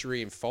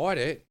judiciary and fight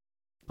it.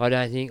 I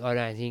don't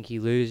think he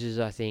loses.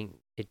 I think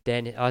the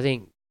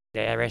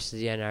rest of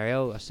the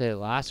NRL. I said it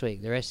last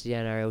week. The rest of the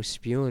NRL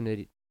spewing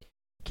that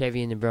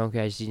Kevy and the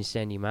Broncos didn't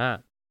send him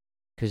up.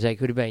 Because they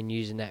could have been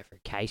using that for a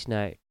case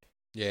note.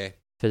 Yeah.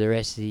 For the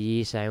rest of the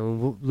year,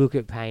 saying, well, look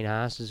at Payne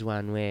Haas's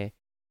one where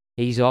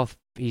he's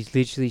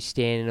literally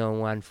standing on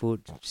one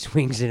foot,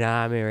 swings an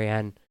arm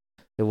around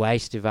the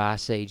waist of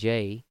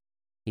RCG.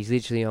 He's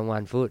literally on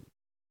one foot.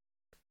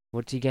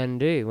 What's he going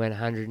to do when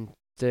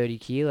 130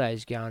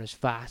 kilos going as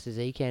fast as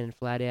he can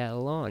flat out of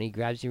the line? He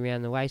grabs him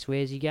around the waist,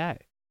 where's he go?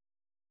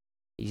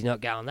 He's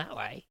not going that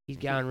way. He's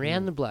going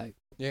round the bloke.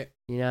 Yeah.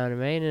 You know what I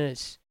mean? And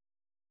it's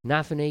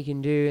nothing he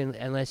can do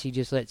unless he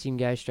just lets him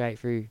go straight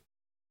through.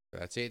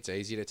 That's it. It's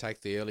easy to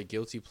take the early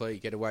guilty plea,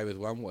 get away with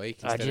 1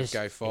 week instead of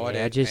go fight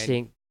it. I just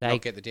think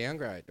not get the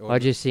downgrade. I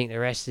just think the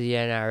rest of the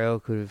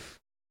NRL could have,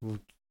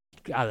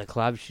 other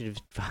clubs should have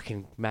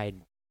fucking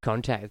made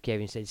contact with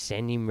Kevin and said,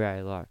 send him,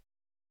 bro. Like,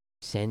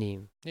 send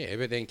him. Yeah,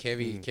 but then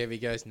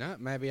Kevy goes, no,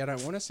 maybe I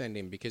don't want to send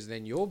him because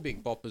then your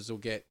big boppers will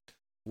get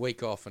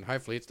week off, and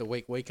hopefully it's the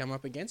week we come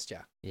up against you.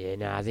 Yeah,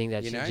 no, I think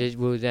that's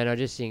then I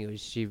just think it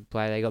was stupid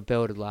play. They got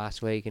belted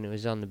last week, and it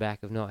was on the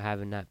back of not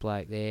having that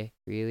bloke there,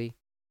 really,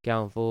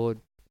 going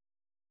forward.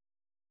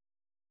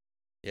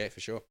 Yeah, for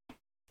sure.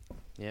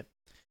 Yep.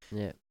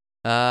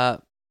 Yeah.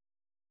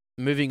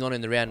 Moving on in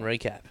the round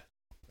recap.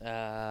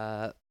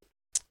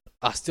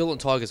 Still on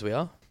Tigers we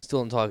are.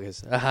 Still on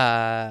Tigers.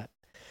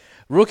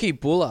 Rookie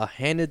Buller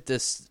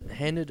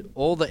handed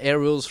all the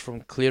aerials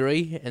from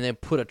Cleary and then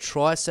put a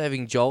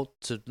try-saving jolt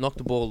to knock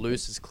the ball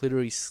loose as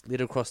Cleary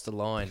slid across the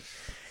line.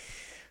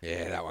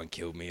 Yeah, that one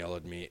killed me, I'll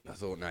admit. I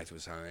thought Nath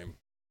was home.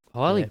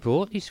 Highly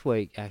brought this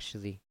week,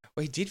 actually.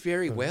 Well, he did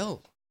very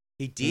well.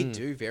 He did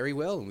do very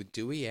well. And with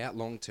Dewey out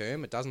long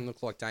term, it doesn't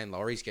look like Dane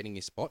Laurie's getting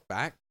his spot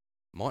back.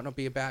 Might not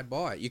be a bad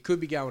buy. You could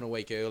be going a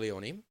week early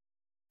on him.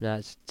 No,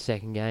 it's the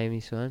second game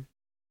he's won.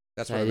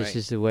 That's what I mean. This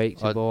is the week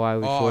to buy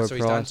before so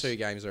he's done 2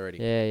 games already.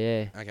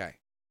 Yeah. Okay.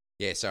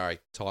 Yeah, sorry.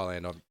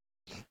 Thailand,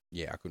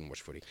 I couldn't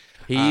watch footy.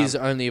 He is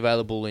only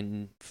available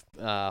in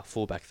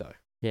fullback, though.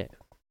 Yeah.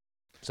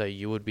 So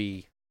you would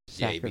be...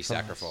 Yeah, you'd be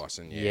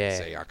sacrificing.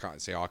 Yeah.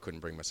 I couldn't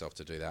bring myself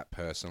to do that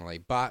personally.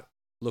 But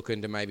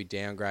looking to maybe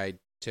downgrade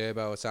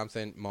Turbo or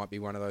something might be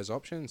one of those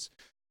options.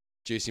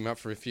 Juice him up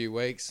for a few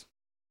weeks.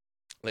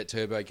 Let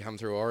Turbo come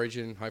through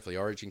Origin. Hopefully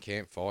Origin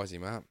camp fires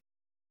him up.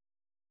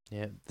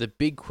 Yeah, the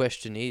big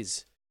question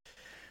is,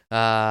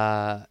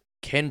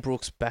 can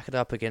Brooks back it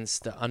up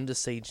against the under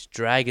siege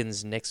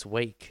Dragons next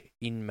week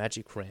in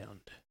Magic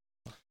Round?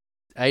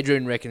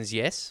 Adrian reckons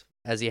yes,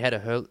 as he had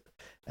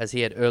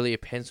earlier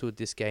penciled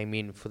this game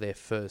in for their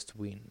first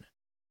win.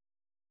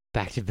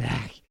 Back to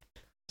back.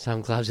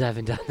 Some clubs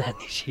haven't done that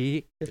this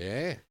year.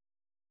 Yeah.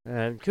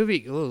 Could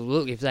be.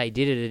 Look, if they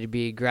did it, it'd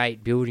be a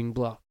great building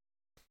block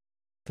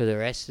for the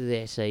rest of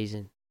their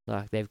season.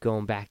 Like they've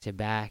gone back to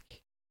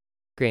back.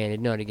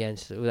 Granted, not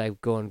against. They've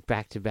gone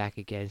back to back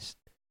against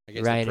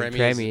reigning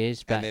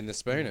premiers, but and then the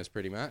Spooners,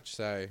 pretty much.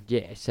 So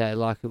yeah, so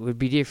like it would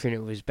be different.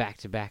 If it was back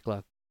to back,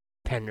 like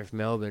Penrith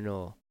Melbourne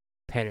or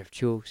Penrith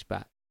Chooks,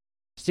 but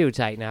still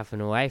take nothing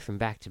away from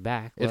back to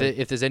back.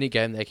 If there's any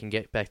game they can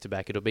get back to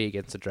back, it'll be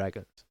against the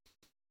Dragons.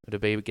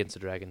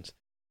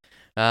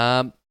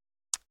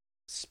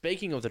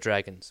 Speaking of the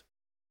Dragons,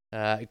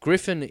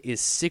 Griffin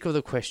is sick of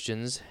the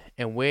questions,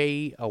 and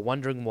we are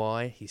wondering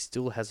why he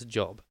still has a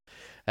job.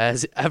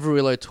 As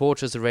Averillo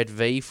tortures the Red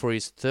V for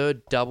his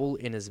 3rd double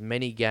in as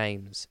many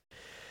games.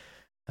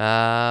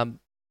 Could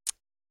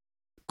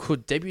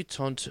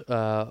debutant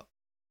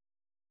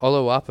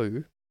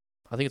Oluwapu,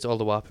 I think it's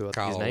Oluwapu, I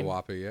think his name.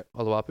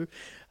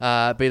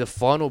 Oluwapu, be the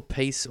final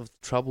piece of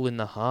trouble in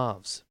the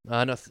halves?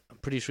 I'm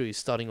pretty sure he's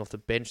starting off the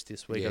bench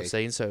this week, I've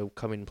seen, so he'll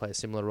come in and play a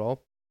similar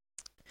role.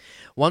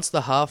 Once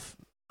the half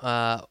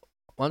of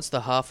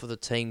the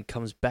team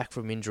comes back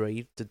from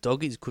injury, the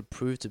Doggies could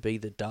prove to be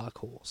the dark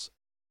horse.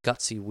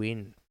 Gutsy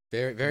win.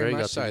 Very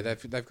much so.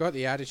 They've got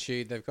the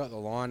attitude. They've got the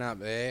lineup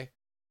there.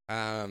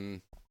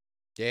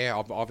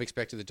 I've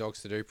expected the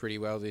Dogs to do pretty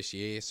well this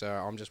year, so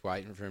I'm just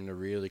waiting for them to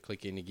really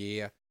click into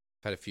gear.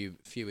 Had a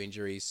few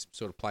injuries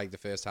sort of plagued the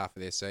first half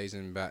of their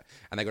season, and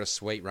they got a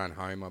sweet run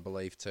home, I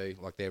believe, too.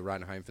 Like their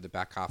run home for the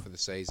back half of the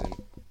season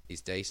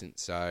is decent.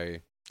 So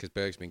because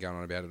Berg's been going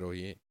on about it all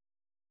year.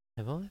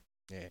 Have I?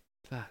 Yeah.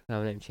 Fuck, I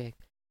haven't even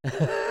checked.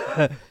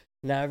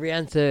 No,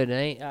 round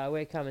 13.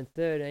 We're coming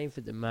 13th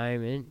at the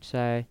moment,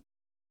 so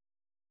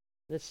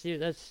that's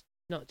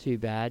not too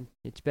bad.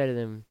 It's better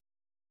than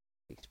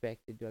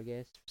expected, I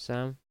guess, for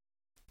some.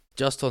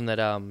 Just on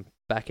that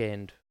back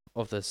end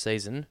of the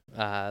season,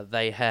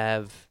 they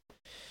have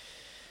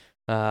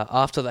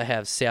after they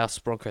have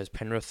South, Broncos,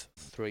 Penrith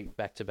 3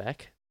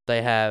 back-to-back,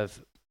 they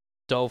have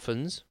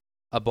Dolphins,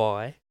 a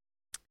bye,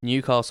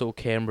 Newcastle,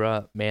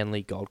 Canberra,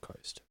 Manly, Gold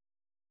Coast.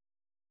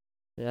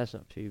 Yeah, that's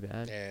not too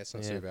bad. Yeah, it's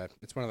not too bad.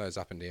 It's one of those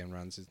up and down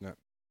runs, isn't it?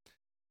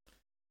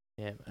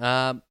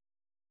 Yeah.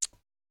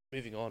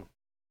 Moving on.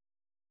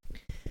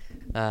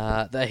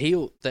 The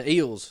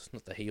Eels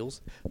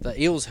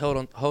held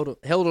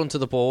on to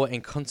the ball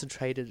and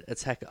concentrated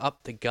attack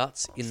up the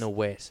guts in the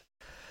wet.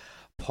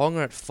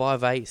 Ponga at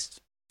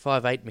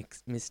 5'8",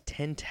 missed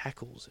 10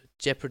 tackles,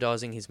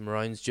 jeopardising his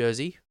Maroons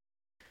jersey.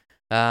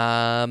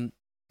 King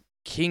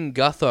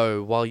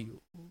Gutho,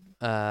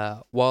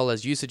 while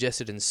as you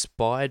suggested,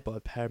 inspired by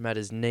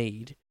Parra-Matter's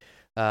need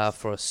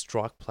for a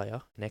strike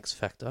player, an X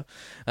factor,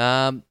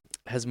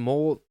 has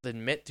more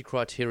than met the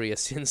criteria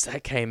since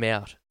that came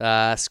out,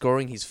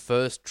 scoring his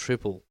first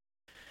triple.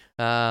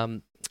 I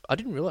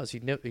didn't realise he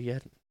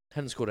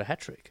hadn't scored a hat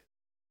trick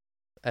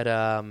at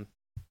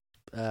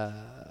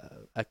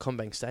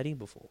CommBank Stadium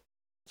before.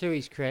 To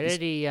his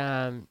credit, he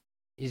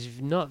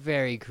is not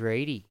very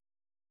greedy.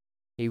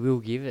 He will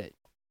give it,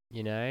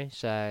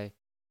 so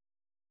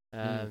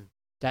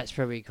that's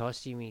probably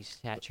cost him his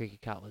hat trick a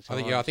couple of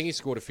times. I think he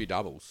scored a few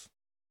doubles.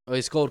 Oh,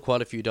 he scored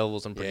quite a few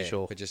doubles, I'm pretty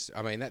sure. But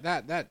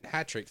that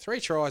hat trick, 3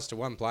 tries to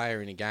 1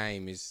 player in a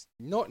game is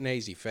not an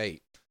easy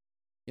feat.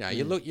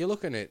 You're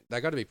looking at,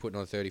 they got to be putting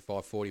on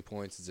 35, 40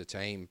 points as a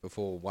team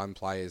before one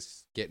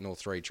player's getting all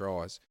 3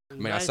 tries.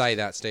 I say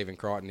that Stephen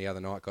Crichton the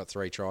other night got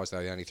 3 tries,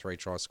 though the only 3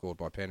 tries scored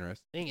by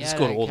Penrith. He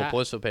scored all the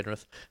points for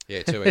Penrith.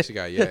 Yeah, 2 weeks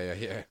ago.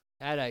 Yeah.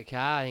 Addo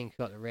Carr, I think,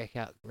 got the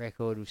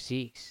record of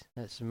 6.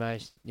 That's the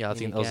most. Yeah, I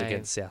think that was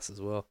against South as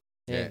well.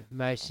 Yeah,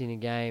 most in a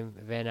game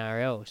of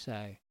NRL.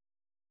 So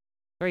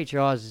 3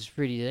 tries is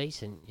pretty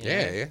decent.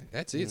 Yeah,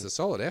 that's it. It's a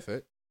solid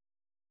effort.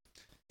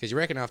 Because you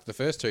reckon after the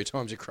first 2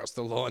 times you crossed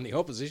the line, the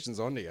opposition's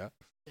onto you.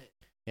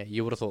 Yeah,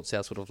 you would have thought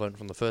South would have learned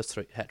from the first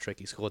hat trick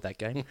he scored that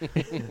game.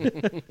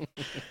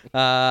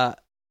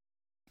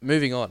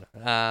 Moving on.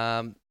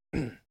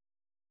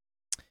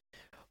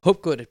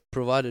 Hopgood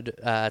provided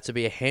to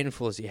be a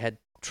handful as he had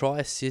try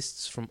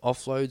assists from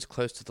offloads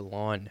close to the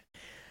line.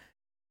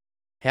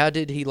 How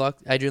did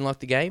Adrian like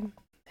the game?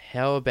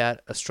 How about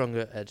a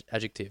stronger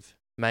adjective?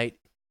 Mate,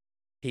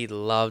 he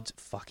loved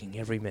fucking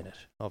every minute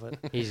of it.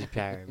 He's a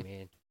Parra,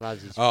 man.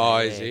 Loves his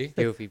Parra. Is he?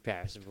 Filthy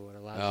Parra supporter.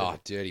 Loves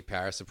it. Dirty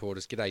Parra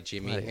supporters. G'day,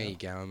 Jimmy. How you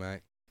going,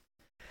 mate?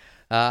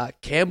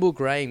 Campbell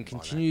Graham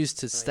continues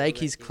to stake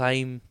his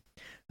claim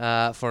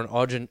for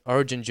an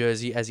Origin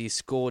jersey as he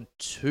scored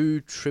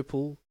a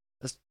triple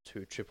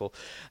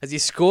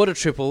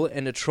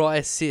and a try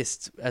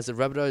assist as the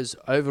Rabbitohs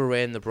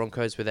overran the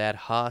Broncos without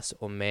Haas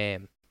or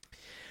Mam.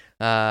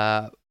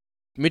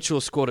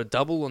 Mitchell scored a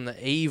double on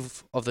the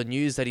eve of the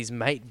news that his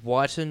mate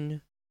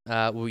Whiten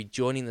will be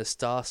joining the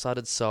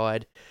star-studded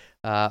side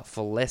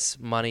for less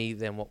money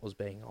than what was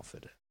being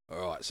offered.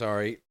 All right,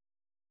 sorry.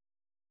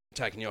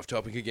 Taking you off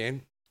topic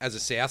again. As a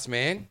Souths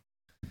man,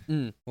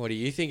 what do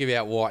you think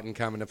about Whiten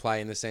coming to play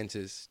in the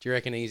centres? Do you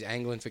reckon he's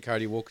angling for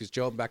Cody Walker's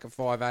job back at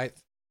 5'8"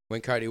 when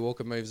Cody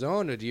Walker moves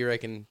on, or do you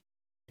reckon...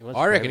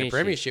 I reckon a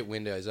premiership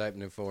window is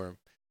opening for him.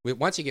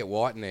 Once you get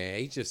Whiten there,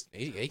 he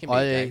can be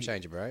a game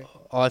changer, bro.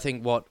 I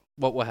think what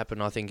will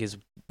happen, is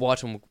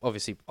Whiten will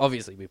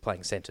obviously be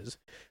playing centres.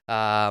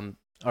 I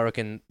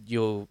reckon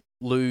you'll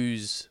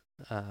lose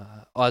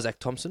Isaac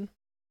Thompson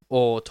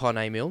or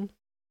Tainay Milne,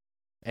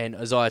 and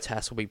Isaiah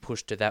Tass will be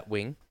pushed to that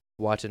wing,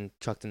 Whiten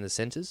chucked in the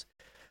centres.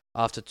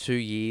 After 2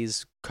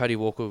 years, Cody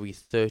Walker will be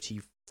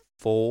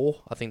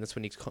 34. I think that's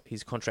when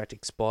his contract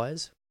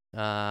expires.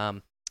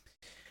 Then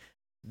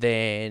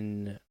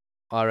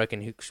I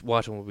reckon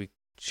Whiten will be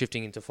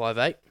shifting into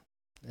 5'8",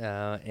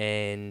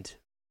 and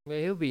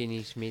he'll be in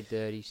his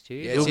mid-30s too.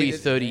 Yeah, he'll be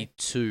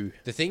 32.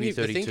 The thing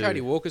Cody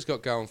Walker's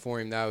got going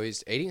for him though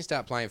is he didn't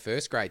start playing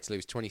first grade till he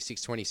was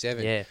 26,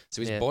 27. Yeah,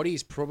 so his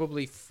body's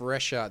probably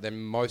fresher than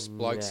most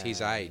blokes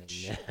his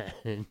age.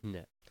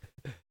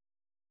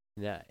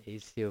 No,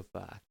 he's still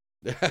fucked.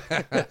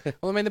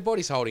 Well, the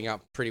body's holding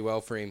up pretty well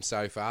for him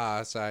so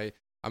far. So,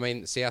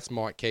 Souths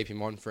might keep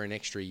him on for an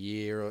extra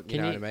year, or you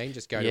know what I mean?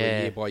 Just go to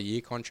a year-by-year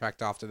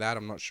contract after that.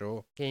 I'm not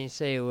sure. Can you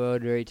see a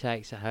world where he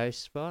takes a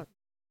host spot?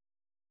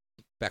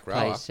 Back play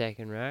rower.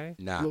 second row.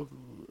 Nah,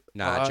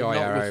 Jai not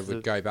Arrow with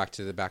would go back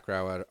to the back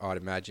row, I'd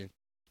imagine.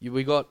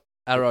 We got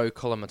Arrow,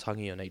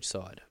 Colomatungi on each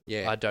side.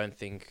 Yeah. I don't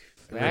think...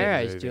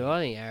 I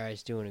think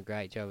Arrow's doing a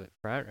great job at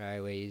front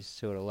row where he's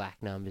sort of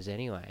lack numbers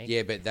anyway.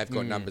 Yeah, but they've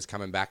got numbers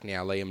coming back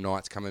now. Liam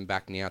Knight's coming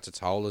back now.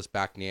 Totola's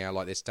back now.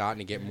 Like, they're starting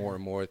to get more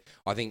and more.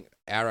 I think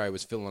Arrow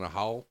was filling a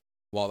hole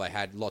while they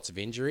had lots of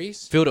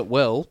injuries. Filled it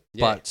well,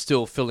 Yeah. but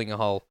still filling a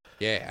hole.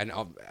 Yeah, and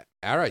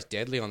Arrow's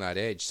deadly on that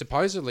edge.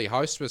 Supposedly,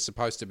 Host was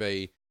supposed to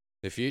be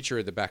the future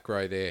of the back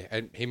row there,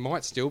 and he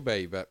might still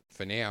be, but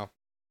for now,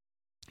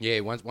 yeah,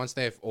 once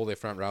all their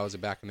front rowers are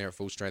back and they're at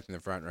full strength in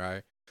the front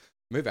row,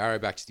 move Arrow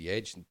back to the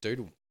edge, and dude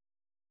will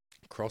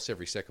cross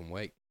every second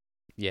week.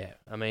 Yeah,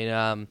 I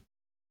mean,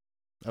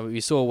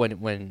 we saw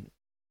when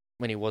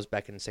he was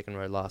back in the second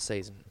row last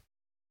season,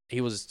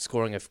 he was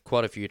scoring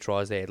quite a few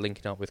tries there,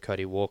 linking up with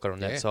Cody Walker on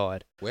that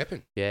side.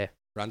 Weapon. Yeah.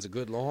 Runs a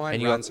good line,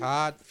 And runs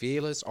hard,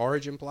 fearless,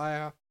 origin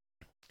player.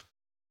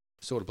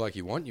 Sort of bloke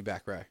you want in your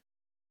back row.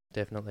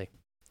 Definitely.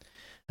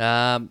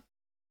 But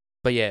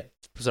yeah,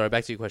 sorry,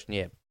 back to your question.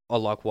 Yeah, I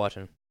like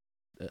Whiten.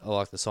 I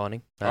like the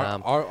signing.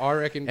 I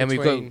reckon and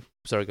between we've got,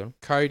 sorry, go on.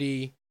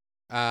 Cody,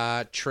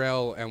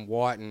 Trell and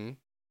Whiten,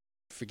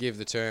 forgive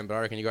the term, but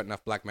I reckon you got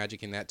enough black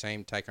magic in that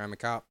team to take home a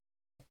cup.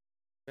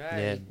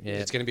 Yeah.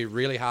 It's going to be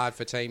really hard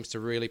for teams to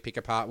really pick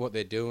apart what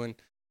they're doing.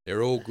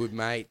 They're all good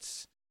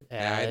mates.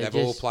 They've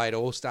all played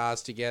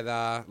All-Stars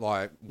together.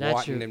 Like,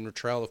 Whiten and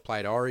Trell have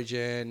played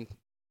Origin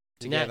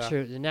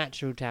together. The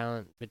natural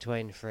talent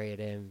between the three of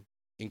them.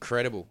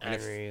 Incredible.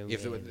 Unreal,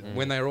 And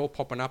when they're all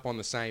popping up on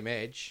the same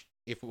edge,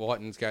 if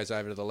Whiten goes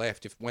over to the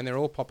left, when they're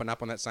all popping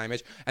up on that same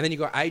edge, and then you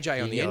got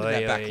AJ on the end of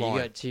that back line.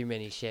 You got too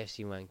many chefs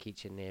in one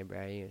kitchen there,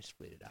 bro. You gotta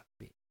split it up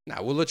a bit.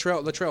 No, well,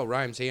 Latrell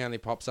roams. He only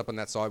pops up on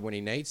that side when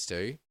he needs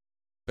to.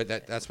 But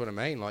that's what I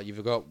mean. Like,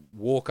 you've got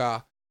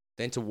Walker,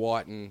 then to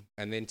Whiten,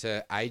 and then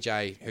to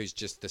AJ, who's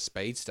just the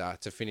speedster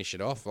to finish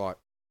it off. Like,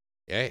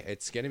 yeah,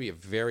 it's going to be a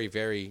very,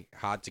 very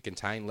hard to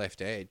contain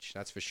left edge.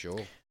 That's for sure.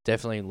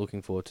 Definitely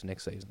looking forward to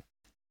next season.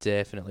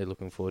 Definitely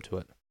looking forward to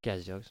it.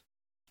 Guys, dogs.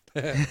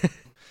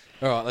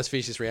 All right, let's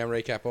finish this round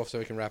recap off so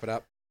we can wrap it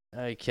up.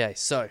 Okay,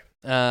 so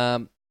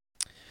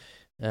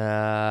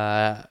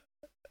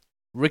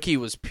Ricky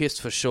was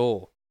pissed for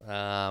sure,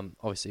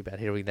 obviously about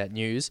hearing that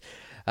news,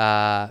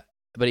 but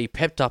he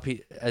pepped up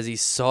as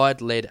his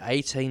side led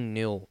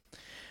 18-0.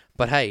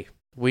 But hey,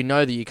 we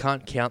know that you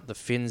can't count the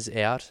Finns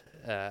out,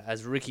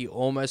 as Ricky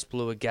almost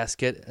blew a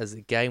gasket as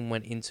the game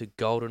went into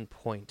golden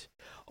point.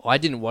 I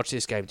didn't watch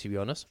this game, to be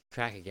honest.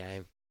 Cracker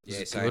game.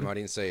 Yeah, same. I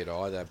didn't see it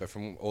either, but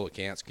from all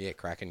accounts, yeah,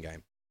 cracking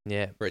game.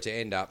 Yeah. For it to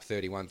end up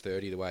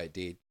 31-30 the way it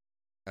did,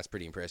 that's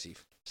pretty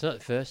impressive. It's not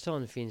the first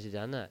time the Finns have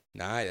done that.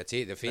 No, that's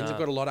it. The Finns have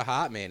got a lot of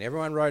heart, man.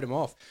 Everyone wrote them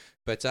off.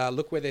 But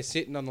look where they're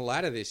sitting on the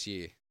ladder this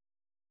year.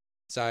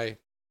 So,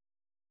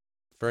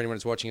 for anyone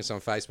that's watching us on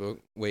Facebook,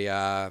 we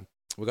got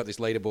this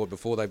leaderboard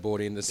before they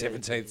brought in the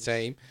 17th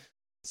team.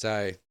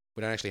 So,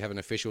 we don't actually have an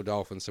official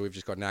Dolphin, so we've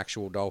just got an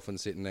actual Dolphin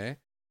sitting there.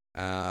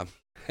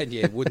 And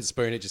yeah, wooden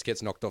spoon, it just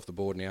gets knocked off the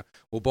board now.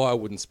 We'll buy a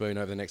wooden spoon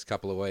over the next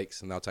couple of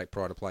weeks, and they'll take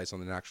pride of place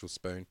on an actual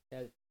spoon.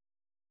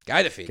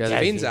 Go the Finns.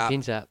 Finns up.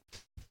 Finns up.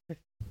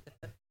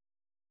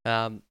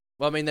 Well,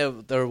 I mean,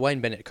 they're a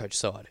Wayne Bennett coach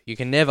side. You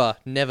can never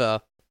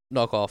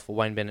knock off a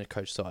Wayne Bennett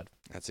coach side.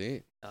 That's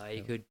it.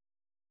 You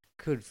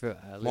could for a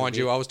little Mind bit.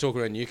 you, I was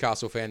talking to a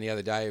Newcastle fan the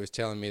other day who was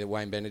telling me that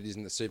Wayne Bennett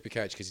isn't the super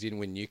coach because he didn't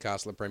win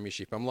Newcastle a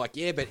premiership. I'm like,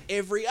 yeah, but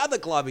every other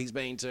club he's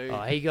been to.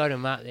 Oh, he got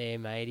him up there,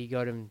 mate. He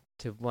got him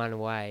to one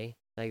away.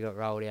 They got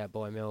rolled out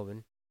by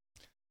Melbourne.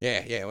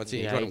 Yeah. What's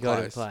he? He got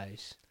him close.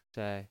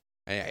 So.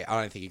 And I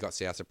don't think he got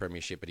South a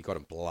premiership, but he got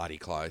him bloody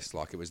close.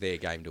 Like, it was their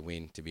game to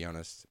win, to be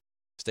honest.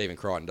 Stephen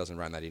Crichton doesn't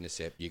run that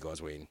intercept. You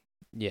guys win.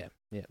 Yeah.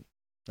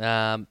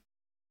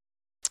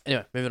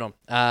 Anyway, moving on.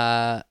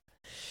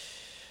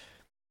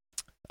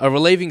 A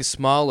relieving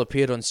smile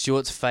appeared on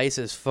Stewart's face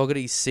as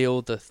Fogarty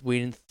sealed the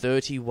win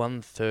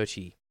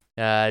 31-30.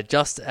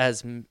 Just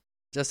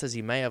as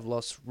he may have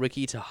lost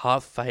Ricky to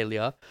heart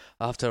failure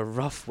after a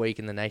rough week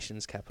in the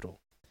nation's capital.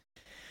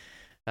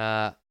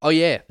 The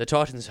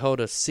Titans held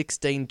a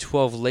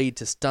 16-12 lead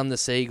to stun the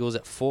Seagulls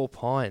at 4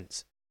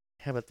 Pines.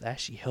 How about they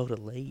actually held a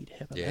lead?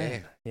 How about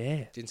that?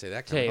 Yeah. Didn't see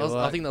that Tell coming. you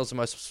I think that was the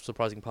most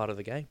surprising part of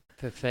the game.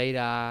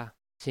 Fafita,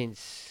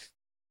 since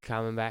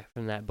coming back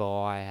from that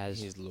bye,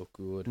 He's looked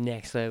good.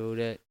 next leveled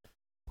it.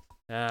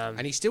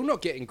 And he's still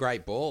not getting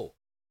great ball.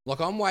 Like,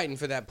 I'm waiting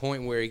for that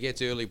point where he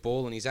gets early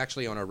ball and he's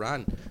actually on a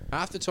run.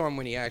 Half the time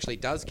when he actually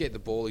does get the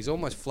ball, he's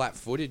almost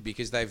flat-footed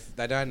because they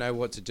don't know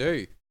what to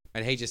do.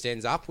 And he just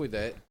ends up with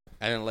it.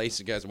 And at least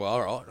it goes, well,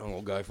 all right,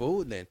 I'll go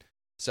forward then.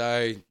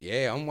 So,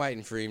 yeah, I'm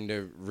waiting for him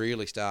to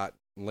really start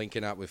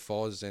linking up with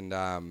Foz and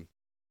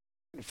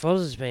Foz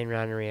has been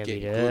running around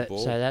getting with good it, ball.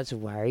 so that's a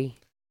worry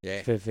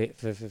Yeah. for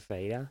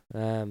Fafita.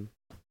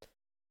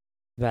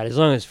 But as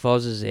long as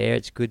Foz is there,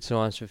 it's good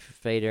signs for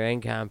Fafita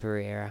and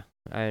Camperera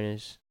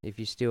owners. If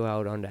you still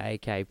hold on to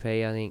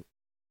AKP, I think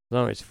as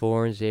long as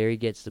Foran's there, he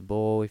gets the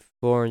ball. If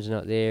Foran's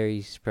not there,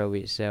 he's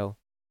probably at sell.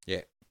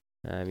 Yeah.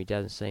 He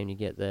doesn't seem to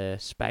get the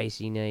space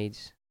he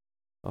needs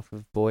off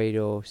of Boyd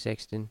or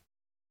Sexton.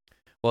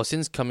 Well,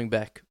 since coming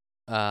back,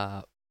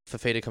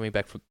 Fafita coming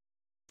back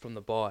from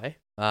the bye,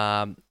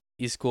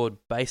 he scored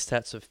base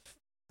stats of,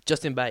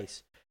 just in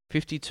base,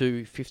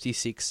 52,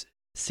 56,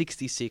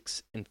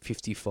 66, and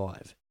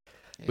 55.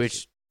 Yeah,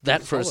 which,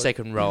 that for a solid.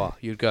 second rower,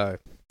 you'd go,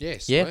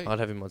 Yes, yeah, I'd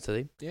have him on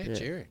team. Yeah,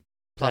 cheering.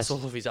 Plus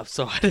all of his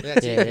upside.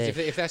 That's Yeah, it.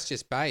 yeah. If that's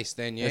just base,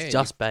 then yeah, It's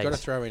just you've got to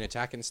base. throw in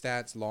attacking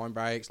stats, line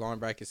breaks, line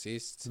break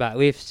assists. But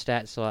with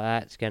stats like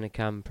that, it's going to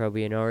come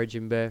probably an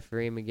origin berth for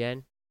him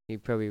again. He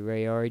probably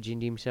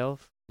re-origined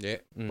himself Yeah.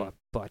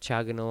 by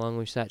chugging along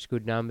with such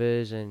good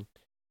numbers, and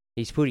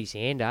he's put his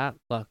hand up.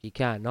 Like, you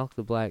can't knock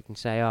the bloke and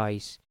say, oh,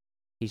 he's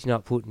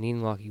not putting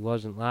in like he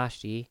wasn't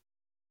last year.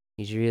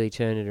 He's really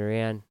turned it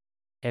around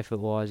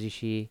effort-wise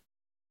this year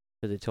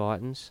for the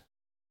Titans.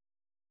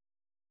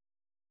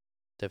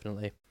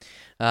 Definitely.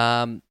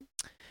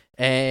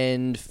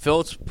 And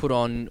Phelps put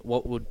on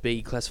what would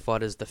be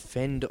classified as the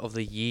Fend of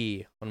the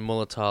Year on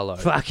Mulatalo.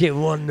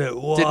 Fucking won it,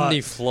 what? Didn't he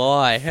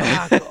fly?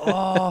 Fuck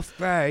off,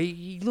 bro.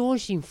 He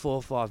launched him 4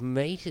 or 5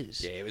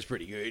 metres. Yeah, it was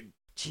pretty good.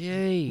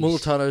 Jeez.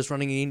 Mulatalo's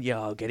running in.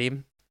 Yeah, I'll get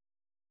him.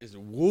 It's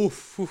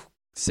woof.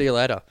 See you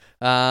later.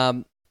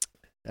 Scoring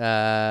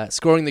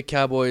the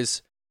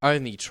Cowboys'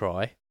 only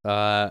try,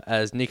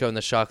 as Nico and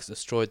the Sharks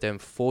destroyed them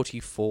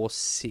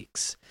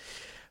 44-6.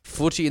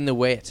 Footy in the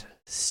wet,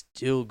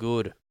 still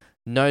good.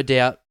 No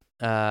doubt.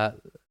 No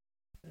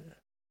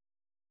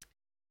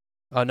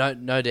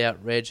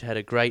doubt. Reg had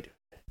a great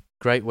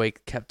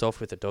week, capped off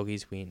with a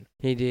doggies win.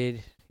 He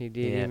did. Yeah.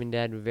 Him and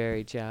Dad were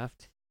very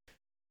chuffed.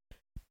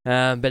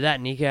 But that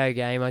Nico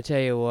game, I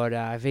tell you what,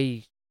 if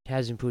he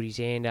hasn't put his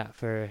hand up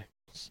for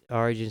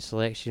Origin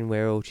selection,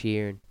 we're all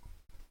cheering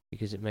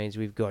because it means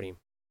we've got him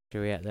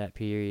throughout that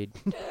period.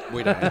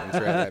 We don't have him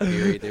throughout that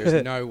period. There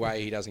is no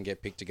way he doesn't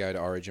get picked to go to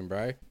Origin,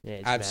 bro. Yeah,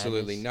 it's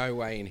Absolutely madness. no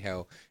way in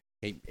hell.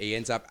 He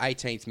ends up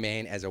 18th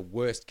man as a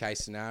worst case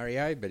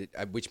scenario, but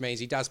which means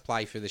he does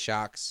play for the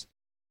Sharks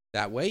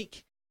that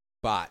week.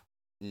 But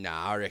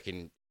I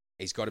reckon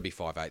he's got to be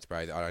 5'8", bro.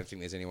 I don't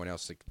think there's anyone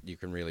else that you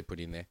can really put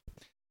in there.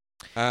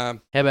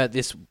 How about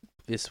this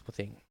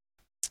thing?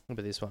 How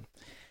about this one?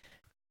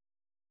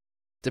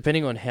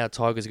 Depending on how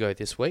Tigers go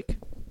this week,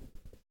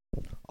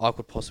 I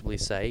could possibly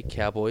say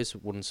Cowboys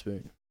wooden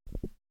spoon.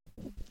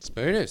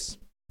 Spooners.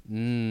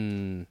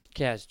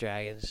 Cows,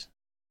 Dragons.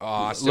 Oh,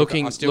 I still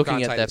Looking can't at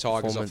take the that Tigers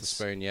off the performance.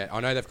 spoon yet.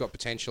 I know they've got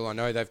potential. I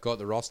know they've got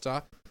the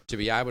roster to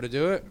be able to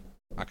do it.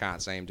 I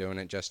can't see him doing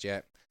it just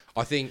yet.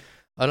 I think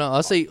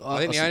I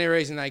think the only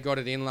reason they got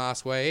it in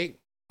last week,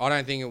 I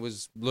don't think it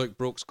was Luke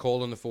Brooks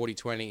calling the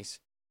 40-20s.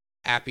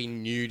 Appy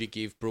knew to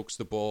give Brooks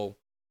the ball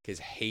because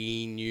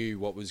he knew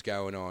what was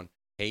going on.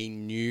 He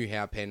knew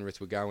how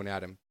Penrith were going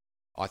at him.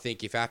 I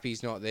think if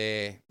Appy's not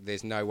there,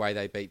 there's no way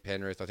they beat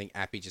Penrith. I think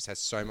Appy just has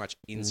so much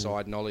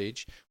inside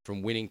knowledge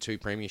from winning 2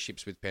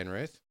 premierships with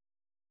Penrith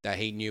that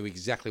he knew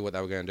exactly what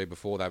they were going to do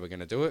before they were going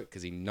to do it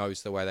because he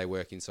knows the way they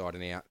work inside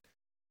and out.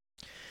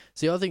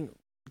 See, I think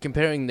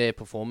comparing their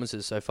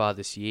performances so far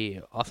this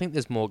year, I think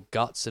there's more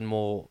guts and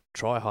more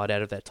try-hard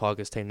out of that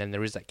Tigers team than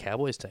there is that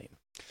Cowboys team.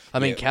 I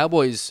mean,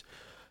 Cowboys,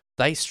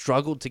 they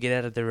struggled to get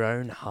out of their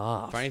own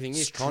half. Funny thing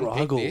is,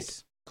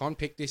 Con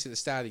picked this at the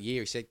start of the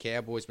year. He said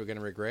Cowboys were going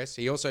to regress.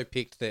 He also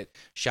picked that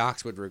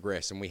Sharks would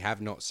regress, and we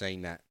have not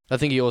seen that. I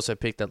think he also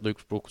picked that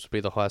Luke Brooks would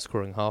be the highest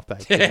scoring halfback.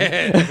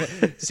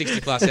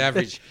 60-plus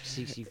average.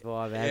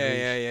 65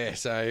 average. Yeah.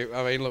 So,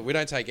 I mean, look, we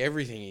don't take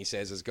everything he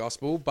says as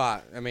gospel,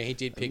 but, I mean, he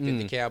did pick that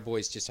the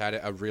Cowboys just had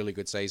a really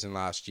good season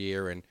last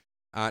year and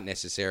aren't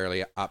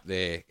necessarily up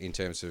there in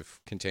terms of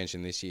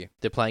contention this year.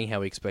 They're playing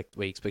how we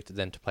expected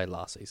them to play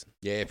last season.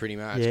 Yeah, pretty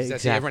much. Yeah, That's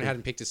exactly. Everyone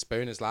hadn't picked as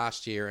spooners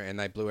last year, and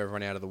they blew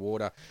everyone out of the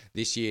water.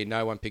 This year,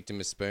 no one picked them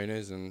as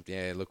spooners, and,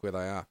 yeah, look where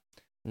they are.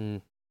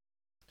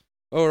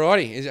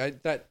 Alrighty, is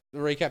that the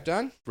recap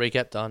done?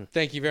 Recap done.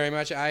 Thank you very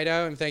much, Ado,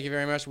 and thank you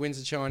very much,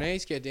 Windsor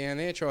Chinese. Get down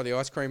there, try the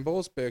ice cream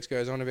balls. Berks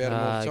goes on about them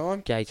all the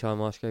time. Gay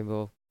time ice cream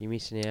ball. You're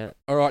missing out.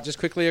 All right, just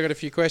quickly, I've got a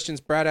few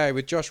questions. Brado,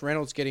 with Josh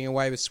Reynolds getting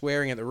away with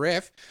swearing at the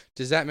ref,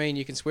 does that mean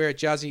you can swear at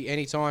Juzzy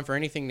anytime for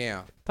anything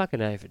now?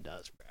 Fucking know if it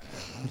does, bro.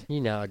 You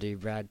know I do,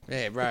 Brad.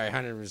 Yeah, bro,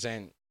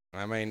 100%.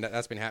 I mean,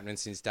 that's been happening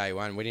since day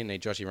one. We didn't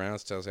need Joshy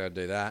Reynolds to tell us how to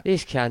do that.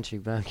 This country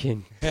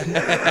bumpkin.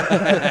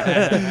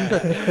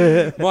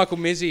 Michael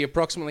Mizzy,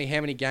 approximately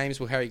how many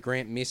games will Harry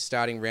Grant miss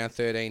starting round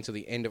 13 till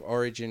the end of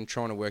Origin?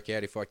 Trying to work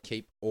out if I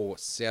keep or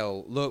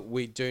sell. Look,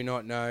 we do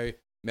not know.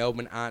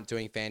 Melbourne aren't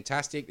doing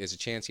fantastic. There's a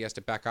chance he has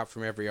to back up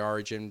from every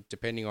Origin,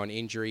 depending on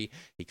injury.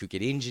 He could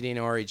get injured in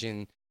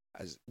Origin.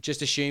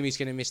 Just assume he's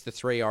going to miss the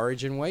 3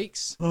 Origin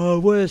weeks.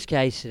 Worst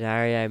case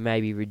scenario,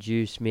 maybe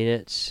reduce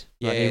minutes.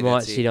 Like, Yeah, he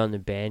might that's sit it. on the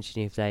bench,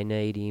 and if they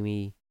need him,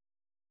 he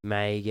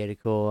may get a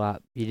call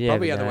up. You never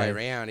Probably the know. other way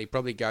around. He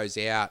probably goes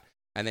out,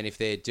 and then if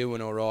they're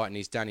doing all right and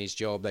he's done his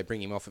job, they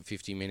bring him off at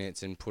 50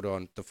 minutes and put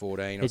on the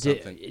 14 or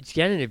something. It's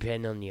going to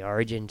depend on the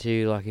Origin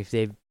too. Like if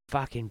they're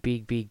fucking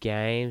big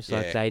games,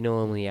 like they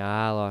normally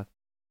are. Like,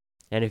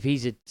 and if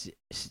it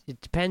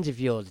depends if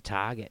you're the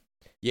target.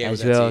 Yeah,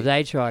 as well, well. that's If it.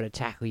 they try to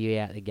tackle you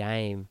out the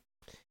game,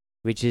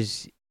 which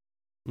is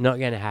not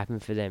going to happen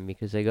for them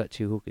because they got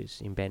two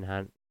hookers in Ben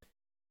Hunt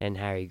and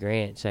Harry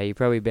Grant. So you're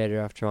probably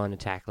better off trying to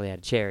tackle out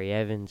a Cherry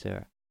Evans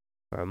or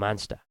a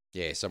Munster.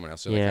 Yeah, someone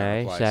else who You they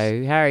know, can't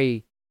replace.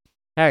 so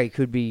Harry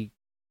could be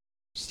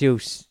still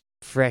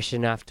fresh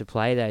enough to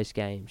play those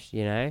games,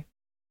 you know,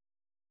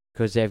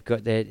 because they've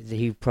got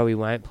he probably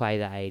won't play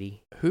the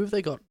 80. Who have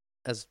they got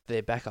as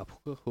their backup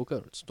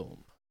hooker at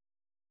Storm?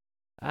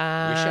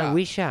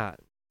 Wishart.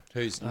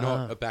 Who's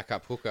not a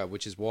backup hooker,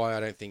 which is why I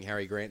don't think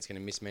Harry Grant's going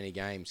to miss many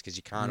games because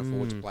you can't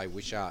afford to play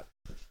Wishart.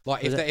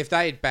 Like, if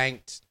they had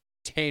banked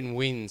 10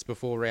 wins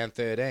before round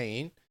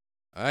 13,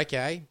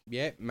 okay,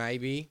 yeah,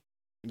 maybe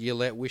you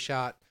let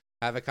Wishart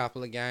have a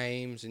couple of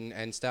games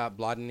and start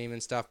blooding him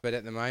and stuff. But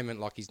at the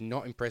moment, like, he's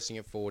not impressing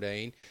at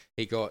 14.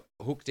 He got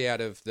hooked out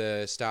of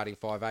the starting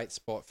 5'8"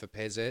 spot for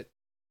Pezzett.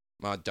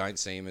 I don't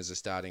see him as a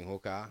starting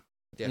hooker.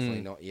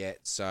 Definitely not yet.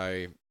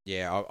 So,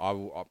 yeah,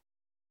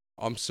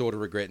 I'm sort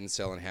of regretting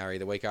selling Harry.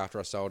 The week after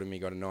I sold him, he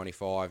got a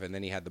 95, and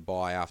then he had the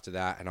bye after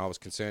that, and I was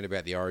concerned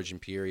about the origin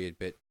period,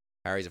 but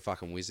Harry's a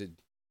fucking wizard.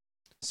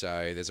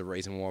 So there's a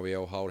reason why we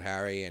all hold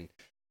Harry, and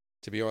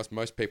to be honest,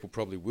 most people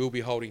probably will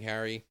be holding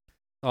Harry.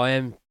 I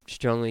am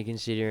strongly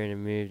considering a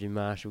move to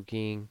Marshall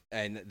King.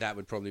 And that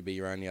would probably be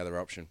your only other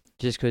option.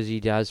 Just because he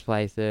does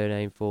play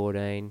 13,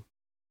 14.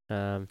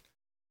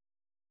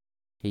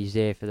 He's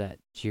there for that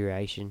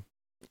duration.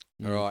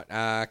 All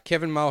right.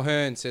 Kevin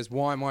Mulhern says,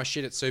 why am I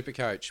shit at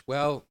Supercoach?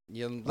 Well,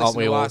 you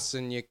listen to us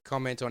and you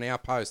comment on our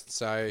posts.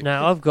 So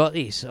No, I've got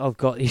this,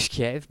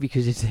 Kev,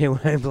 because if there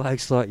weren't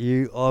blokes like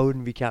you, I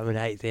wouldn't be coming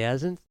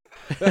 8,000th.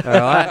 All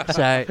right?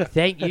 So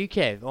thank you,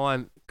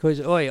 Kev.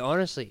 Because,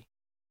 honestly,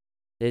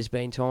 there's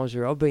been times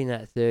where I've been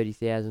that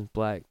 30,000th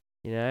bloke,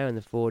 you know, and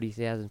the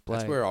 40,000th bloke.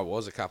 that's where I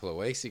was a couple of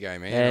weeks ago,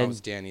 man. I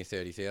was down near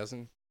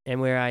 30,000. And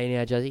where are you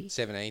now, Juzzy?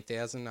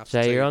 17,000.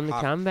 So you're on the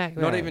comeback,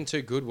 Not mate. even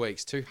 2 good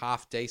weeks, 2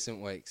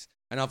 half-decent weeks.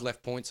 And I've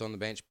left points on the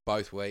bench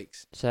both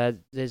weeks. So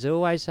there's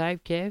always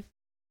hope, Kev.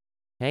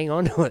 Hang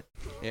on to it.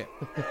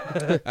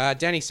 Yeah.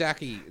 Danny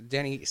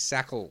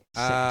Sackle.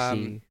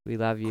 Saxy, we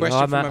love you.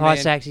 Question from Hi,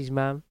 Saxy's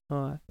mum.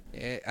 Hi.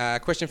 Yeah,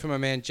 question from my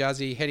man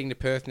Juzzy. Heading to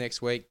Perth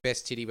next week.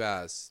 Best titty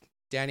bars.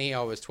 Danny,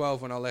 I was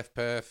 12 when I left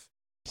Perth.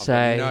 I've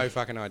got no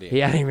fucking idea.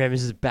 He only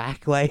remembers his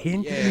back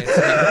waiting. Yeah,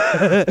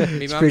 my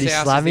mum's pretty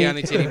house slummy. is the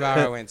only titty bar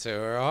I went to,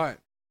 all right?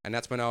 And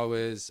that's when I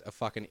was a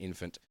fucking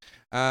infant.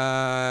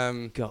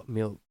 Got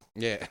milk.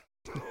 Yeah.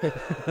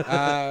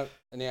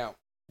 Now,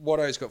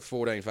 Watto's got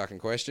 14 fucking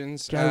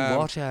questions. Go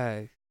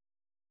Watto.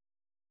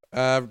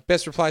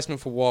 Best replacement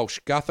for Walsh,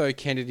 Gutho,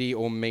 Kennedy,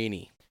 or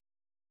Meaney?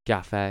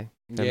 Guffo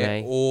for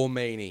me. Or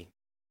Meaney.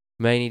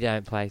 Meaney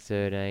don't play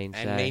 13.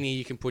 And Meaney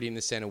you can put in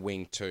the centre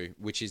wing too,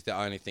 which is the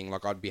only thing.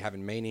 Like, I'd be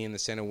having Meaney in the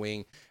centre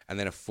wing and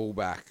then a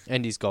fullback.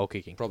 And his goal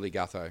kicking. Probably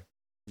Gutho.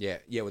 Yeah,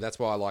 well, that's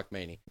why I like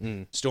Meaney.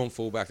 Storm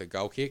fullback that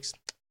goal kicks.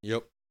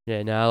 Yep.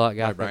 Yeah, no, I like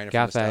Guffo. No-brainer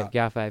from the start.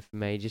 Guffo for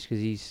me, just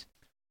because he's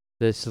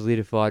the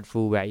solidified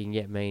fullback. You can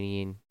get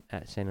Meaney in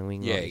at centre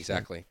wing. Yeah,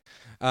 exactly.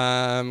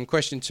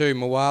 Question 2,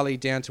 Mawali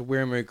down to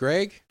Wiramu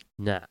Greg?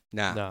 Nah.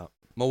 No.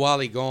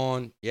 Mawali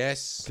gone,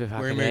 yes. For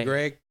fucking Wiramu heck.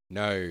 Greg?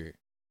 No.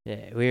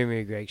 Yeah,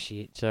 Wiramu Greg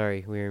shit.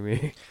 Sorry,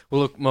 Wiramu.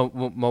 Well, look,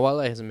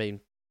 Mawale hasn't been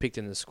picked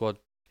in the squad.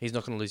 He's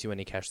not going to lose you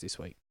any cash this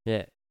week.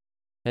 Yeah.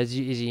 Is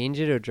he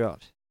injured or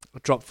dropped?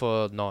 Drop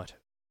for night.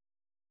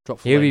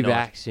 He'll be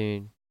back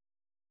soon.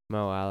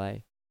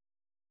 Moale.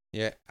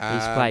 Yeah.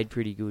 He's played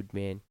pretty good,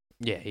 man.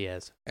 Yeah, he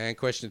has. And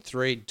question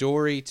 3,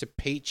 Dory to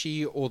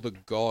Peachy or the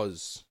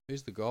Goz?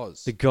 Who's the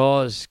Goz? The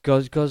Goz,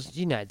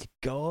 you know the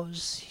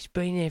Goz. He's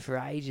been there for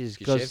ages.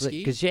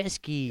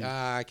 Gajewski?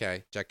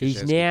 Okay. Jack Gajewski.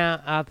 He's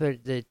now up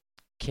at the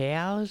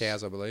Cows.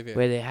 Cows, I believe, yeah.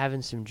 Where they're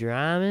having some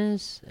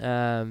dramas.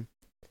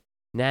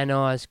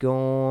 Nanai's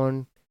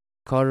gone.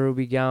 Cotter will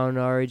be going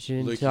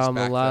Origin. Lukey's Tom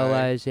back,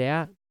 Malolo's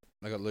out.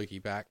 I got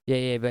Lukey back.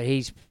 Yeah, but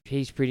he's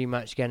pretty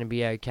much going to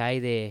be okay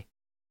there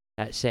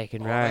at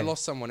second row. They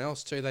lost someone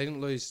else too. They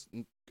didn't lose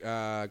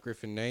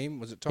Griffin Neem.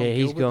 Was it Tom Yeah,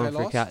 Gilbert gone they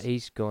for lost?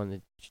 he's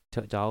gone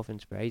the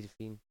Dolphins, but he's a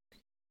Finn.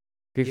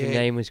 Griffin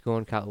Neem was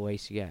gone a couple of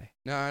weeks ago.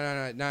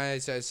 No.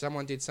 So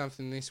someone did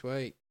something this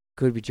week.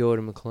 Could be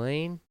Jordan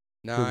McLean.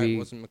 No, Could be it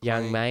wasn't McLean.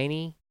 Young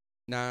Maney.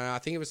 No, I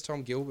think it was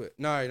Tom Gilbert.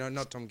 No,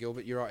 not Tom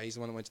Gilbert. You're right. He's the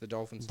one that went to the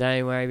Dolphins.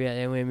 Don't worry about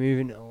that. We're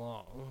moving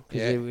along.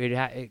 Yeah.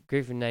 Because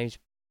Griffin Neem's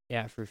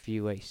out for a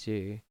few weeks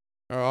too.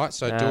 All right.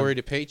 So Dory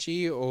to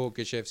Peachy or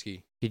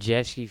Gajewski?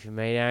 Gajewski for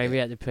me. Don't worry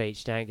about the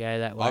Peach. Don't go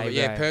that way. But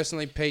yeah, bro.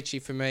 personally, Peachy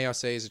for me, I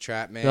see as a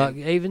trap, man. Like,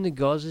 even the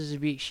Goz is a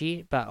bit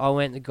shit, but I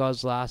went the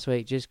Goz last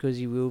week just because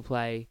he will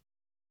play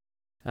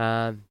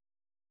 13.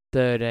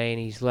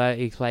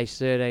 He plays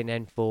 13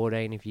 and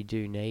 14 if you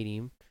do need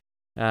him.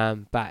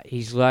 But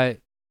he's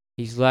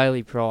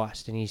lowly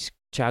priced and he's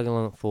chugging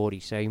along at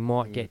 40, so he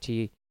might get to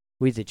you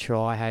with a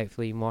try.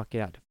 Hopefully, he might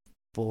get up to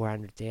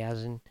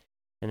 400,000.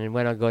 And then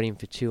when I got him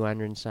for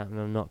 200 and something,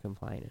 I'm not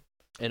complaining.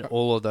 And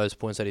all of those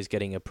points that he's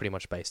getting are pretty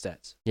much base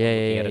stats. Yeah, I'm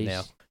looking yeah, at it he's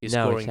now. He's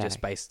no scoring attack.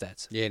 just base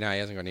stats. Yeah, no, he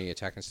hasn't got any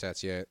attacking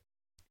stats yet.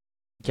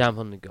 Jump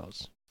on the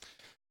Goz.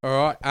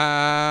 All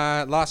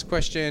right. Last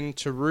question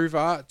to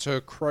Ruva,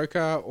 to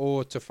Croker,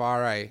 or to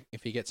Fare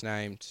if he gets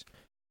named.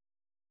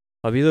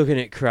 I'll be looking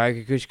at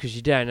Croker because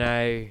you don't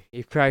know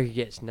if Croker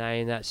gets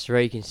named. That's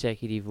 3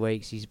 consecutive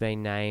weeks he's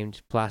been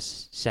named.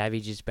 Plus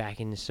Savage is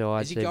back in the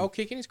side. Is he goal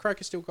kicking? Is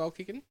Croker still goal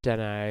kicking? Don't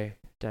know.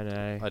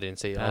 I didn't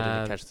see. I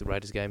didn't catch the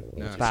Raiders game.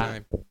 No, it's a But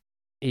shame.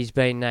 he's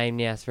been named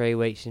now 3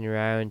 weeks in a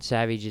row, and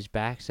Savage is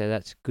back, so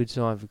that's a good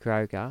sign for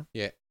Croker.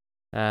 Yeah.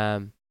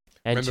 And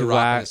Remember,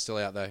 Ratman is still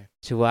out though.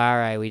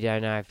 Tuare, we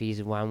don't know if he's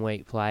a 1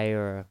 week player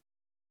or,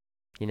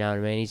 you know what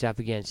I mean. He's up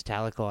against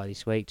Talakai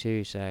this week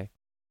too, so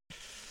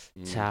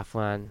tough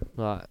one.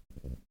 Like,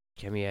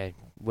 come here,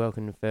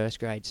 welcome to first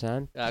grade,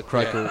 son.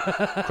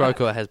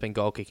 Croker has been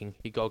goal kicking.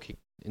 He goal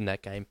kicked in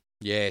that game.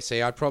 Yeah,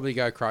 see, I'd probably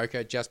go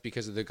Croker just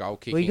because of the goal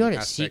kicking Well, you got a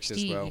aspect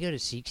 60. as well. You got a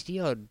 60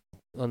 odd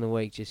on the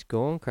week just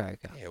gone,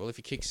 Croker. Yeah, well, if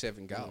he kicks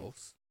 7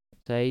 goals,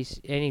 So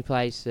he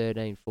plays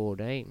 13,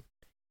 14.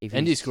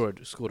 And he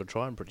scored a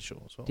try, I'm pretty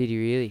sure as well. Did he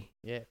really?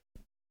 Yeah.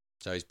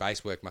 so his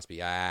base work must be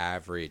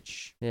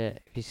average. Yeah,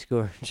 if he's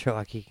scoring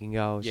try kicking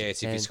goals.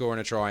 Yes, if you're scoring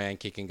a try and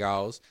kicking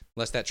goals,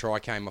 unless that try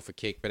came off a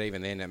kick, but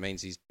even then, that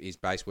means his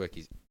base work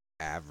is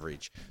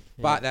average.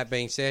 Yeah. But that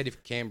being said,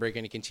 if Canberra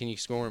going to continue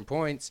scoring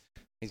points,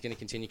 he's going to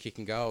continue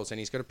kicking goals, and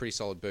he's got a pretty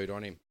solid boot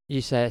on him.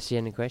 You say that's the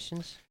end of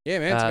questions? Yeah,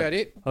 man, that's about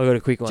it. I've got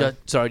a quick one.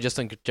 Just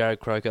on Jared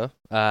Croker.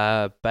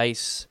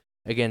 Base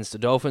against the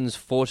Dolphins,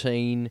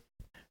 14,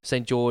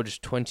 St.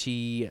 George,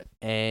 20,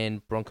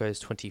 and Broncos,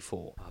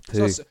 24.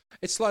 So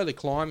it's slowly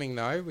climbing,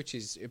 though, which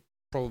is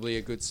probably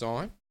a good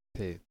sign.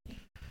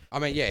 I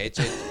mean, yeah, it's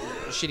a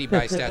shitty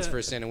base stats for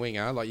a centre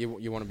winger. Like, you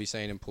want to be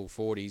seeing him pull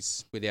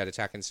 40s without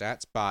attacking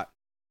stats, but...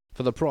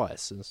 For the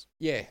prices.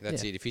 Yeah,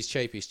 that's it. If he's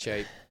cheap, he's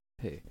cheap.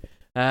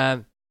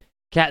 Captain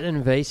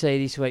and VC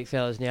this week,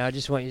 fellas. Now, I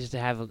just want you to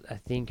have a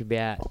think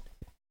about...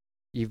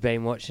 You've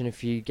been watching a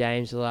few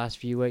games the last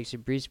few weeks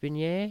at Brisbane,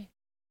 yeah?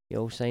 You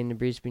all seen the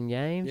Brisbane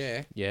games?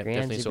 Yeah. Yeah, Ground's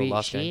definitely a saw bit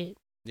last shit. game.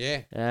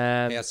 Yeah.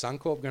 How's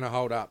Suncorp going to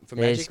hold up for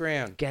There's Magic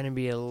Round? going to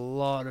be a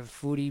lot of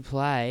footy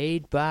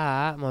played,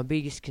 but my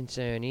biggest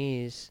concern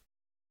is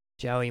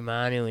Joey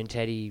Manu and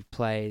Teddy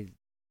played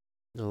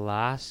the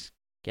last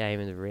game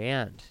of the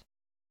round.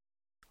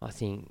 I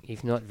think,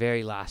 if not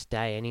very last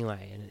day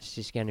anyway, and it's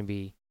just going to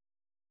be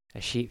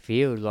a shit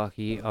field. Like,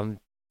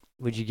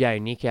 would you go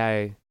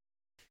Nico,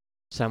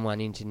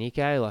 someone into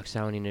Nico, like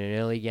someone in an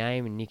early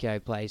game, and Nico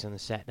plays on the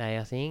Saturday,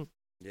 I think?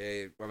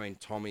 Yeah, I mean,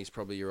 Tommy's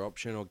probably your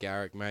option, or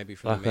Garrick maybe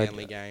for the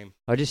Manly game.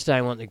 I just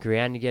don't want the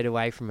ground to get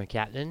away from a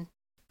captain,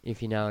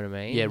 if you know what I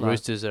mean. Yeah,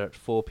 Roosters are at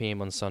 4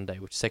 p.m. on Sunday,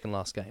 which is second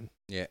last game.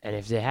 Yeah. And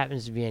if there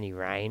happens to be any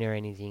rain or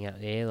anything up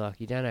there, like,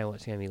 you don't know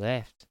what's going to be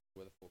left.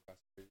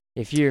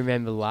 If you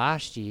remember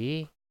last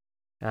year,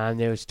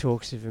 there was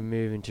talks of him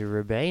moving to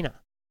Robina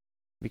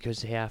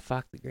because of how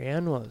fucked the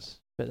ground was.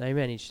 But they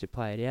managed to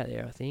play it out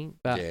there, I think.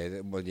 But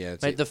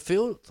Mate, the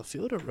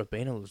field at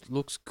Robina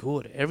looks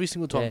good. Every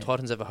single time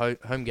Titans have a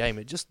home game,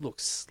 it just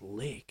looks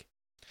slick.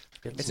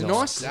 It's a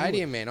nice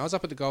stadium, man. I was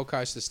up at the Gold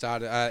Coast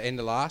at the end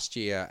of last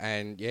year,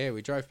 and yeah,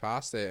 we drove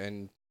past it,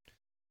 and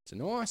it's a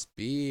nice,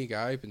 big,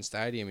 open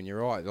stadium. And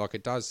you're right, like,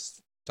 it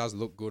does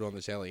look good on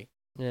the telly.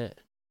 Yeah.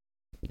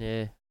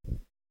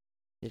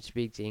 It's a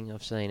big thing.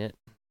 I've seen it.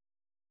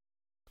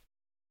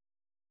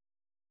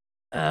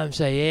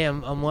 So yeah,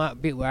 I'm a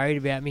bit worried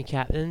about me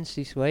captains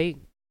this week.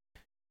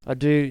 I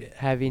do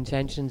have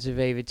intentions of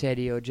either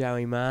Teddy or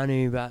Joey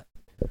Manu, but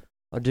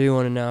I do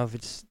want to know if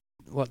it's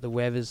what the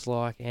weather's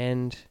like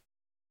and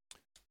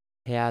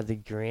how the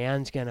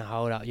ground's going to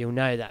hold up. You'll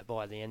know that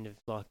by the end of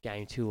like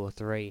game 2 or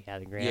 3, how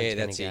the ground's going to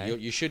go. Yeah, that's it.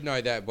 You should know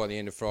that by the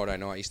end of Friday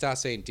night. You start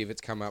seeing divots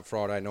come up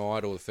Friday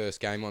night or the first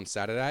game on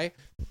Saturday,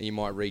 and you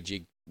might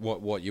rejig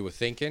what you were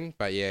thinking.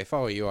 But yeah, if I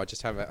were you, I'd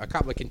just have a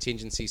couple of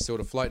contingencies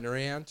sort of floating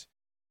around.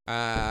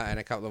 And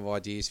a couple of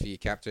ideas for your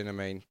captain. I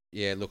mean,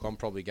 yeah, look, I'm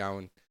probably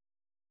going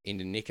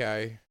into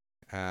Nico.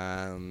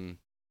 I don't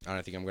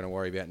think I'm going to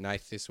worry about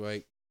Nath this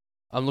week.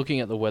 I'm looking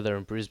at the weather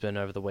in Brisbane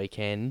over the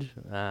weekend.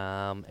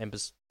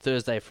 And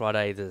Thursday,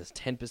 Friday, there's a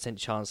 10%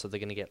 chance that they're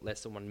going to get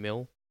less than 1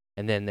 mil.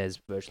 And then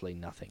there's virtually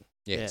nothing.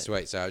 Yeah,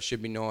 sweet. So it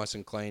should be nice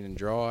and clean and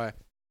dry.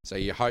 So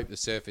you hope the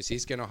surface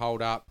is going to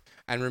hold up.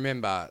 And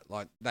remember,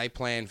 like, they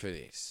plan for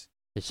this.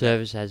 The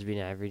service has been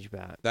average,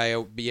 but they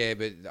are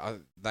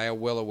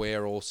well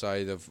aware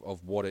also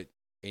of what it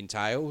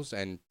entails,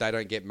 and they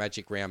don't get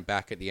Magic Round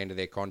back at the end of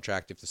their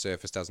contract if the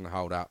surface doesn't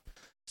hold up.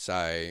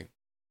 So,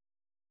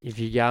 if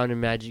you go into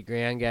Magic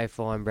Round, go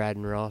find Brad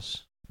and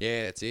Ross.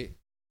 Yeah, that's it.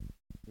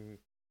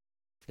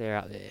 They're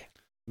up there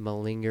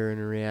malingering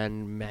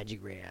around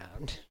Magic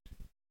Round.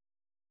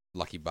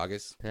 Lucky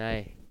buggers.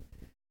 Hey,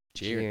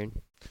 cheering.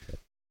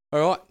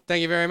 All right,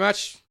 thank you very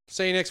much.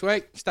 See you next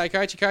week. Stay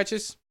coachy,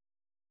 coaches.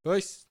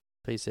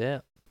 Peace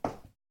out.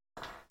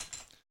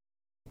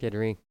 Get a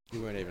ring.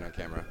 You weren't even on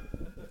camera.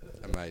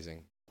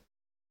 Amazing.